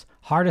results,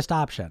 hardest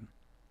option,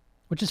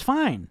 which is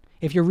fine.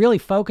 If you're really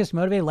focused,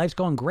 motivated, life's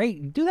going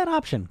great, do that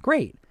option.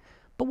 Great.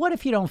 But what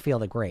if you don't feel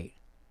that great?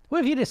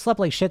 What if you just slept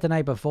like shit the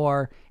night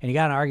before and you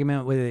got in an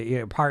argument with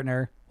your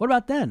partner? What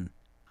about then?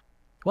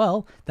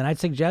 Well, then I'd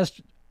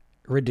suggest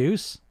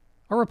reduce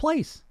or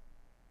replace.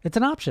 It's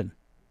an option,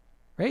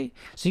 right?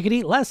 So you could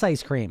eat less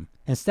ice cream.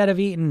 Instead of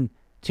eating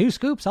 2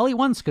 scoops, I'll eat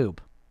 1 scoop.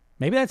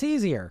 Maybe that's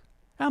easier.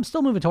 I'm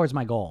still moving towards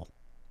my goal.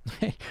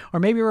 Or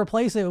maybe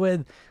replace it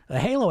with a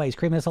Halo ice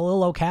cream that's a little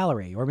low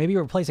calorie. Or maybe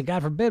replace it,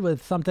 God forbid,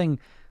 with something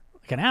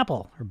like an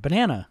apple or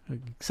banana, or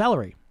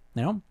celery,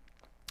 you know?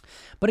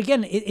 But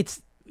again,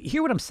 it's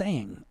hear what I'm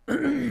saying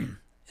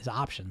is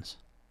options,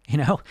 you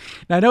know?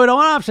 Now, I know I don't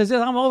want options.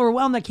 I'm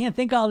overwhelmed. I can't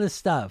think of all this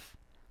stuff.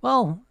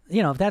 Well,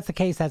 you know, if that's the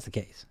case, that's the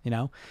case, you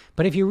know?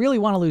 But if you really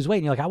want to lose weight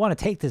and you're like, I want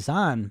to take this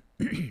on,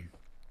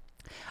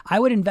 I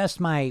would invest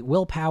my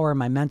willpower,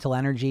 my mental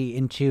energy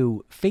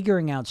into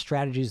figuring out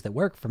strategies that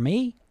work for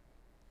me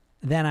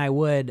than I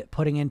would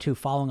putting into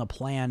following a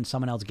plan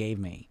someone else gave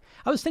me.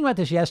 I was thinking about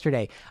this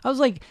yesterday. I was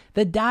like,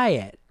 the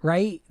diet,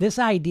 right? This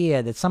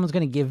idea that someone's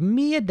going to give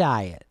me a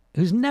diet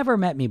who's never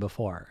met me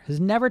before, has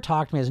never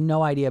talked to me, has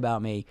no idea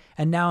about me,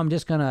 and now I'm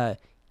just going to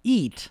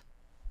eat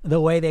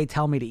the way they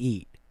tell me to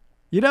eat.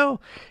 You know,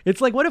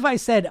 it's like, what if I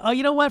said, oh,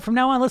 you know what? From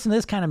now on, listen to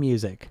this kind of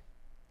music.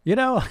 You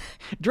know,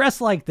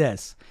 dress like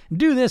this,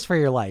 do this for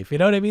your life. You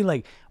know what I mean?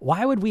 Like,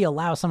 why would we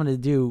allow someone to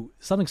do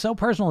something so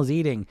personal as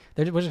eating?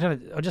 We're just going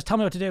to just tell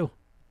me what to do.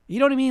 You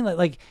know what I mean?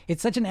 Like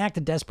it's such an act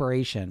of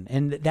desperation.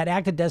 And that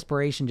act of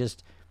desperation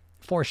just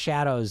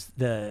foreshadows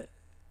the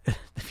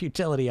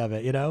futility of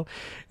it. You know,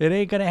 it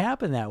ain't going to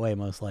happen that way,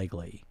 most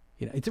likely.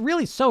 You know, it's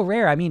really so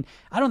rare. I mean,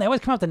 I don't know. They always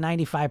come up to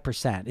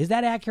 95%. Is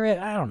that accurate?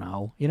 I don't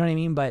know. You know what I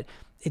mean? But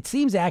it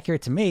seems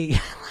accurate to me,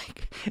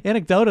 like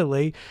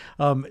anecdotally.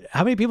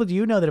 How many people do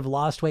you know that have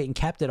lost weight and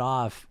kept it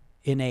off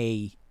in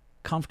a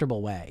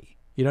comfortable way?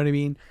 You know what I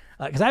mean?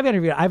 Because I've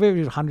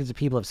interviewed hundreds of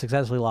people who have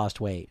successfully lost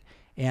weight.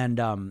 And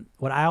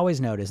what I always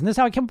notice, and this is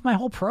how I came up with my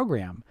whole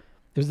program,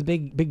 it was the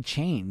big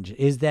change,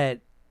 is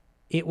that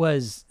it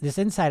was this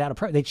inside out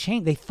approach.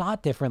 They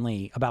thought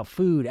differently about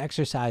food,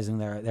 exercising,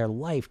 their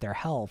life, their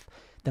health,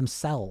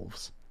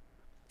 themselves.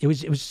 It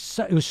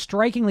was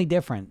strikingly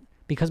different.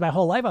 Because my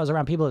whole life I was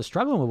around people that were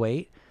struggling with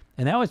weight,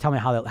 and they always tell me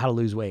how to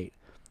lose weight.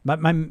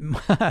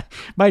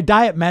 My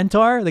diet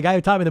mentor, the guy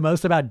who taught me the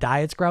most about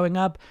diets growing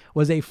up,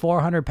 was a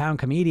 400-pound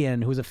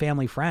comedian who was a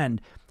family friend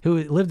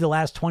who lived the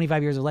last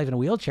 25 years of life in a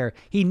wheelchair.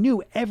 He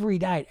knew every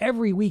diet.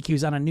 Every week he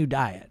was on a new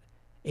diet,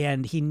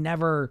 and he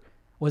never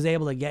was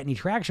able to get any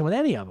traction with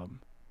any of them,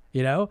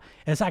 you know?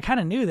 And so I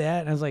kind of knew that,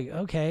 and I was like,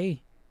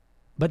 okay.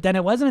 But then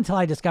it wasn't until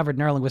I discovered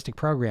neurolinguistic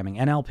programming,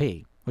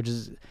 NLP, which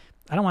is...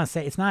 I don't want to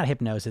say it's not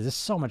hypnosis. It's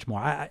so much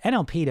more.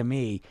 NLP to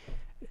me,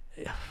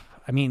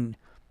 I mean,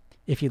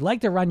 if you'd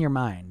like to run your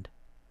mind,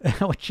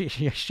 which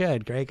you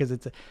should, right? Because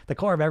it's the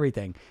core of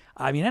everything.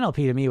 I mean, NLP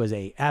to me was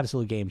a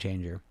absolute game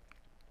changer.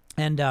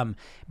 And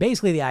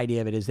basically the idea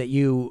of it is that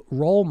you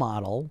role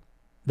model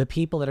the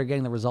people that are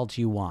getting the results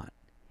you want.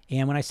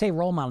 And when I say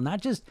role model,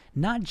 not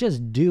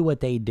just do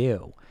what they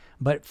do,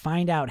 but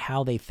find out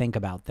how they think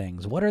about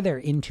things. What are their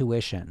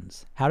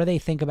intuitions? How do they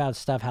think about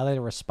stuff? How do they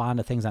respond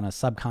to things on a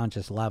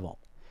subconscious level?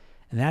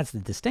 And that's the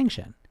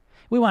distinction.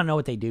 We want to know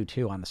what they do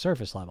too on the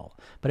surface level.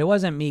 But it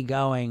wasn't me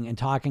going and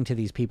talking to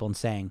these people and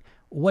saying,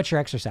 what's your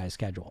exercise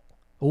schedule?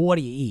 What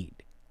do you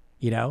eat?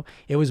 You know,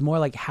 it was more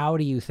like, how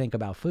do you think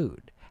about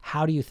food?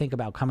 How do you think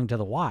about coming to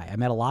the Y? I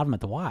met a lot of them at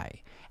the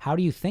Y. How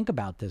do you think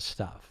about this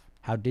stuff?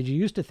 How did you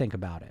used to think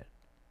about it?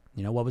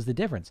 You know, what was the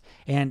difference?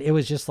 And it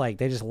was just like,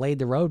 they just laid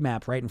the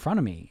roadmap right in front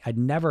of me. I'd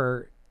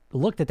never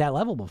looked at that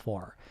level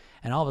before.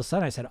 And all of a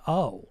sudden I said,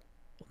 oh,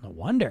 no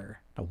wonder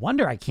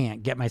I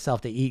can't get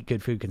myself to eat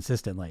good food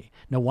consistently.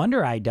 No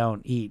wonder I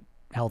don't eat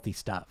healthy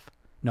stuff.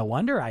 No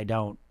wonder I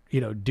don't,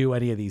 do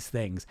any of these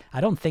things.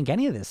 I don't think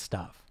any of this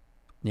stuff,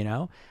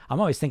 I'm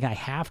always thinking I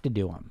have to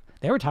do them.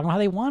 They were talking about how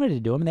they wanted to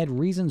do them and they had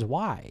reasons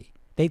why.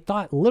 They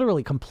thought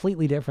literally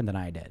completely different than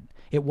I did.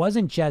 It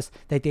wasn't just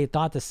that they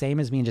thought the same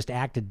as me and just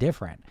acted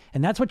different.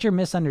 And that's what you're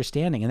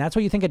misunderstanding. And that's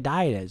what you think a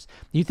diet is.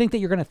 You think that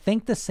you're going to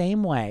think the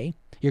same way.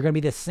 You're going to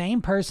be the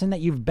same person that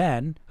you've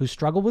been who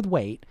struggled with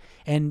weight.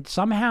 And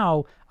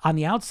somehow on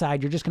the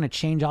outside, you're just going to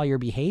change all your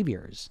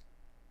behaviors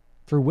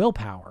through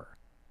willpower.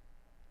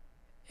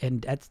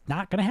 And that's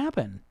not going to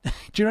happen. Do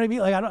you know what I mean?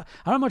 Like, I don't know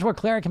how much more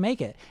clear I can make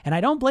it. And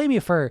I don't blame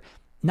you for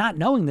not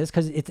knowing this,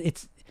 because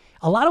it's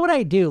a lot of what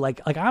I do.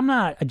 Like I'm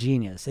not a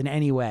genius in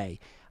any way.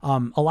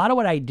 A lot of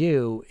what I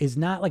do is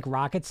not like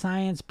rocket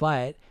science,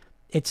 but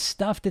it's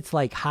stuff that's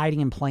like hiding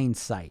in plain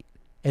sight.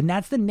 And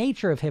that's the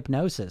nature of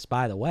hypnosis,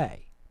 by the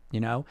way. You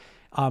know,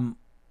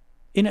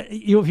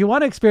 if you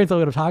want to experience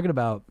what I'm talking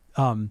about,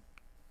 so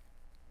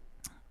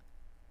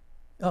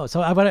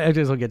I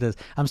just look at this.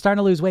 I'm starting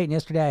to lose weight. And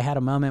yesterday I had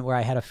a moment where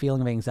I had a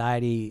feeling of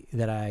anxiety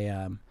that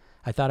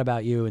I thought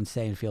about you and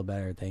say and feel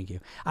better. Thank you.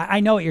 I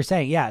know what you're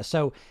saying. Yeah.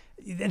 So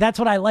that's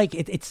what I like.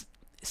 It's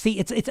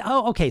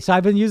okay. So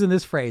I've been using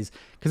this phrase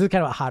because it's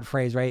kind of a hot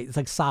phrase, right? It's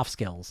like soft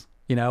skills,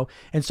 you know?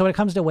 And so when it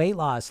comes to weight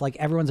loss, like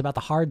everyone's about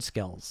the hard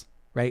skills,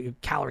 right?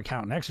 Calorie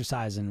count and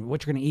exercise and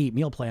what you're going to eat,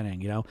 meal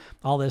planning, you know,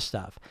 all this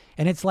stuff.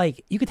 And it's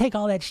like, you could take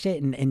all that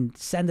shit and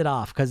send it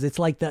off, because it's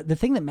like the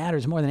thing that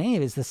matters more than any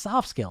of it is the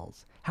soft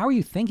skills. How are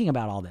you thinking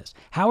about all this?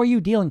 How are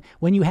you dealing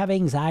when you have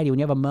anxiety, when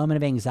you have a moment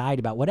of anxiety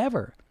about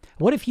whatever?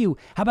 What if you,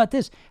 how about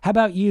this? How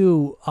about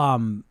you,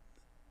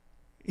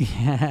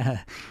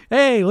 yeah.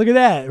 Hey, look at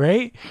that,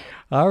 right?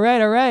 All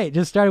right.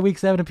 Just started week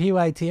 7 of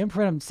PYT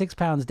Imprint. I'm 6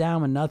 pounds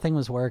down when nothing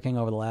was working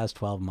over the last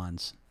 12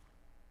 months.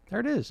 There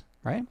it is,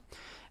 right?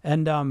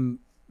 And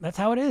that's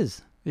how it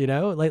is, you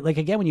know? Like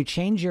again, when you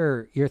change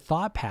your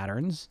thought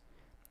patterns,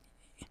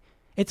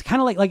 it's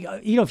kind of like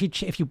you know,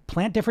 if you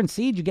plant different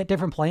seeds, you get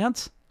different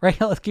plants, right?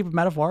 Let's keep it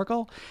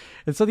metaphorical.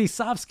 And so these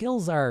soft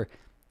skills are,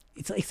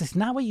 it's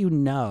not what you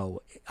know.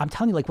 I'm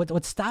telling you, like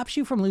what stops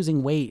you from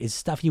losing weight is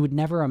stuff you would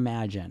never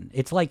imagine.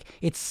 It's like,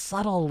 it's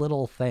subtle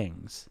little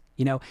things,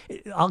 you know.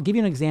 I'll give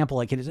you an example.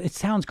 Like it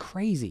sounds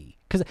crazy,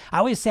 because I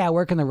always say I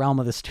work in the realm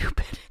of the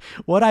stupid.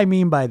 What I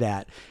mean by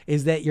that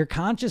is that your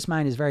conscious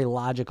mind is very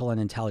logical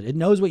and intelligent. It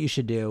knows what you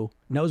should do,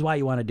 knows why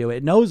you want to do it.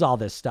 It knows all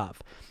this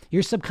stuff.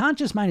 Your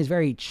subconscious mind is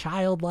very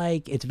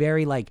childlike. It's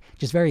very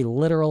just very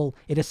literal.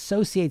 It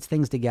associates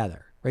things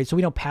together, right? So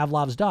we know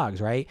Pavlov's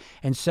dogs, right?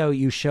 And so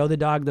you show the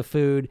dog the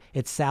food,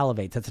 it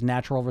salivates. That's a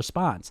natural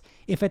response.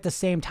 If at the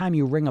same time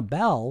you ring a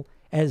bell,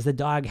 as the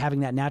dog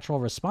having that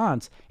natural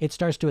response, it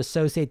starts to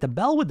associate the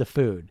bell with the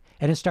food,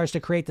 and it starts to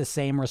create the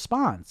same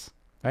response,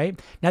 right?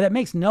 Now that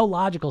makes no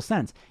logical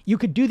sense. You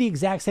could do the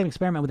exact same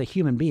experiment with a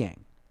human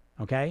being,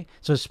 okay?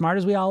 So as smart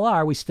as we all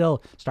are, we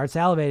still start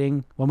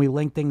salivating when we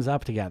link things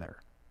up together.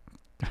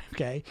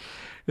 Okay.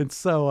 And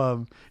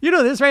so, you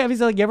know this, right? I mean,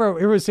 like you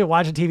ever sit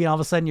watching TV and all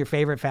of a sudden your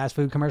favorite fast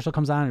food commercial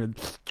comes on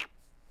and,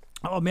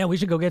 oh man, we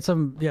should go get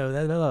some, you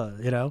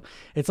know,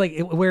 it's like,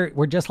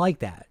 we're just like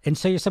that. And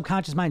so your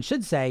subconscious mind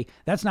should say,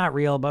 that's not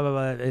real, blah, blah,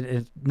 blah.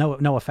 It's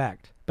no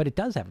effect, but it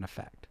does have an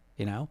effect,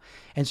 you know?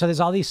 And so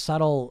there's all these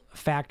subtle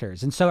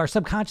factors. And so our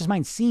subconscious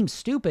mind seems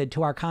stupid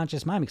to our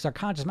conscious mind, because our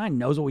conscious mind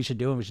knows what we should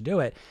do and we should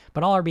do it.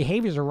 But all our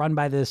behaviors are run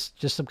by this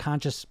just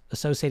subconscious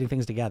associating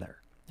things together,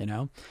 you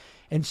know?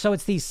 And so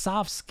it's these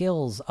soft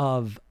skills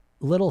of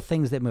little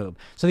things that move.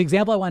 So the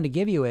example I wanted to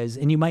give you is,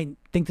 and you might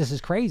think this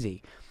is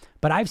crazy,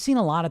 but I've seen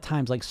a lot of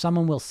times like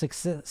someone will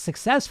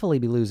successfully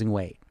be losing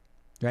weight,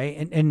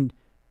 right? And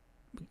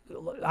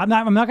I'm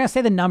not going to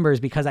say the numbers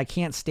because I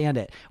can't stand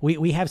it.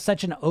 We have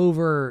such an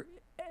over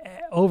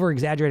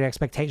exaggerated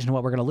expectation of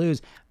what we're going to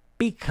lose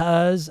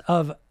because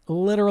of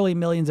literally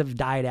millions of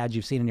diet ads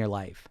you've seen in your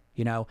life,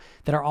 you know,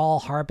 that are all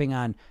harping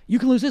on, you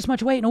can lose this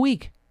much weight in a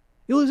week.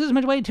 You lose this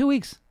much weight in 2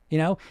 weeks. You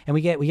know, and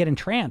we get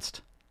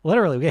entranced.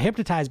 Literally, we get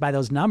hypnotized by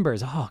those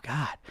numbers. Oh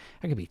God,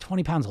 I could be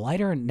 20 pounds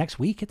lighter next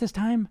week at this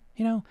time.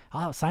 You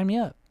know, sign me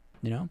up.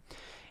 You know,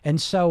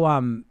 and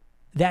so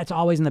that's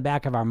always in the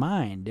back of our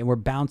mind, and we're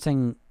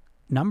bouncing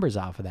numbers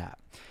off of that.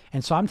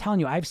 And so I'm telling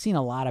you, I've seen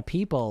a lot of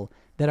people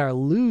that are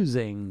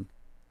losing,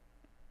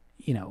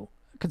 you know,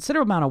 a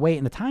considerable amount of weight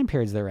in the time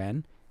periods they're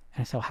in.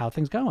 And so, how are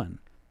things going?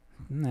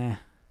 Nah,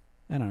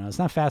 I don't know. It's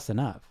not fast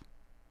enough.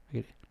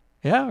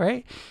 Yeah,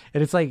 right.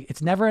 And it's like,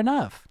 it's never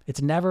enough.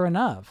 It's never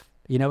enough.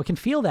 You know, it can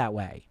feel that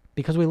way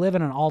because we live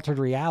in an altered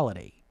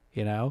reality,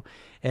 you know?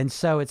 And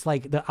so it's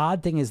like, the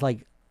odd thing is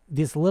like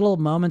these little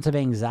moments of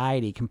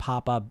anxiety can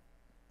pop up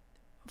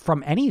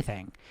from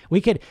anything. We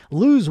could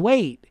lose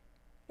weight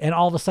and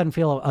all of a sudden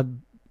feel a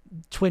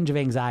twinge of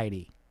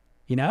anxiety,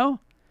 you know?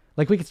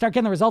 Like we could start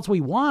getting the results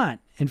we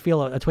want and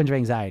feel a twinge of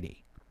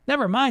anxiety.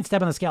 Never mind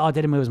step on the scale. Oh, it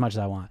didn't move as much as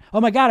I want.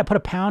 Oh my God, I put a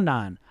pound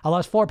on. I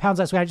lost 4 pounds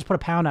last week. I just put a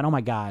pound on. Oh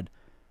my God.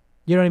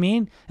 You know what I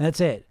mean? And that's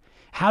it.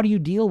 How do you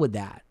deal with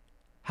that?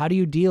 How do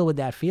you deal with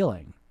that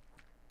feeling?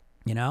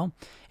 You know?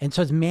 And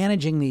so it's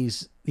managing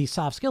these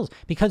soft skills,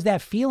 because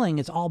that feeling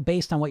is all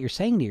based on what you're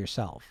saying to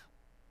yourself.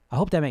 I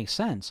hope that makes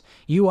sense.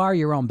 You are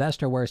your own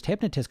best or worst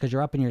hypnotist because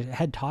you're up in your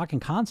head talking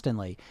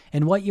constantly.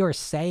 And what you're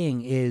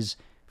saying is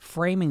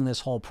framing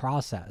this whole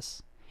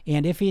process.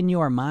 And if in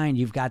your mind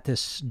you've got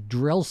this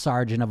drill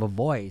sergeant of a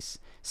voice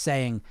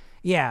saying,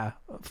 yeah,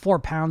 4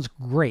 pounds,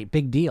 great,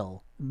 big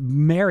deal.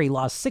 Mary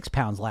lost 6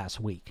 pounds last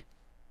week.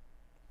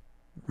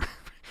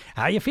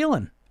 How you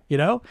feeling? You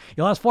know,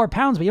 you lost 4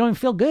 pounds, but you don't even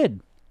feel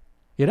good.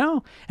 You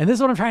know, and this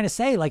is what I'm trying to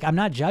say. Like, I'm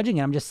not judging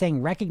it. I'm just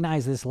saying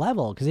recognize this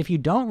level, because if you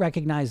don't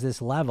recognize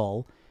this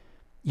level,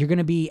 you're going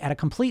to be at a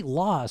complete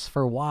loss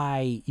for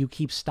why you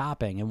keep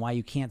stopping and why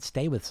you can't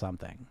stay with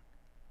something,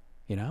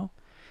 you know?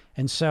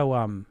 And so,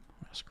 I'll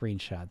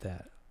screenshot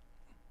that.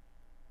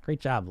 Great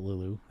job,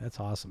 Lulu. That's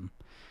awesome.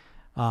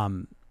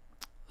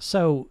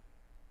 So,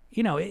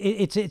 you know,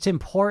 it's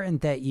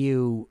important that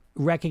you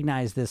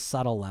recognize this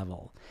subtle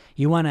level.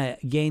 You want to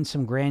gain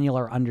some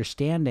granular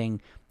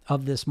understanding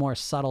of this more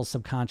subtle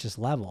subconscious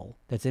level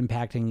that's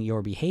impacting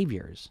your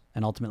behaviors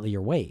and ultimately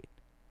your weight,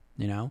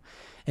 you know?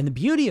 And the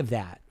beauty of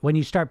that, when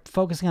you start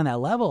focusing on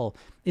that level,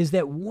 is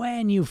that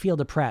when you feel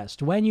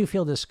depressed, when you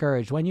feel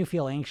discouraged, when you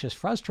feel anxious,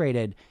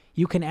 frustrated,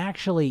 you can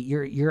actually,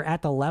 you're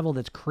at the level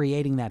that's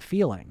creating that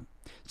feeling.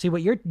 See,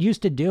 what you're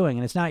used to doing,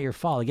 and it's not your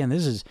fault. Again,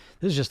 this is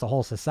just the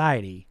whole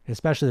society,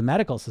 especially the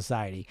medical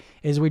society,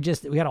 is we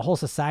got a whole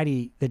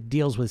society that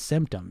deals with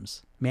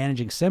symptoms,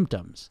 managing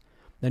symptoms.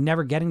 They're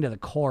never getting to the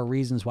core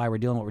reasons why we're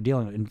doing what we're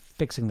dealing with and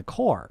fixing the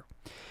core.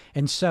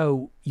 And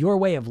so your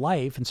way of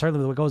life, and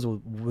certainly what goes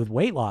with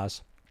weight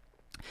loss,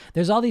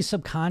 there's all these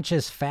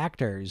subconscious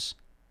factors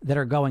that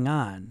are going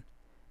on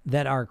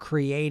that are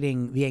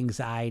creating the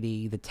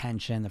anxiety, the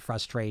tension, the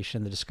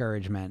frustration, the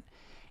discouragement.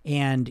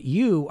 And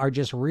you are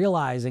just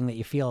realizing that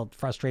you feel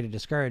frustrated,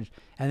 discouraged,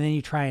 and then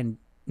you try and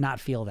not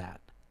feel that.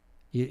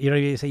 You know what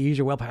I mean? You say, use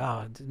your willpower.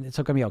 Oh, it's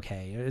going to be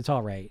okay. It's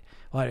all right.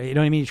 Well, you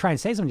know what I mean? You try and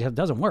say something, it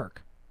doesn't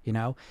work, you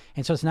know?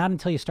 And so it's not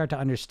until you start to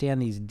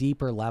understand these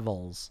deeper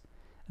levels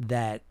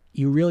that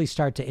you really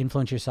start to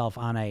influence yourself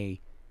on a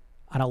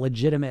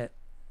legitimate,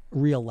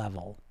 real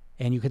level.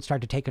 And you can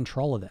start to take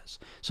control of this.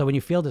 So when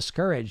you feel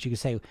discouraged, you can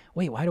say,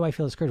 wait, why do I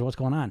feel discouraged? What's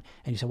going on?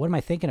 And you say, what am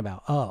I thinking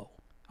about? Oh,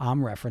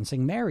 I'm referencing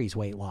Mary's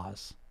weight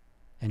loss.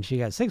 And she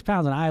got 6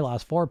 pounds and I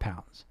lost 4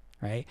 pounds,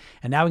 right?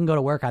 And now we can go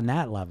to work on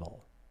that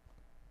level,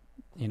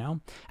 you know?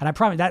 And I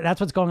promise that's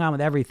what's going on with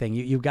everything.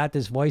 You've got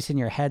this voice in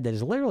your head that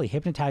is literally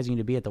hypnotizing you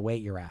to be at the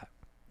weight you're at,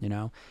 you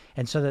know?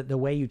 And so that the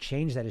way you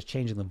change that is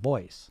changing the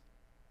voice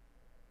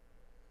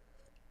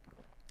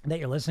that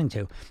you're listening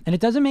to. And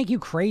it doesn't make you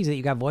crazy that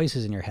you got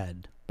voices in your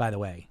head, by the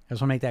way. I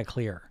just want to make that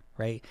clear,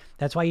 right?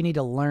 That's why you need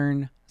to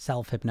learn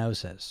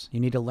self-hypnosis. You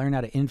need to learn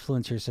how to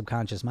influence your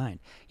subconscious mind.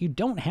 You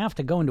don't have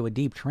to go into a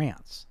deep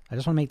trance. I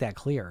just want to make that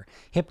clear.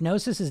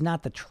 Hypnosis is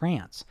not the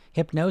trance.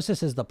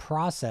 Hypnosis is the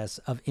process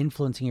of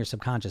influencing your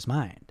subconscious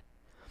mind.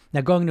 Now,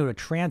 going into a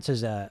trance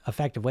is an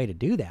effective way to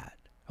do that,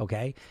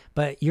 okay?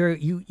 But you're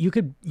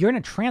in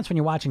a trance when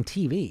you're watching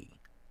TV. Do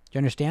you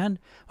understand?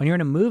 When you're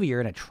in a movie,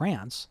 you're in a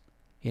trance.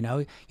 You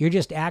know, you're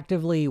just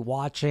actively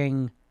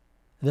watching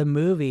the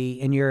movie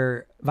and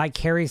you're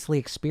vicariously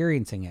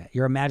experiencing it.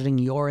 You're imagining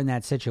you're in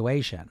that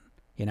situation,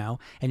 you know,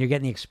 and you're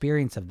getting the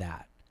experience of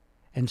that.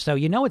 And so,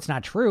 you know, it's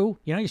not true.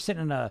 You know, you're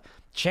sitting in a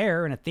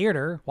chair in a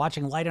theater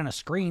watching light on a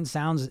screen,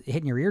 sounds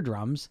hitting your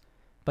eardrums,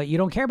 but you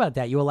don't care about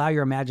that. You allow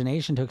your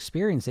imagination to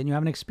experience it and you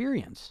have an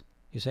experience,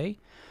 you see?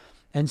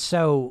 And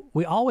so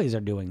we always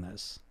are doing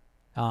this.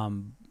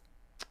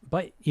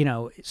 But, you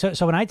know,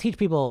 so when I teach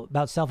people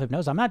about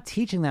self-hypnosis, I'm not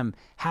teaching them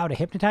how to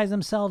hypnotize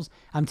themselves.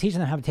 I'm teaching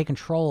them how to take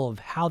control of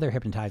how they're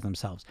hypnotizing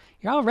themselves.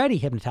 You're already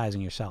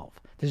hypnotizing yourself.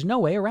 There's no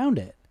way around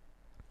it,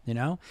 you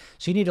know?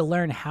 So you need to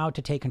learn how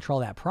to take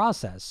control of that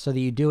process so that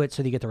you do it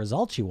so that you get the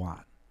results you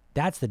want.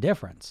 That's the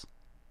difference,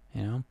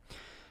 you know?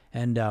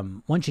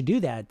 And once you do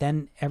that,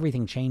 then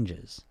everything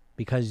changes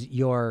because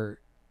your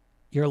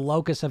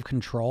locus of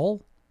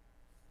control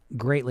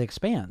greatly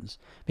expands,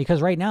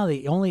 because right now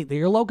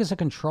your locus of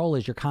control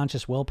is your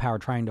conscious willpower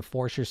trying to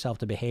force yourself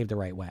to behave the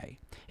right way.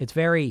 It's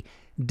very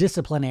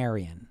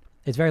disciplinarian.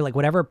 It's very like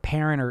whatever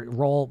parent or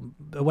role,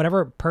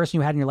 whatever person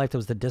you had in your life that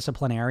was the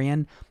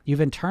disciplinarian, you've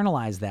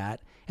internalized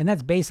that. And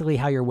that's basically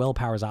how your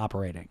willpower is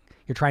operating.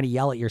 You're trying to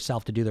yell at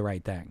yourself to do the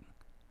right thing.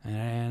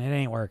 And it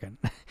ain't working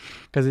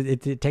because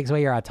it takes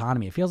away your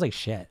autonomy. It feels like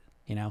shit.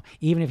 You know,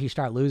 even if you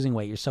start losing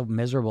weight, you're so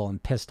miserable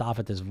and pissed off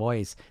at this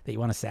voice that you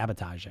want to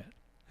sabotage it.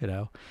 You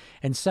know?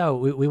 And so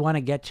we want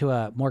to get to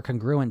a more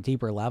congruent,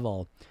 deeper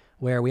level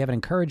where we have an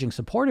encouraging,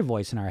 supportive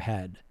voice in our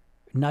head,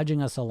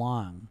 nudging us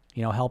along,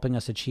 you know, helping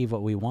us achieve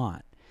what we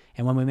want.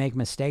 And when we make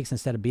mistakes,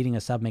 instead of beating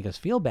us up, make us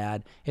feel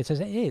bad, it says,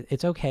 hey,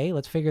 it's okay.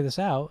 Let's figure this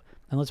out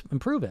and let's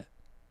improve it.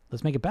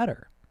 Let's make it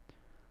better.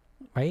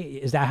 Right?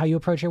 Is that how you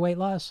approach your weight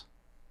loss?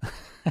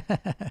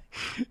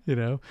 You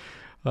know?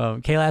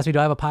 Kayla asked me, do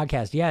I have a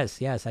podcast?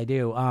 Yes, I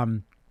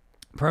do.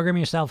 Program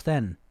Yourself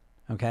Thin.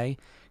 Okay?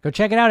 Go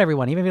check it out,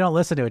 everyone. Even if you don't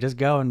listen to it, just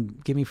go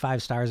and give me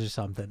 5 stars or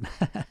something.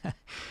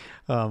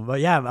 But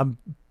yeah, I'm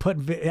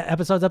putting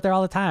episodes up there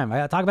all the time.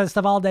 I talk about this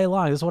stuff all day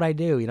long. This is what I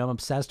do. You know, I'm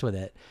obsessed with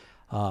it.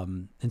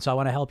 And so I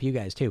want to help you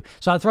guys too.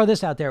 So I'll throw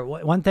this out there.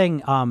 One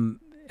thing,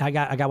 I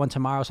got one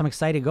tomorrow, so I'm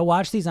excited. Go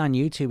watch these on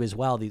YouTube as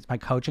well. My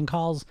coaching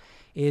calls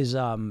is,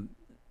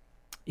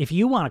 if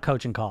you want a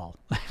coaching call,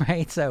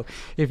 right? So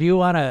if you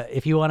want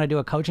to do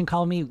a coaching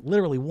call with me,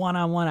 literally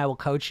one-on-one, I will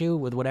coach you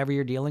with whatever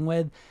you're dealing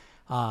with.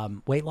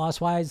 Weight loss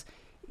wise,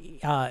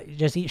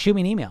 just shoot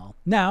me an email.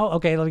 Now,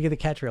 okay, let me get the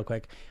catch real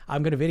quick.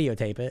 I'm going to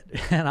videotape it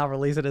and I'll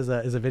release it as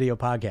a video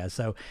podcast.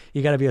 So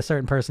you got to be a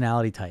certain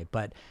personality type,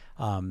 but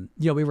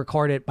we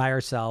record it by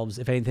ourselves.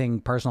 If anything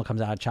personal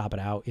comes out, chop it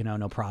out,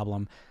 no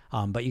problem.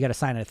 But you got to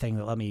sign a thing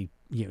that let me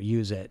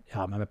use it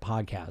on a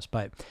podcast,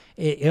 but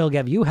it'll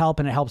give you help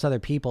and it helps other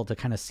people to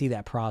kind of see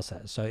that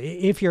process. So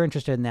if you're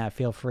interested in that,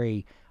 feel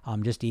free,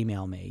 just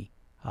email me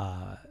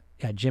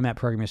at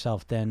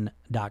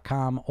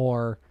jim@programyourselfthin.com,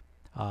 or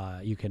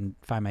you can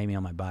find my email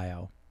in my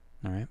bio.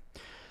 All right.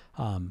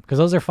 Cause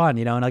those are fun,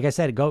 and like I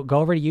said, go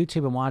over to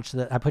YouTube and watch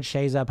I put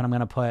Shay's up, and I'm going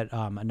to put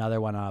another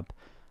one up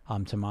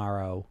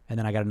tomorrow. And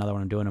then I got another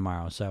one I'm doing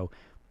tomorrow. So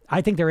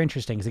I think they're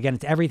interesting because, again,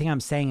 it's everything I'm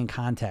saying in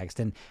context.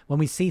 And when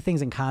we see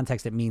things in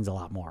context, it means a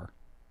lot more,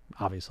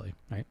 obviously.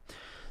 Right.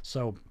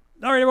 So,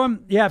 all right,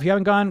 everyone. Yeah. If you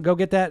haven't gone, go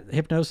get that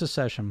hypnosis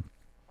session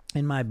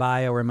in my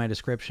bio or in my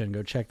description.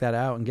 Go check that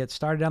out and get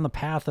started down the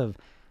path of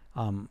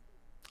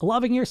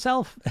loving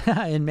yourself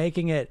and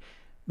making it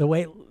the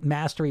way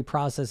mastery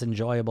process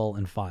enjoyable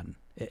and fun.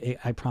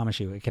 I promise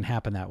you it can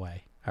happen that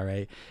way. All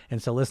right.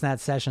 And so listen to that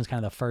session is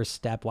kind of the first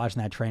step.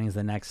 Watching that training is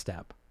the next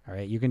step. All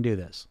right. You can do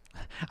this.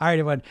 All right,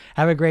 everyone.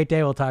 Have a great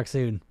day. We'll talk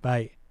soon.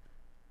 Bye.